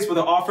the place where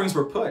the offerings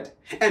were put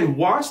and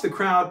watched the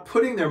crowd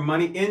putting their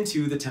money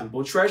into the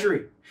temple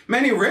treasury.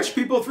 Many rich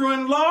people threw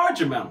in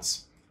large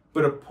amounts,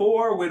 but a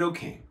poor widow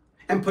came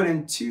and put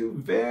in 2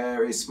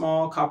 very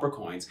small copper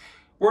coins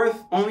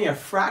worth only a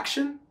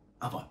fraction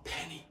of a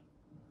penny.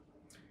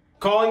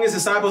 Calling his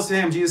disciples to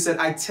him, Jesus said,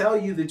 I tell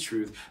you the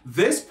truth,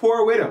 this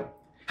poor widow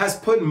has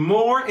put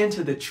more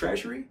into the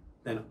treasury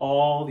than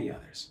all the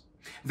others.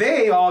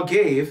 They all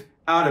gave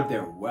out of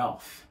their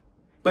wealth,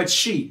 but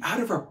she, out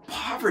of her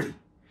poverty,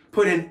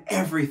 put in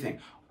everything,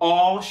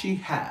 all she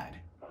had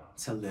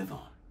to live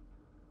on.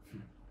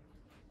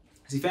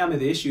 See, family,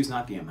 the issue is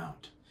not the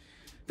amount.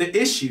 The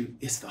issue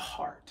is the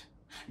heart.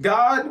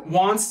 God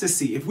wants to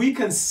see if we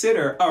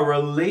consider a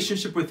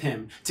relationship with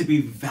him to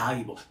be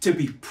valuable, to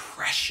be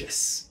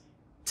precious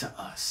to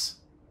us.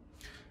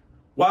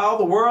 While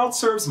the world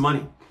serves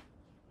money,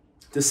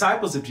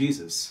 disciples of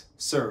Jesus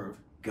serve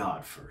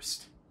God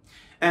first.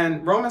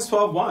 And Romans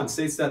 12:1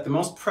 states that the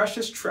most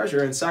precious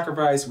treasure and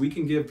sacrifice we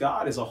can give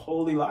God is a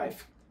holy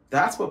life.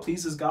 That's what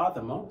pleases God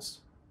the most.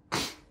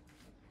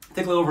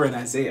 Take a look over in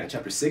Isaiah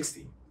chapter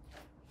 60.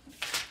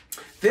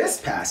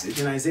 This passage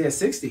in Isaiah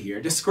 60 here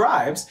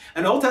describes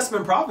an Old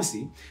Testament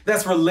prophecy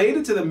that's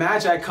related to the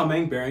Magi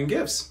coming bearing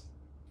gifts.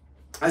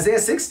 Isaiah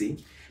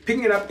 60,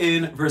 picking it up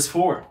in verse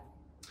 4.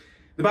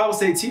 The Bible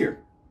states here,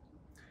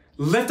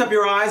 lift up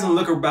your eyes and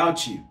look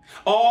about you.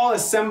 All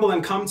assemble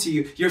and come to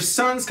you. Your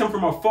sons come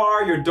from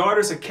afar. Your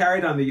daughters are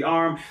carried on the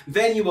arm.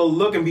 Then you will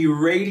look and be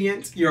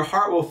radiant. Your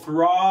heart will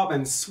throb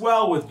and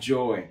swell with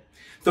joy.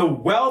 The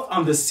wealth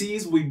on the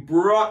seas will be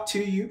brought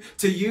to you.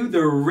 To you,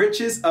 the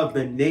riches of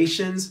the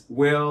nations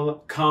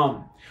will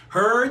come.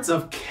 Herds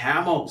of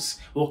camels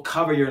will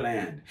cover your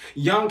land.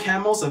 Young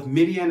camels of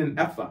Midian and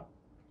Ephah.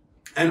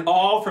 And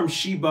all from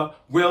Sheba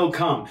will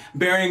come,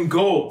 bearing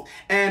gold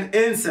and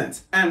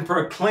incense and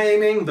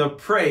proclaiming the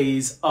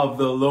praise of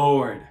the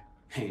Lord.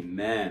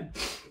 Amen.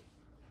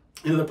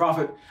 You know, the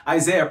prophet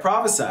Isaiah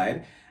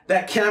prophesied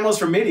that camels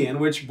from Midian,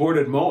 which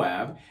bordered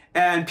Moab,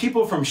 and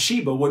people from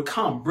Sheba would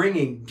come,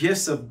 bringing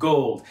gifts of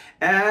gold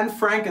and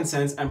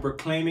frankincense and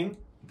proclaiming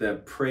the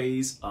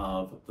praise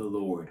of the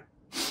Lord.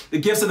 The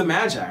gifts of the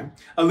Magi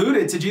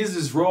alluded to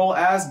Jesus' role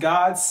as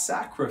God's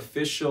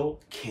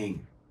sacrificial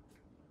king,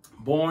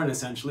 born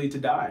essentially to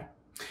die.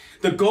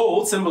 The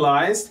gold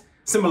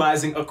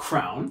symbolizing a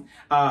crown,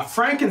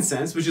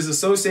 frankincense, which is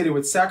associated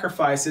with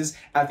sacrifices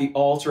at the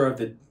altar of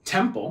the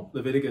temple,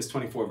 Leviticus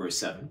 24, verse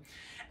 7,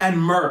 and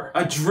myrrh,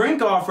 a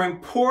drink offering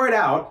poured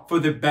out for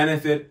the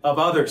benefit of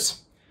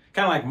others.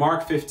 Kind of like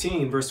Mark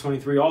 15, verse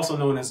 23, also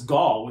known as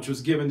gall, which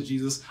was given to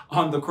Jesus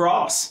on the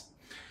cross.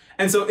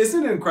 And so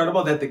isn't it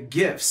incredible that the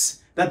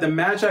gifts that the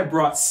Magi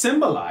brought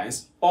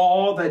symbolize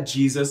all that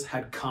Jesus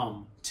had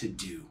come to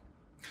do?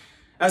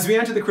 As we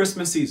enter the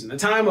Christmas season, a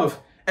time of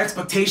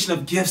expectation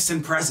of gifts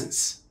and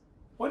presents,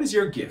 what is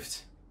your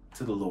gift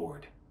to the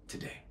Lord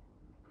today?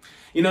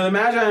 You know, the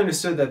Magi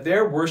understood that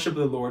their worship of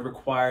the Lord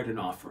required an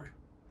offering.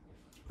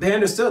 They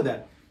understood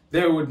that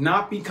there would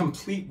not be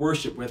complete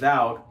worship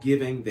without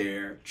giving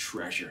their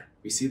treasure.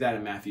 We see that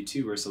in Matthew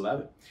 2, verse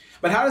 11.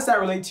 But how does that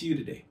relate to you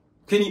today?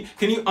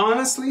 Can you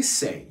honestly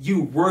say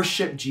you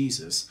worship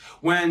Jesus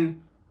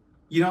when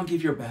you don't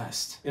give your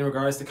best in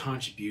regards to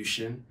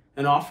contribution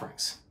and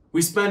offerings?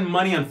 We spend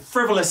money on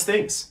frivolous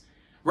things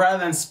rather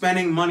than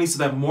spending money so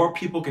that more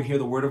people can hear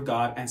the word of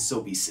God and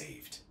so be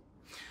saved.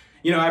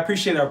 You know, I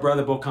appreciate our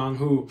brother Bokang,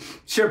 who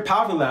shared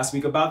powerfully last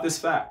week about this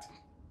fact.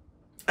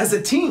 As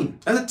a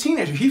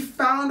teenager, he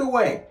found a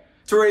way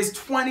to raise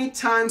 20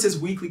 times his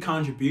weekly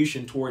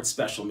contribution towards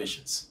special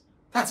missions.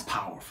 That's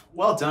powerful.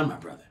 Well done, my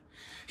brother.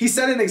 He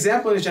set an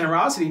example in his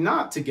generosity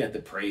not to get the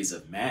praise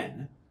of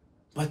men,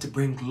 but to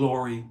bring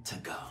glory to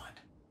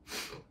God.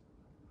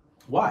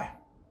 Why?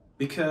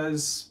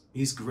 Because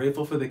he's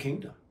grateful for the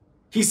kingdom.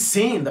 He's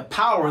seen the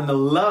power and the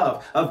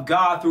love of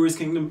God through his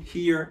kingdom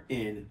here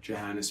in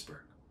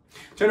Johannesburg.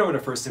 Turn over to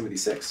 1 Timothy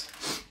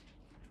 6.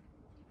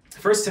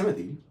 1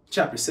 Timothy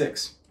chapter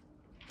 6.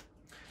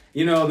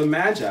 You know, the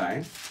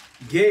Magi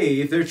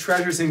gave their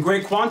treasures in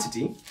great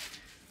quantity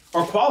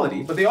or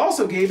quality, but they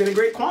also gave it in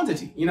great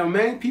quantity. You know,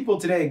 many people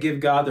today give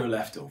God their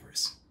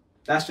leftovers.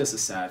 That's just a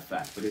sad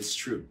fact, but it's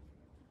true.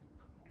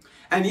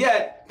 And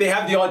yet they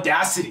have the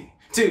audacity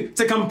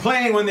to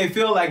complain when they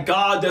feel like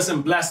God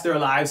doesn't bless their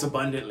lives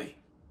abundantly.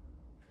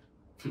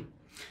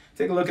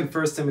 Take a look in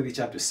 1 Timothy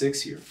chapter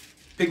 6 here,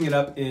 picking it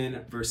up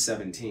in verse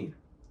 17.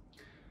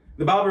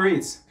 The Bible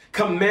reads,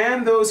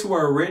 Command those who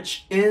are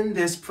rich in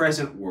this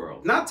present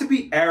world not to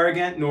be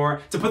arrogant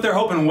nor to put their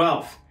hope in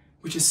wealth,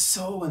 which is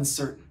so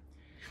uncertain,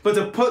 but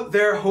to put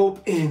their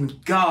hope in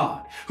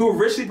God, who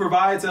richly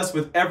provides us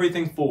with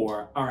everything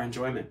for our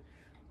enjoyment.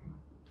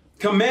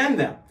 Command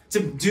them to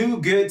do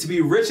good, to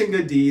be rich in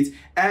good deeds,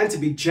 and to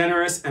be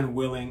generous and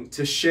willing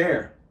to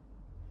share.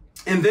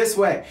 In this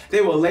way,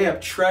 they will lay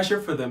up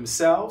treasure for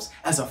themselves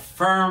as a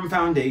firm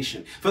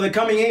foundation for the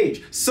coming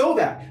age, so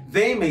that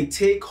they may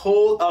take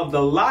hold of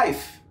the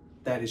life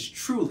that is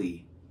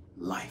truly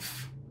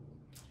life.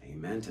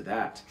 Amen to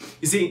that.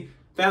 You see,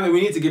 family,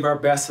 we need to give our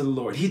best to the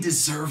Lord. He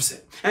deserves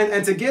it.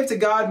 And to give to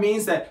God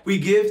means that we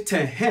give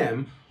to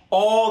him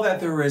all that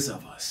there is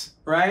of us,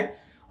 right?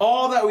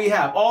 All that we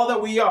have, all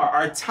that we are,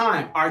 our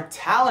time, our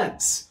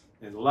talents.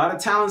 There's a lot of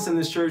talents in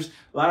this church,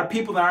 a lot of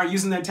people that aren't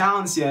using their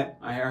talents yet.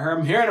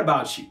 I'm hearing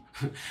about you,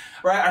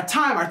 right? Our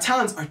time, our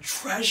talents, our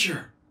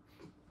treasure.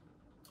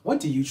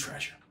 What do you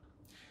treasure?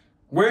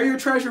 Where your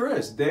treasure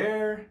is,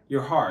 there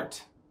your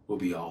heart will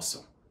be also.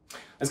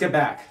 Let's get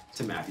back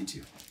to Matthew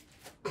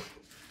 2.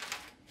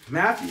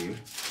 Matthew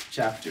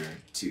chapter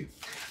 2.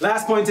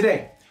 Last point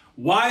today.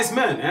 Wise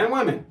men and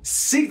women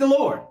seek the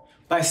Lord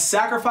by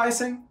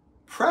sacrificing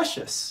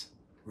precious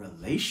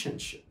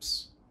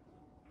relationships.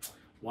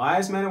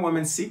 Wise men and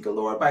women seek the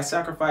Lord by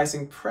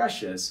sacrificing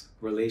precious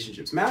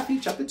relationships. Matthew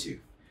chapter 2,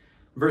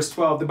 verse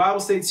 12, the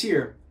Bible states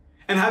here,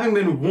 and having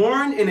been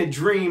warned in a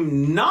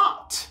dream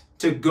not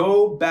to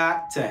go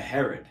back to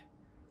Herod,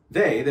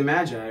 they, the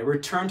Magi,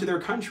 returned to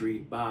their country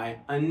by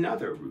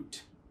another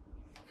route.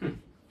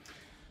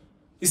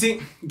 You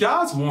see,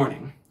 God's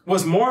warning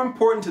was more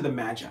important to the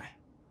Magi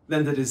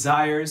than the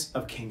desires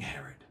of King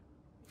Herod.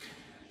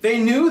 They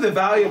knew the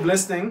value of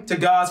listening to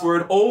God's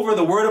word over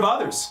the word of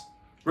others,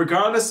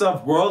 regardless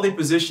of worldly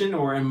position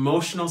or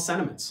emotional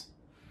sentiments.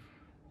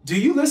 Do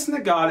you listen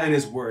to God and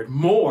his word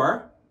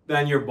more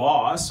than your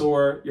boss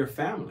or your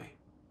family?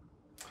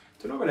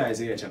 Turn over to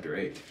Isaiah chapter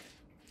 8.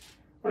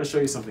 I want to show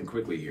you something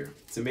quickly here.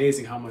 It's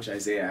amazing how much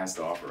Isaiah has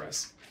to offer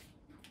us.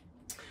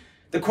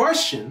 The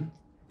question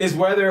is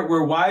whether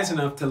we're wise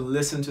enough to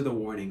listen to the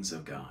warnings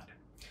of God.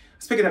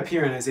 Let's pick it up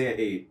here in Isaiah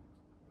 8.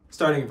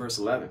 Starting in verse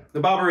 11.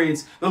 The Bible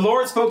reads, the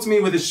Lord spoke to me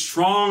with his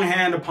strong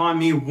hand upon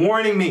me,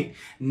 warning me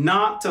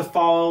not to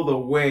follow the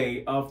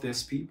way of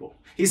this people.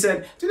 He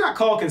said, do not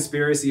call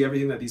conspiracy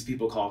everything that these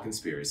people call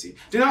conspiracy.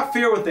 Do not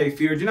fear what they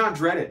fear. Do not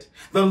dread it.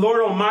 The Lord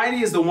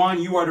Almighty is the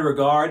one you are to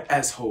regard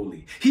as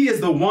holy. He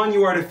is the one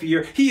you are to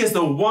fear. He is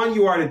the one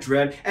you are to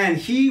dread, and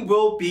he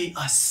will be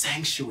a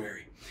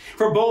sanctuary.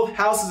 For both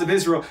houses of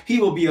Israel, he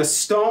will be a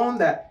stone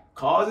that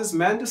causes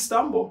men to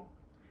stumble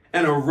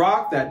and a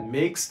rock that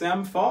makes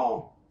them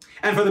fall.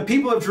 And for the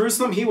people of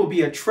Jerusalem, he will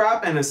be a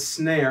trap and a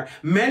snare.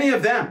 Many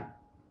of them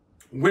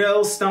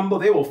will stumble.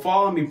 They will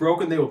fall and be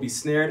broken. They will be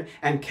snared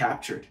and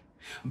captured.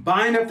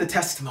 Bind up the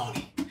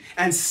testimony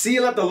and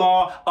seal up the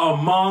law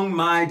among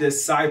my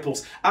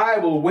disciples. I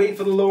will wait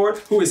for the Lord,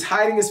 who is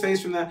hiding his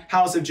face from the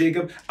house of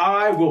Jacob.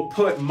 I will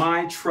put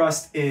my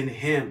trust in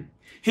him.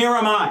 Here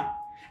am I,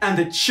 and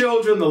the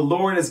children the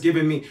Lord has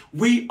given me.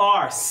 We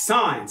are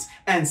signs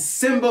and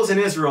symbols in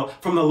Israel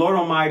from the Lord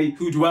Almighty,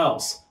 who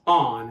dwells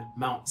on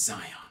Mount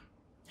Zion.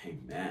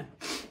 Amen.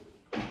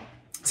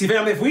 See,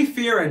 family, if we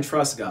fear and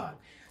trust God,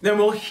 then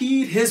we'll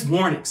heed his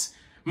warnings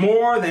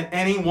more than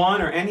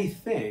anyone or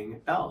anything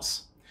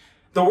else.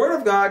 The word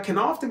of God can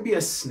often be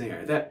a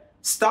snare that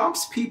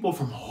stops people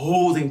from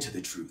holding to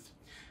the truth.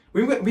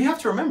 We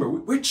have to remember,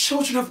 we're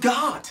children of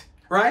God,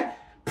 right?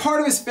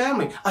 Part of his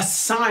family, a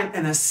sign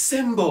and a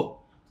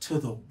symbol to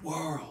the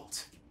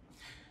world.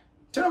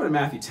 Turn over to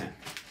Matthew 10.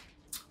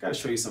 I've got to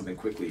show you something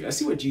quickly. Let's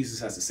see what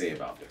Jesus has to say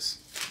about this.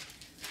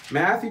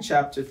 Matthew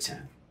chapter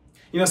 10.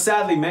 You know,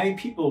 sadly, many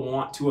people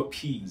want to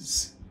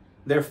appease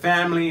their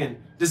family and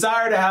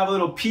desire to have a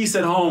little peace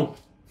at home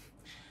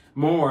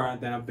more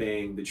than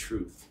obeying the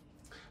truth.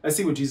 Let's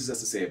see what Jesus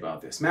has to say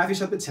about this. Matthew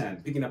chapter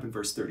 10, picking up in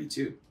verse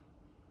 32.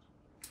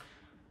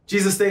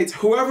 Jesus states,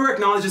 whoever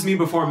acknowledges me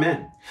before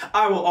men,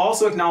 I will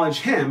also acknowledge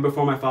him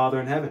before my Father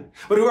in heaven.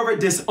 But whoever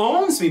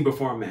disowns me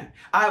before men,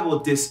 I will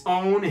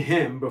disown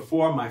him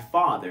before my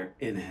Father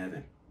in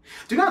heaven.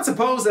 Do not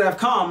suppose that I've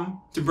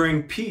come to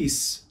bring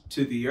peace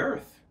to the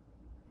earth.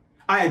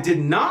 I did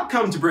not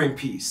come to bring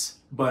peace,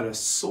 but a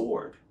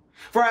sword.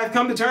 For I have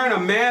come to turn a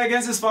man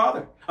against his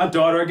father, a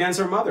daughter against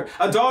her mother,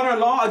 a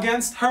daughter-in-law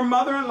against her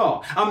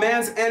mother-in-law. A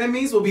man's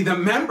enemies will be the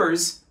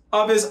members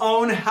of his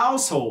own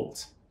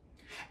household.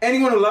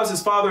 Anyone who loves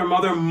his father and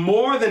mother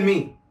more than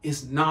me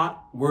is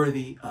not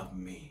worthy of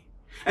me.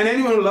 And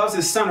anyone who loves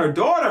his son or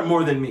daughter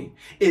more than me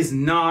is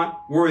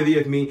not worthy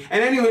of me.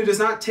 And anyone who does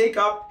not take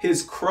up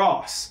his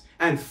cross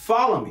and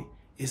follow me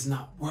is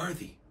not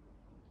worthy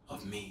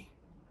of me.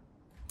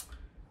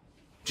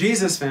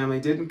 Jesus' family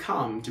didn't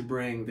come to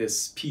bring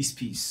this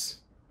peace.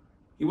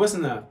 He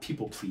wasn't a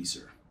people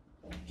pleaser.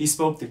 He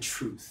spoke the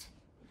truth.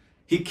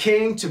 He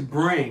came to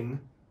bring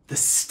the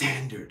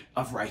standard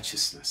of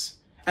righteousness.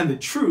 And the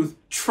truth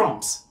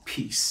trumps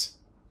peace.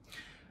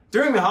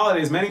 During the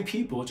holidays, many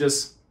people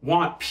just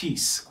want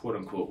peace, quote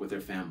unquote, with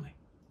their family.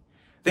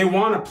 They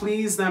want to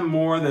please them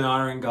more than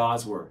honoring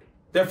God's word.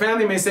 Their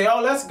family may say,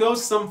 oh, let's go to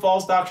some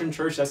false doctrine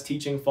church that's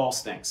teaching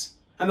false things.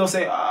 And they'll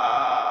say,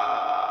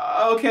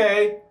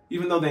 okay,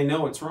 even though they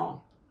know it's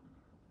wrong.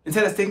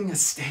 Instead of taking a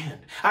stand.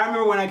 I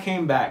remember when I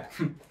came back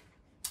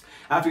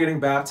after getting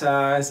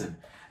baptized and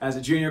as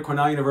a junior at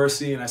Cornell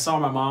University, and I saw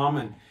my mom,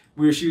 and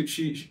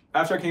she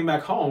after I came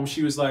back home,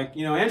 she was like,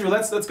 Andrew,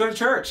 let's go to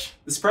church.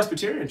 This is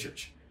Presbyterian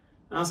church.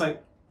 And I was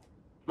like,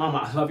 Mom,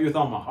 I love you with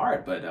all my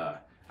heart,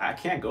 but I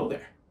can't go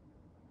there.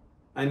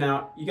 And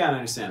now you gotta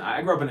understand,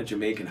 I grew up in a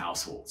Jamaican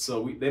household,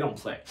 so they don't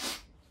play.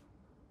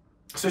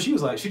 So she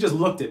was like, she just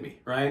looked at me,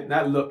 right?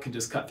 That look can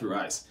just cut through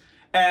ice.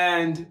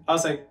 And I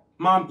was like,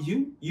 Mom,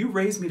 you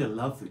raised me to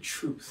love the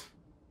truth.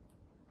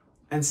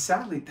 And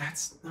sadly,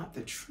 that's not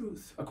the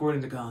truth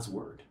according to God's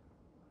word.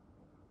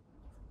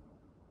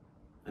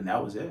 And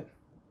that was it.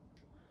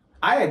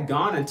 I had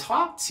gone and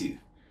talked to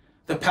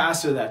the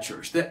pastor of that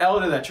church, the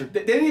elder of that church.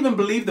 They didn't even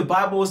believe the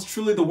Bible was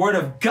truly the word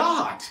of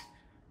God.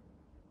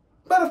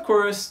 But of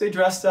course, they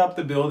dressed up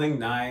the building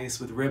nice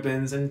with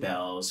ribbons and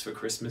bells for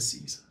Christmas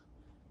season.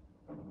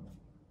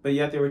 But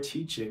yet they were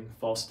teaching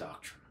false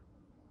doctrine.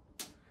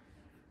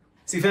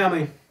 See,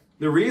 family,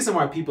 the reason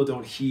why people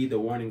don't heed the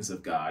warnings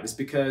of God is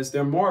because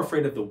they're more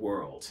afraid of the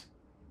world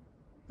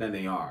than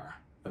they are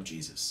of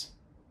Jesus.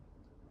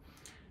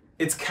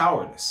 It's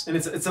cowardice, and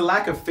it's a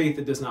lack of faith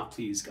that does not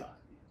please God.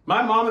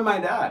 My mom and my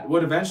dad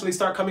would eventually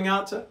start coming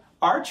out to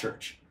our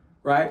church,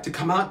 right? To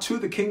come out to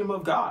the kingdom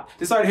of God.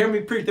 They started hearing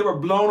me preach. They were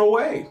blown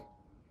away.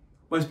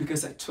 Well, it's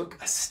because I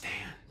took a stand.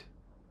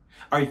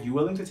 Are you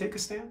willing to take a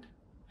stand?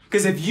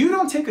 Because if you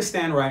don't take a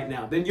stand right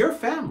now, then your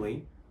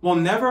family will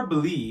never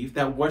believe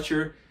that what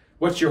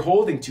you're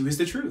holding to is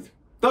the truth.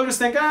 They'll just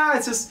think,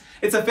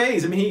 it's a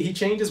phase. I mean, he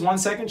changes 1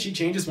 second, she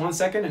changes 1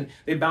 second, and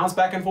they bounce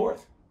back and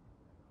forth.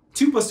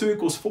 2 +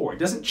 2 = 4. It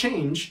doesn't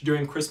change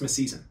during Christmas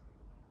season.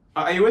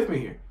 Are you with me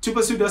here? 2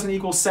 + 2 doesn't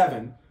equal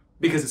 7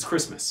 because it's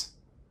Christmas.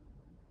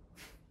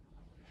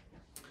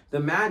 The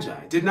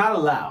Magi did not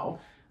allow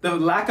the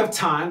lack of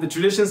time, the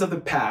traditions of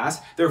the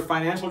past, their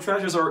financial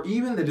treasures, or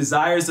even the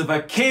desires of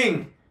a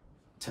king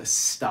to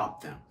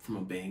stop them from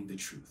obeying the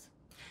truth.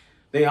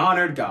 They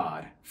honored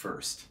God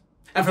first.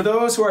 And for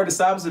those who are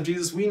disciples of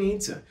Jesus, we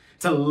need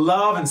to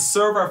love and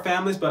serve our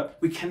families, but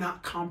we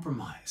cannot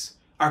compromise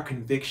our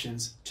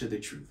convictions to the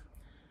truth.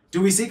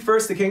 Do we seek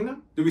first the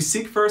kingdom? Do we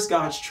seek first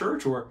God's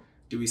church? Or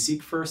do we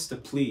seek first to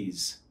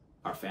please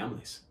our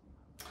families?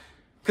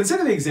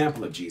 Consider the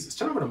example of Jesus.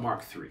 Turn over to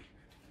Mark 3.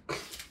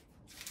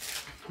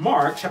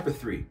 Mark chapter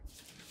 3.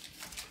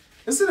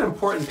 This is an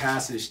important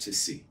passage to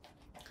see.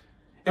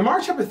 In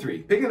Mark chapter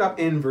 3, picking it up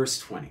in verse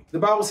 20, the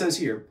Bible says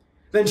here,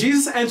 then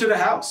Jesus entered a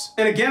house,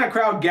 and again a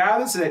crowd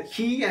gathered so that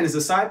he and his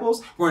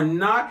disciples were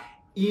not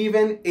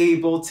even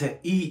able to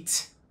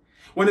eat.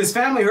 When his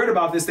family heard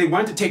about this, they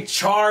went to take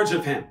charge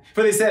of him,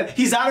 for they said,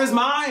 he's out of his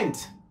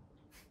mind.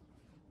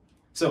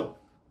 So,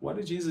 what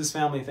did Jesus'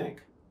 family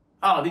think?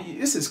 Oh,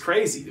 this is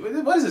crazy.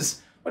 What is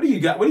this? What do you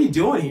got? What are you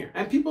doing here?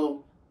 And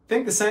people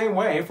think the same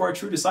way for a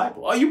true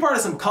disciple. Oh, you part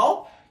of some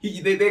cult?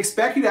 They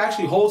expect you to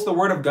actually hold to the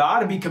word of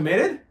God and be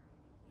committed?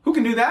 Who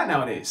can do that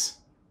nowadays?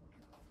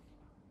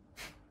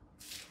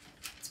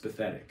 It's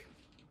pathetic.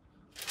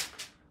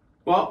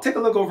 Well, take a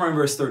look over in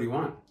verse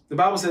 31. The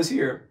Bible says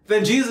here,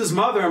 then Jesus'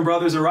 mother and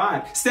brothers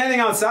arrived.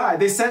 Standing outside,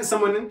 they sent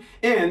someone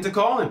in to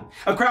call him.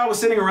 A crowd was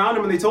sitting around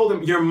him, and they told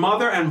him, your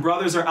mother and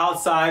brothers are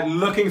outside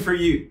looking for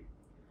you.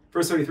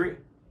 Verse 33,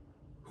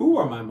 who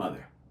are my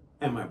mother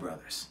and my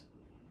brothers?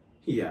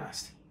 He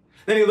asked.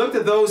 Then he looked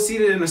at those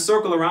seated in a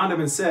circle around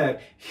him and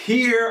said,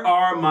 here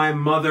are my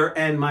mother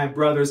and my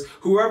brothers.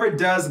 Whoever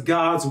does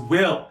God's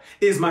will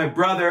is my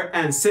brother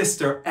and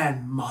sister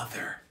and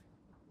mother.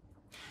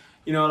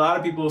 You know, a lot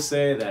of people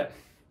say that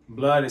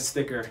blood is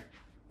thicker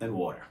than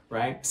water,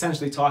 right?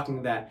 Essentially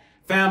talking that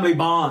family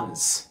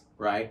bonds,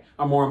 right,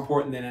 are more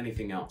important than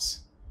anything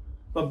else.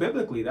 But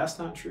biblically, that's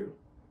not true.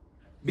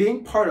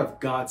 Being part of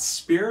God's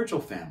spiritual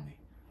family,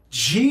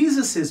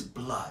 Jesus'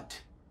 blood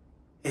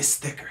is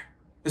thicker,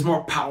 is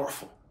more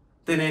powerful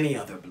than any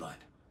other blood.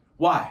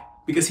 Why?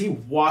 Because he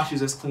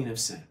washes us clean of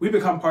sin. We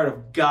become part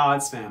of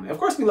God's family. Of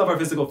course, we love our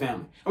physical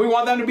family, and we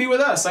want them to be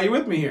with us. Are you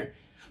with me here?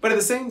 But at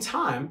the same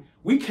time,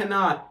 we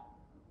cannot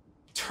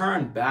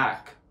turn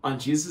back on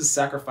Jesus'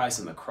 sacrifice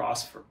on the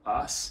cross for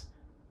us,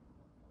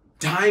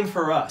 dying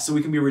for us so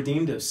we can be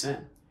redeemed of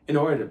sin in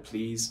order to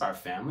please our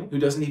family who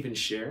doesn't even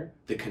share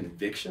the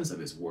convictions of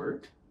his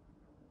word.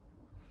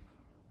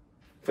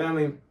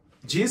 Family,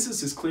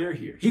 Jesus is clear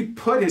here. He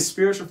put his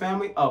spiritual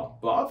family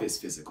above his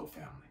physical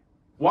family.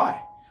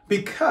 Why?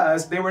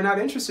 Because they were not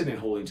interested in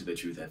holding to the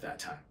truth at that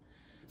time.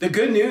 The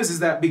good news is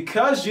that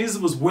because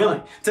Jesus was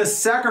willing to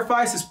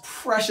sacrifice his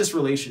precious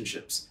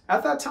relationships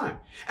at that time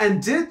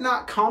and did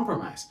not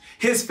compromise,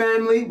 his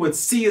family would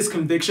see his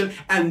conviction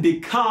and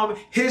become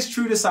his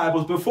true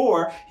disciples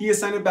before he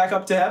ascended back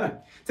up to heaven.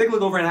 Take a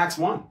look over in Acts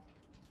 1.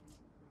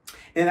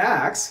 In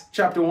Acts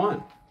chapter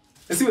 1,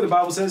 let's see what the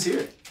Bible says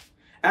here.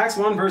 Acts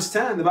 1 verse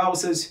 10, the Bible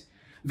says,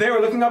 They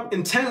were looking up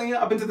intently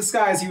up into the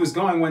sky as he was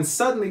going, when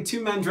suddenly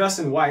 2 men dressed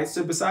in white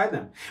stood beside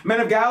them. Men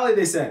of Galilee,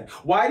 they said,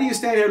 why do you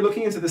stand here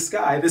looking into the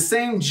sky? The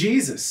same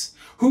Jesus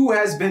who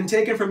has been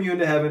taken from you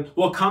into heaven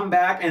will come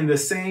back in the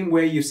same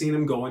way you've seen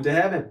him go into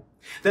heaven.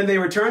 Then they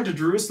returned to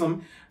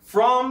Jerusalem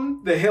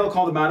from the hill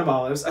called the Mount of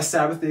Olives, a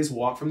Sabbath day's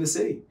walk from the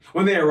city.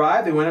 When they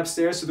arrived, they went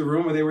upstairs to the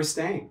room where they were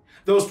staying.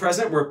 Those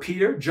present were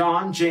Peter,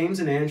 John, James,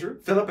 and Andrew,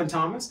 Philip and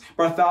Thomas,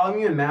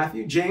 Bartholomew and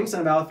Matthew, James,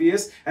 son of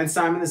Alphaeus, and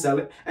Simon the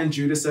Zealot, and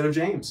Judas, son of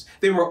James.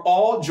 They were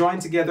all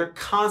joined together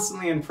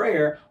constantly in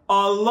prayer,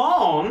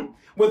 along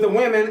with the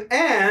women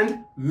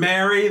and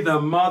Mary, the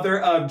mother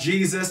of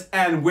Jesus,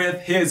 and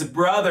with his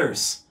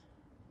brothers.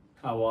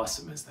 How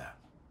awesome is that?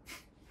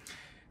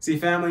 See,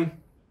 family,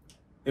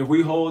 if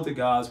we hold to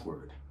God's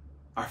word,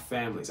 our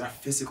families, our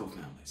physical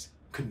families,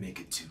 could make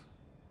it too.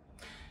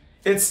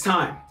 It's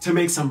time to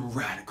make some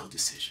radical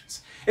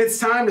decisions. It's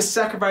time to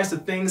sacrifice the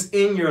things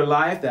in your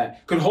life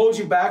that could hold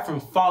you back from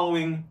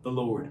following the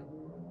Lord.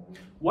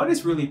 What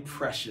is really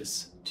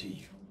precious to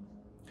you?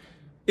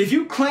 If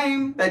you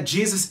claim that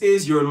Jesus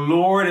is your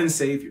Lord and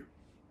Savior,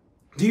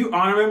 do you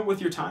honor him with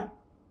your time?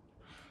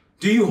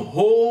 Do you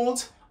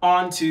hold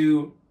on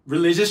to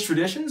religious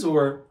traditions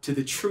or to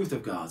the truth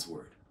of God's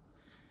word?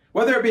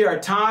 Whether it be our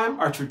time,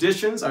 our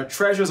traditions, our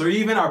treasures, or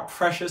even our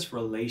precious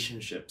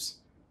relationships.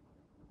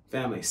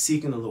 Family,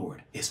 seeking the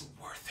Lord is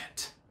worth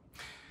it.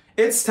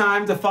 It's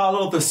time to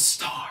follow the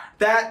star.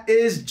 That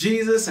is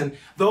Jesus and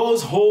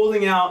those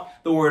holding out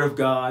the word of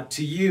God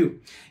to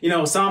you. You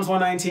know, Psalms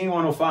 119,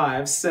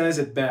 105 says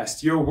it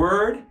best. Your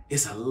word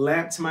is a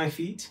lamp to my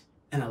feet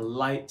and a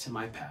light to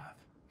my path.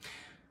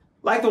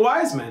 Like the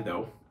wise men,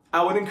 though,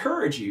 I would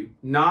encourage you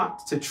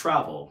not to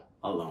travel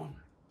alone.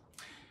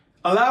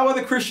 Allow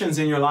other Christians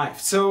in your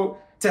life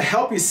to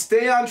help you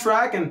stay on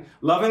track and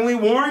lovingly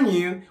warn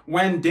you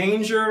when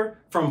danger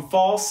from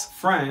false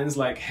friends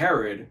like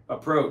Herod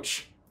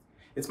approach.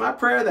 It's my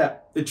prayer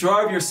that the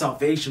joy of your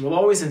salvation will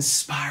always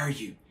inspire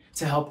you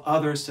to help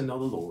others to know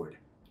the Lord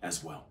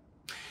as well.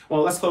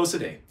 Well, let's close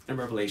today in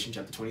Revelation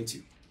chapter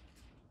 22.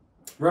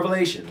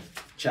 Revelation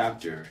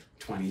chapter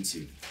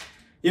 22.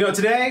 You know,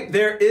 today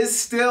there is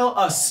still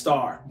a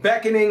star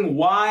beckoning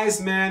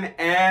wise men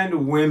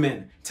and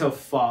women to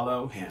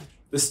follow him.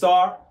 The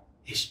star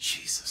is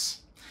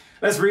Jesus.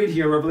 Let's read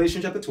here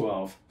Revelation chapter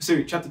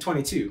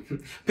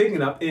 22, picking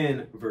it up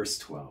in verse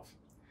 12.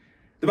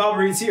 The Bible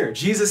reads here,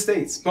 Jesus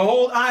states,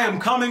 behold, I am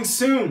coming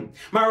soon.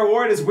 My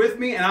reward is with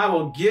me, and I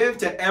will give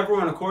to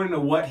everyone according to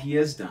what he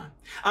has done.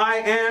 I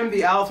am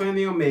the Alpha and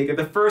the Omega,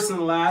 the first and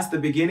the last, the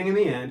beginning and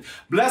the end.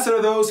 Blessed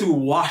are those who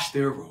wash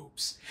their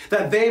robes,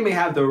 that they may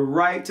have the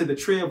right to the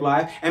tree of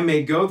life and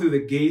may go through the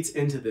gates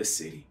into the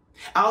city.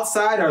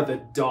 Outside are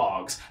the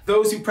dogs,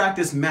 those who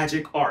practice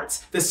magic arts,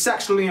 the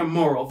sexually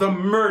immoral, the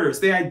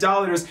murderers, the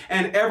idolaters,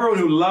 and everyone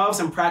who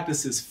loves and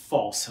practices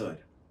falsehood.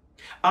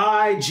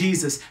 I,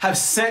 Jesus, have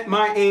sent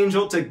my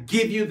angel to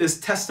give you this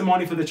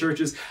testimony for the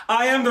churches.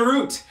 I am the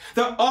root,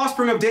 the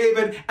offspring of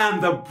David,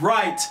 and the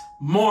bright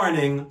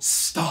morning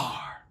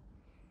star.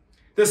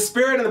 The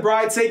Spirit and the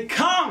bride say,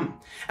 come,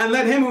 and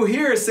let him who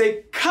hears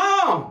say,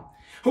 come.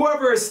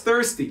 Whoever is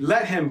thirsty,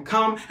 let him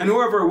come, and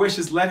whoever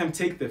wishes, let him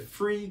take the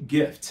free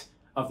gift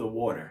of the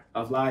water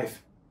of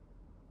life.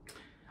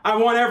 I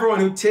want everyone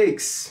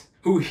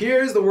who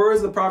hears the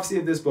words of the prophecy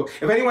of this book.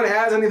 If anyone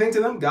adds anything to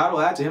them, God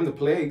will add to him the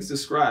plagues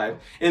described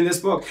in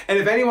this book. And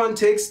if anyone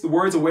takes the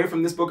words away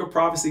from this book of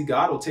prophecy,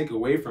 God will take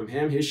away from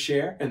him his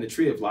share in the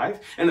tree of life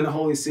and in the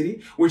holy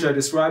city, which are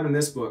described in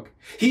this book.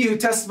 He who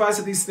testifies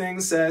to these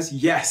things says,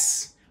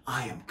 yes,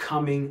 I am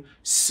coming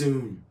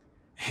soon.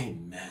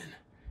 Amen.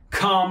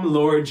 Come,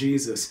 Lord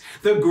Jesus.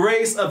 The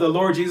grace of the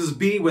Lord Jesus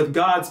be with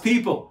God's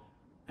people.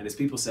 And his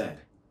people said,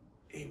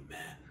 amen.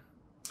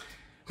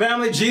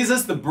 Family,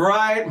 Jesus, the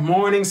bright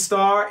morning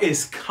star,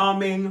 is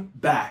coming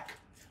back.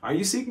 Are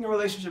you seeking a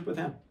relationship with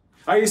him?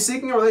 Are you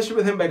seeking a relationship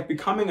with him by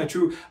becoming a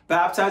true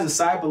baptized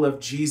disciple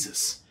of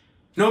Jesus?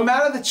 No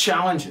matter the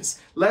challenges,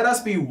 let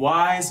us be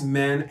wise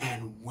men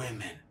and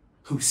women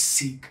who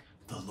seek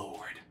the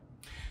Lord.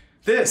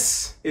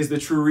 This is the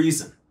true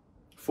reason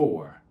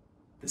for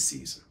the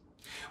season.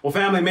 Well,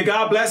 family, may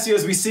God bless you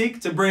as we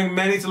seek to bring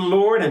many to the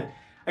Lord. And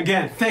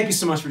again, thank you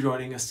so much for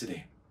joining us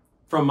today.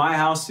 From my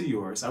house to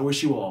yours, I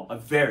wish you all a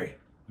very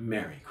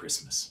Merry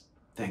Christmas.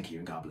 Thank you,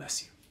 and God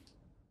bless you.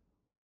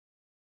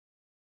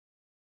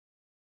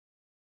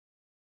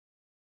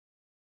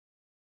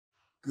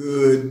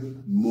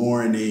 Good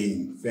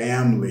morning,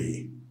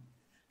 family.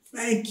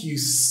 Thank you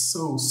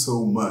so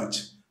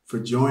much for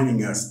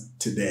joining us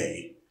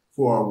today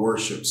for our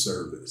worship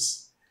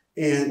service.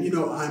 And,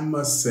 I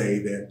must say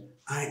that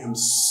I am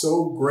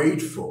so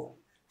grateful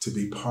to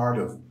be part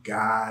of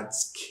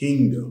God's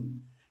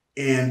kingdom.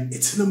 And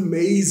it's an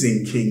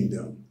amazing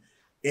kingdom.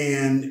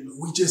 And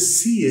we just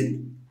see it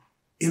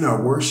in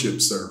our worship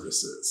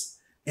services.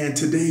 And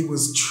today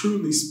was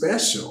truly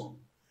special.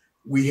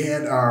 We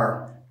had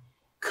our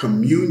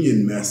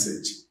communion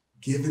message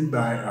given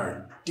by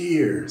our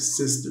dear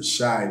sister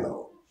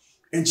Shiloh.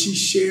 And she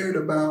shared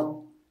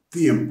about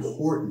the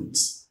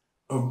importance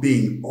of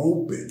being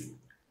open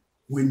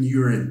when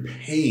you're in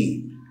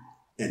pain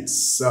and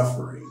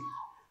suffering.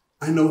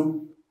 I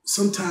know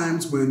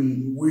sometimes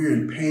when we're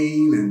in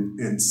pain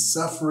and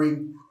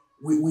suffering,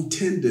 we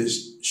tend to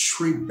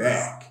shrink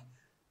back.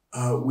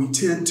 We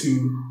tend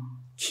to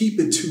keep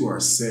it to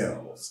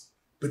ourselves,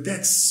 but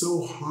that's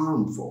so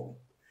harmful.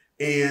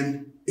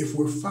 And if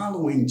we're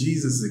following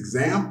Jesus'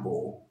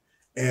 example,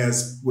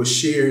 as was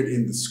shared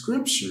in the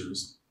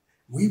scriptures,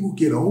 we will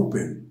get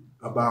open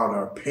about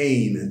our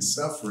pain and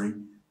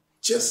suffering,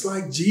 just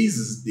like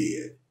Jesus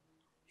did.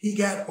 He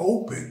got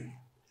open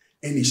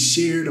and he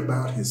shared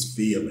about his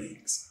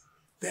feelings.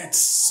 That's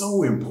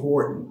so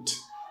important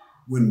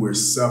when we're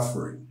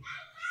suffering,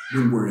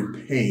 when we're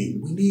in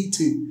pain. We need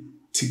to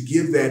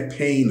give that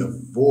pain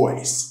a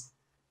voice.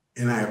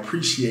 And I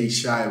appreciate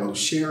Shiloh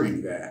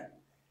sharing that.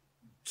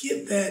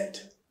 Give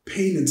that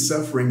pain and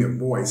suffering a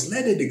voice.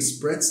 Let it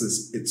express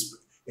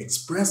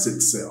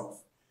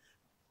itself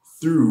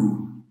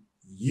through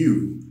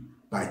you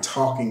by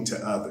talking to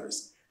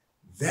others.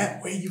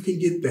 That way you can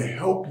get the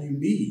help you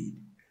need.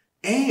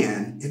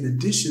 And in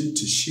addition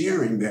to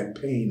sharing that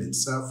pain and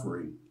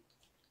suffering,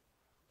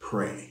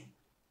 pray.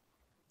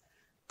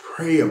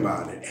 Pray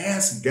about it.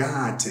 Ask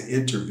God to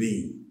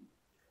intervene.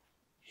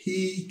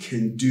 He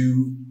can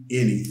do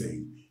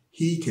anything.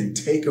 He can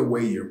take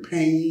away your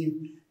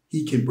pain.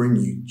 He can bring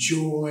you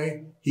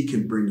joy. He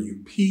can bring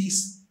you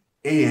peace.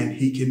 And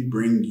he can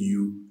bring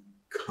you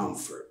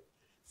comfort.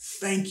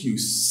 Thank you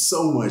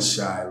so much,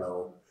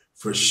 Shiloh,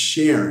 for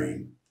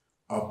sharing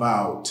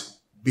about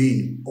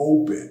being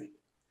open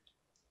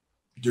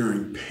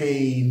during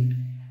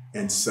pain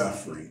and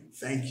suffering.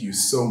 Thank you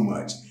so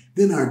much.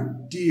 Then our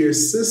dear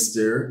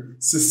sister,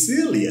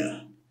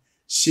 Cecilia,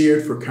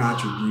 shared for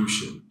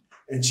contribution.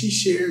 And she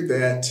shared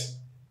that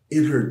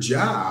in her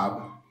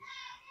job,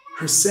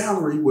 her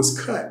salary was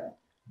cut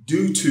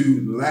due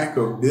to lack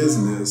of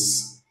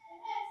business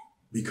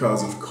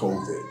because of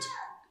COVID.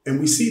 And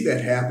we see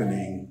that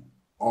happening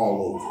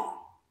all over.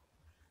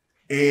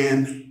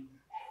 And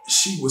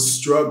she was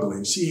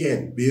struggling. She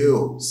had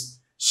bills.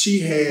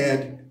 She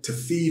had to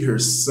feed her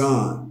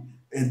son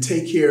and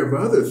take care of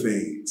other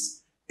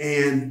things.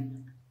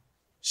 And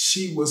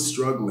she was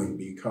struggling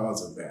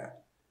because of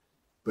that.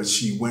 But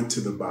she went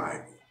to the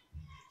Bible.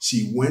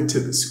 She went to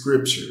the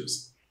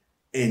scriptures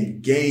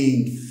and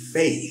gained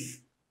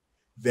faith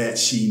that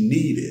she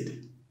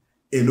needed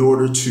in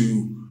order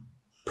to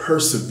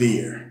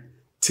persevere,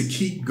 to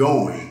keep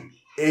going,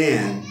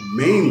 and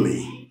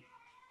mainly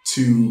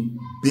to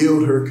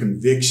build her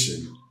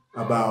conviction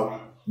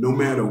about no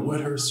matter what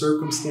her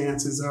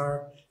circumstances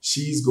are,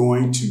 she's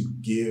going to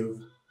give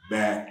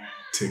back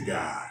to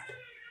God.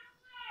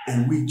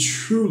 And we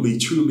truly,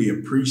 truly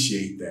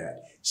appreciate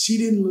that. She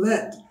didn't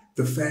let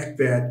the fact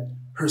that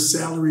her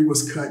salary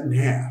was cut in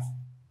half.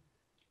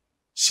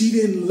 She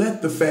didn't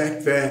let the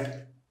fact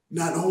that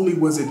not only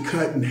was it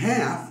cut in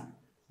half,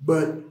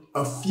 but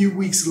a few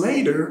weeks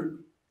later,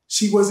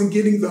 she wasn't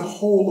getting the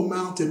whole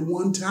amount at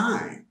one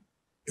time.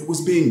 It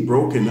was being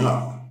broken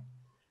up.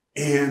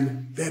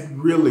 And that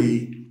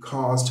really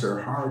caused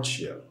her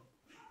hardship.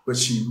 But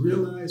she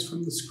realized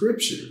from the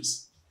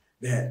scriptures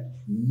that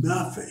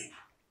nothing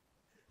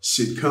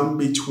should come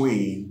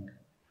between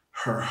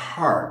her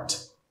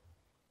heart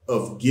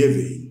of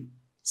giving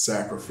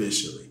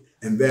sacrificially.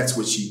 And that's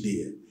what she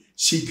did.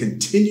 She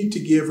continued to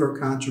give her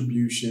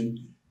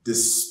contribution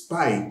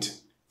despite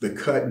the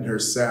cut in her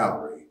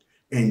salary.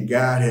 And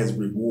God has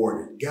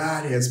rewarded.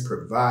 God has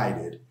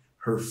provided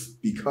her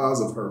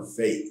because of her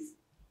faith.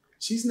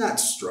 She's not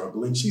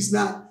struggling. She's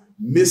not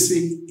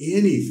missing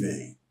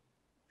anything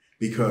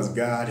because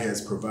God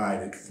has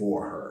provided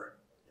for her.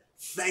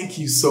 Thank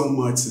you so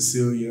much,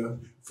 Cecilia,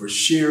 for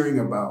sharing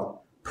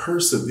about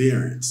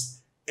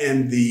perseverance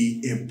and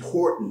the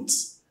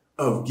importance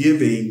of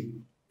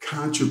giving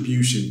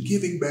contribution,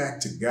 giving back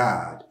to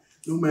God,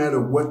 no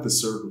matter what the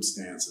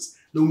circumstances,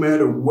 no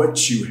matter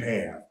what you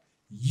have,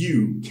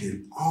 you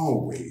can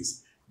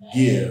always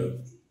give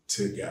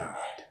to God.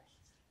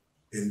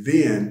 And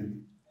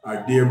then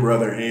our dear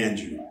brother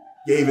Andrew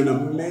gave an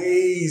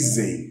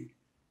amazing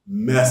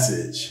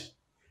message.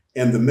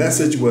 And the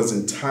message was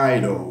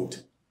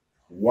entitled,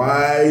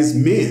 Wise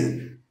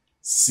Men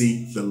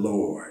Seek the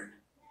Lord.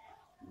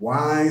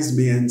 Wise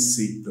men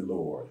seek the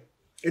Lord.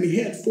 And he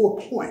had 4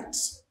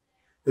 points.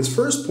 His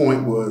first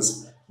point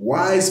was,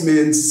 wise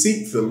men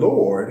seek the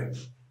Lord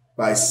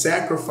by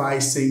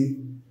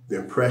sacrificing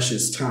their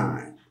precious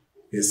time.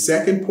 His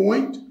second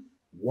point,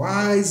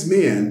 wise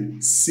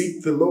men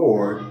seek the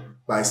Lord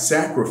by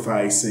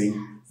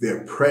sacrificing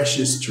their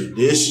precious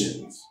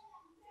traditions.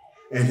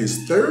 And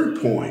his third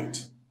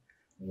point,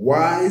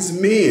 wise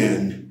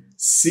men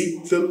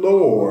seek the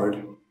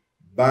Lord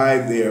by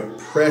their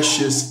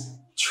precious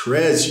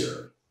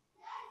treasure.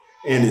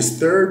 And his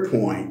third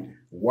point,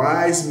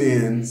 wise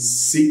men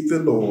seek the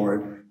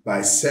Lord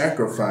by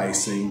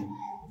sacrificing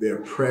their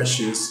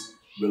precious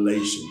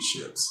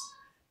relationships.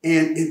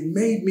 And it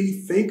made me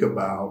think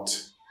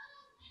about,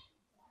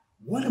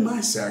 what am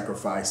I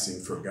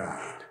sacrificing for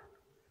God?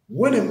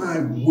 What am I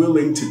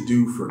willing to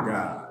do for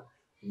God?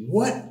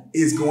 what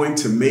is going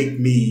to make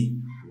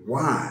me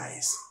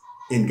wise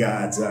in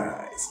God's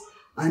eyes?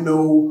 I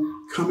know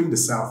coming to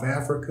South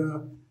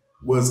Africa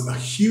was a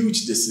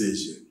huge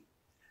decision,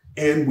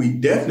 and we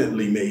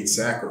definitely made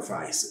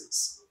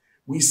sacrifices.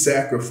 We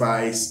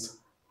sacrificed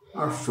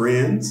our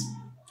friends,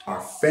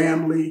 our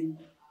family,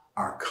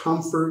 our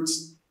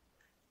comforts,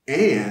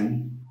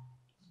 and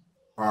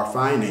our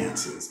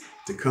finances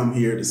to come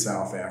here to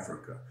South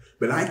Africa.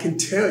 But I can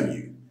tell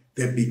you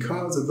that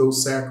because of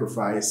those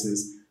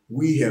sacrifices,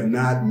 we have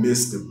not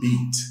missed a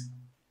beat.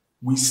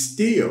 We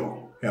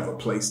still have a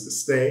place to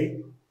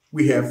stay.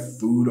 We have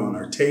food on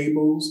our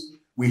tables.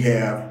 We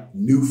have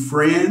new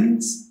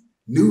friends,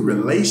 new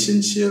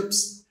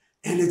relationships,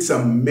 and it's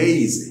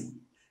amazing.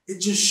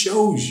 It just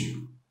shows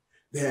you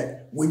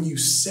that when you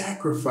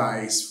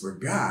sacrifice for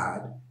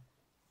God,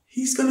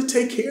 He's going to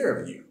take care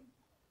of you.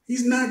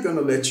 He's not going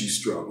to let you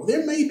struggle.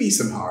 There may be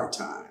some hard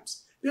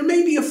times. There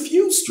may be a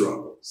few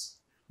struggles,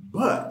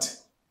 but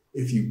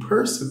if you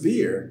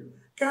persevere,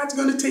 God's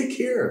going to take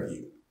care of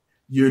you.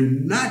 You're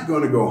not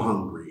going to go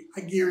hungry.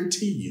 I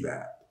guarantee you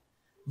that.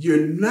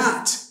 You're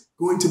not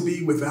going to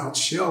be without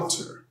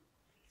shelter.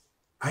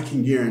 I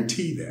can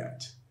guarantee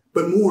that.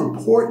 But more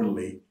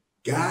importantly,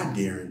 God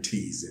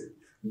guarantees it.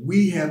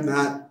 We have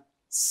not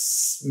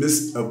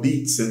missed a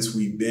beat since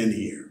we've been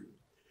here.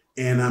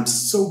 And I'm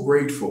so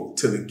grateful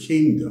to the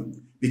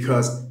kingdom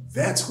because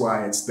that's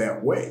why it's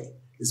that way.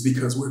 It's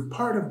because we're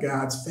part of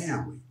God's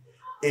family,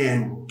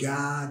 and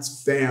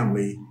God's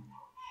family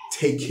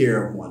take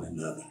care of one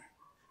another.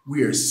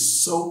 We are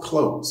so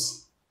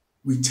close.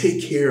 We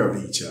take care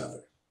of each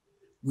other.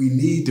 We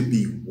need to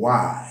be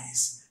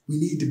wise. We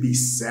need to be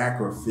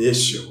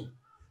sacrificial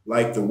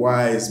like the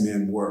wise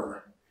men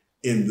were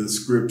in the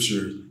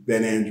scripture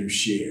that Andrew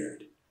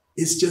shared.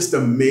 It's just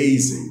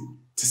amazing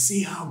to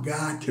see how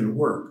God can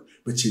work,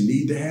 but you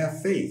need to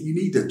have faith. You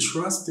need to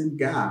trust in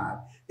God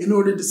in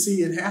order to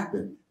see it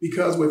happen,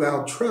 because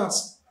without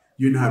trust,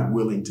 you're not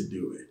willing to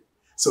do it.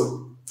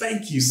 So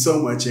thank you so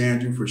much,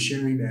 Andrew, for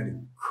sharing that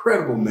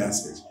incredible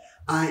message.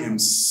 I am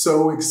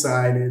so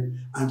excited.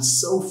 I'm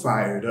so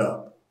fired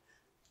up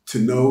to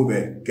know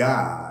that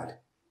God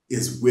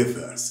is with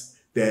us,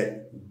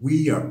 that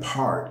we are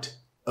part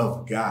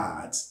of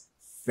God's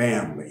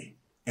family,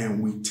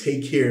 and we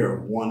take care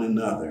of one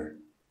another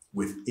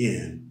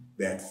within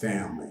that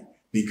family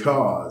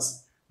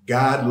because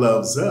God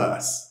loves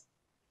us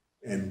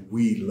and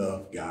we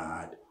love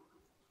God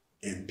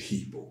and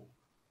people.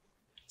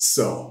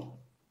 So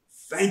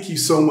thank you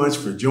so much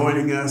for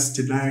joining us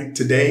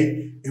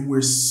today, and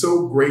we're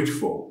so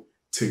grateful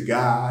to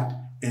God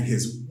and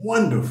His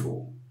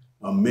wonderful,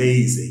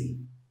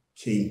 amazing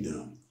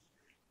kingdom.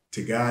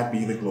 To God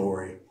be the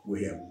glory.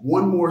 We have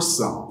one more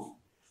song.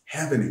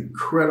 Have an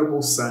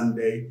incredible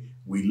Sunday.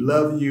 We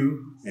love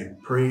you,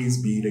 and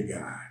praise be to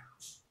God.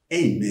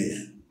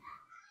 Amen.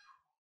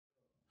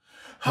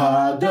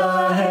 Hark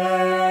the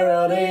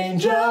herald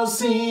angels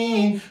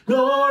sing,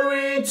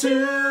 glory to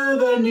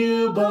the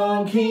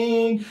newborn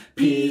King.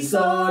 Peace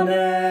on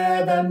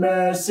earth and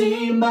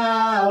mercy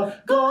mild,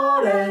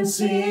 God and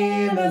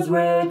sinners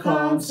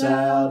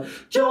reconciled.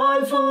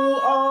 Joyful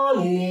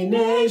all ye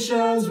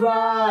nations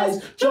rise,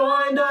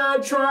 join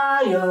the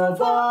triumph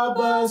of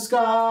the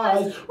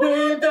skies.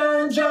 With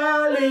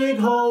angelic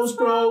hosts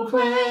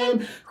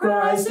proclaim,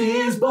 Christ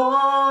is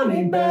born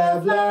in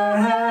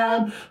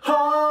Bethlehem.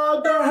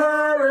 Hark the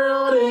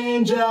herald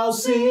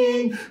angels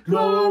sing,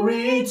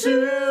 glory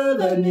to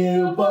the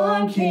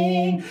newborn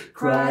King.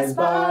 Christ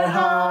by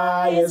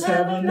highest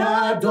heaven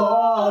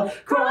adored,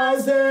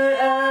 Christ the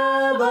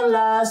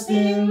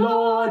everlasting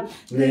Lord.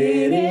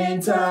 Late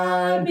in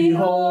time,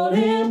 behold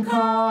Him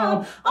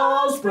come,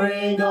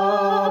 offspring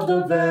of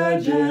the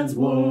Virgin's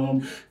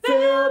womb.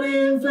 Veiled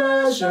in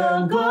flesh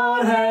and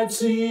Godhead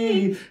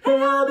see,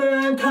 held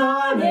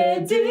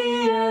incarnate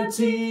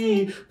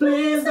deity,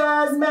 pleased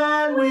as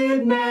man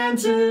with man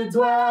to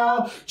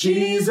dwell.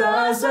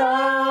 Jesus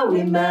our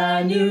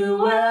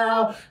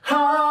Emmanuel.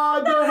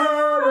 Hark the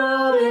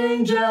herald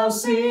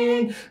angels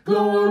sing,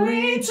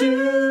 glory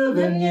to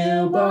the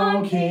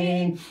newborn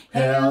King.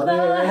 Hail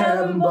the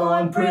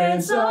heaven-born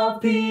Prince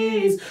of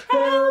Peace,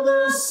 hail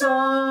the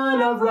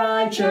Son of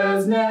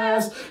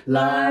Righteousness.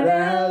 Light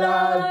and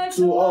life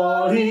to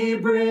all He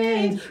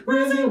brings,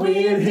 risen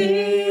with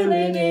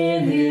healing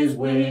in His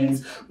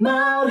wings.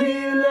 Mild He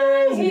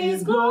lay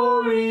His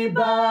glory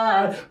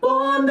by,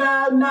 born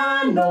that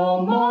man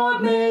no more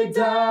may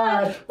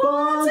die,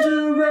 born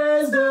to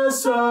raise the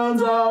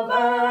sons of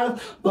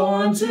earth,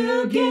 born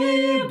to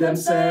give them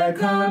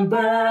second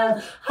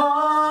birth.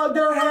 Hark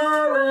the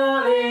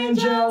herald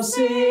angels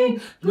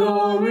sing,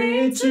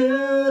 glory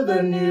to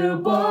the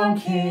newborn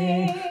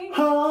King.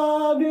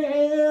 Hark the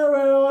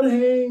herald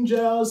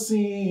angels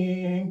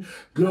sing,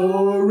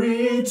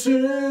 glory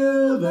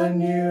to the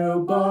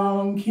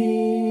newborn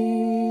King.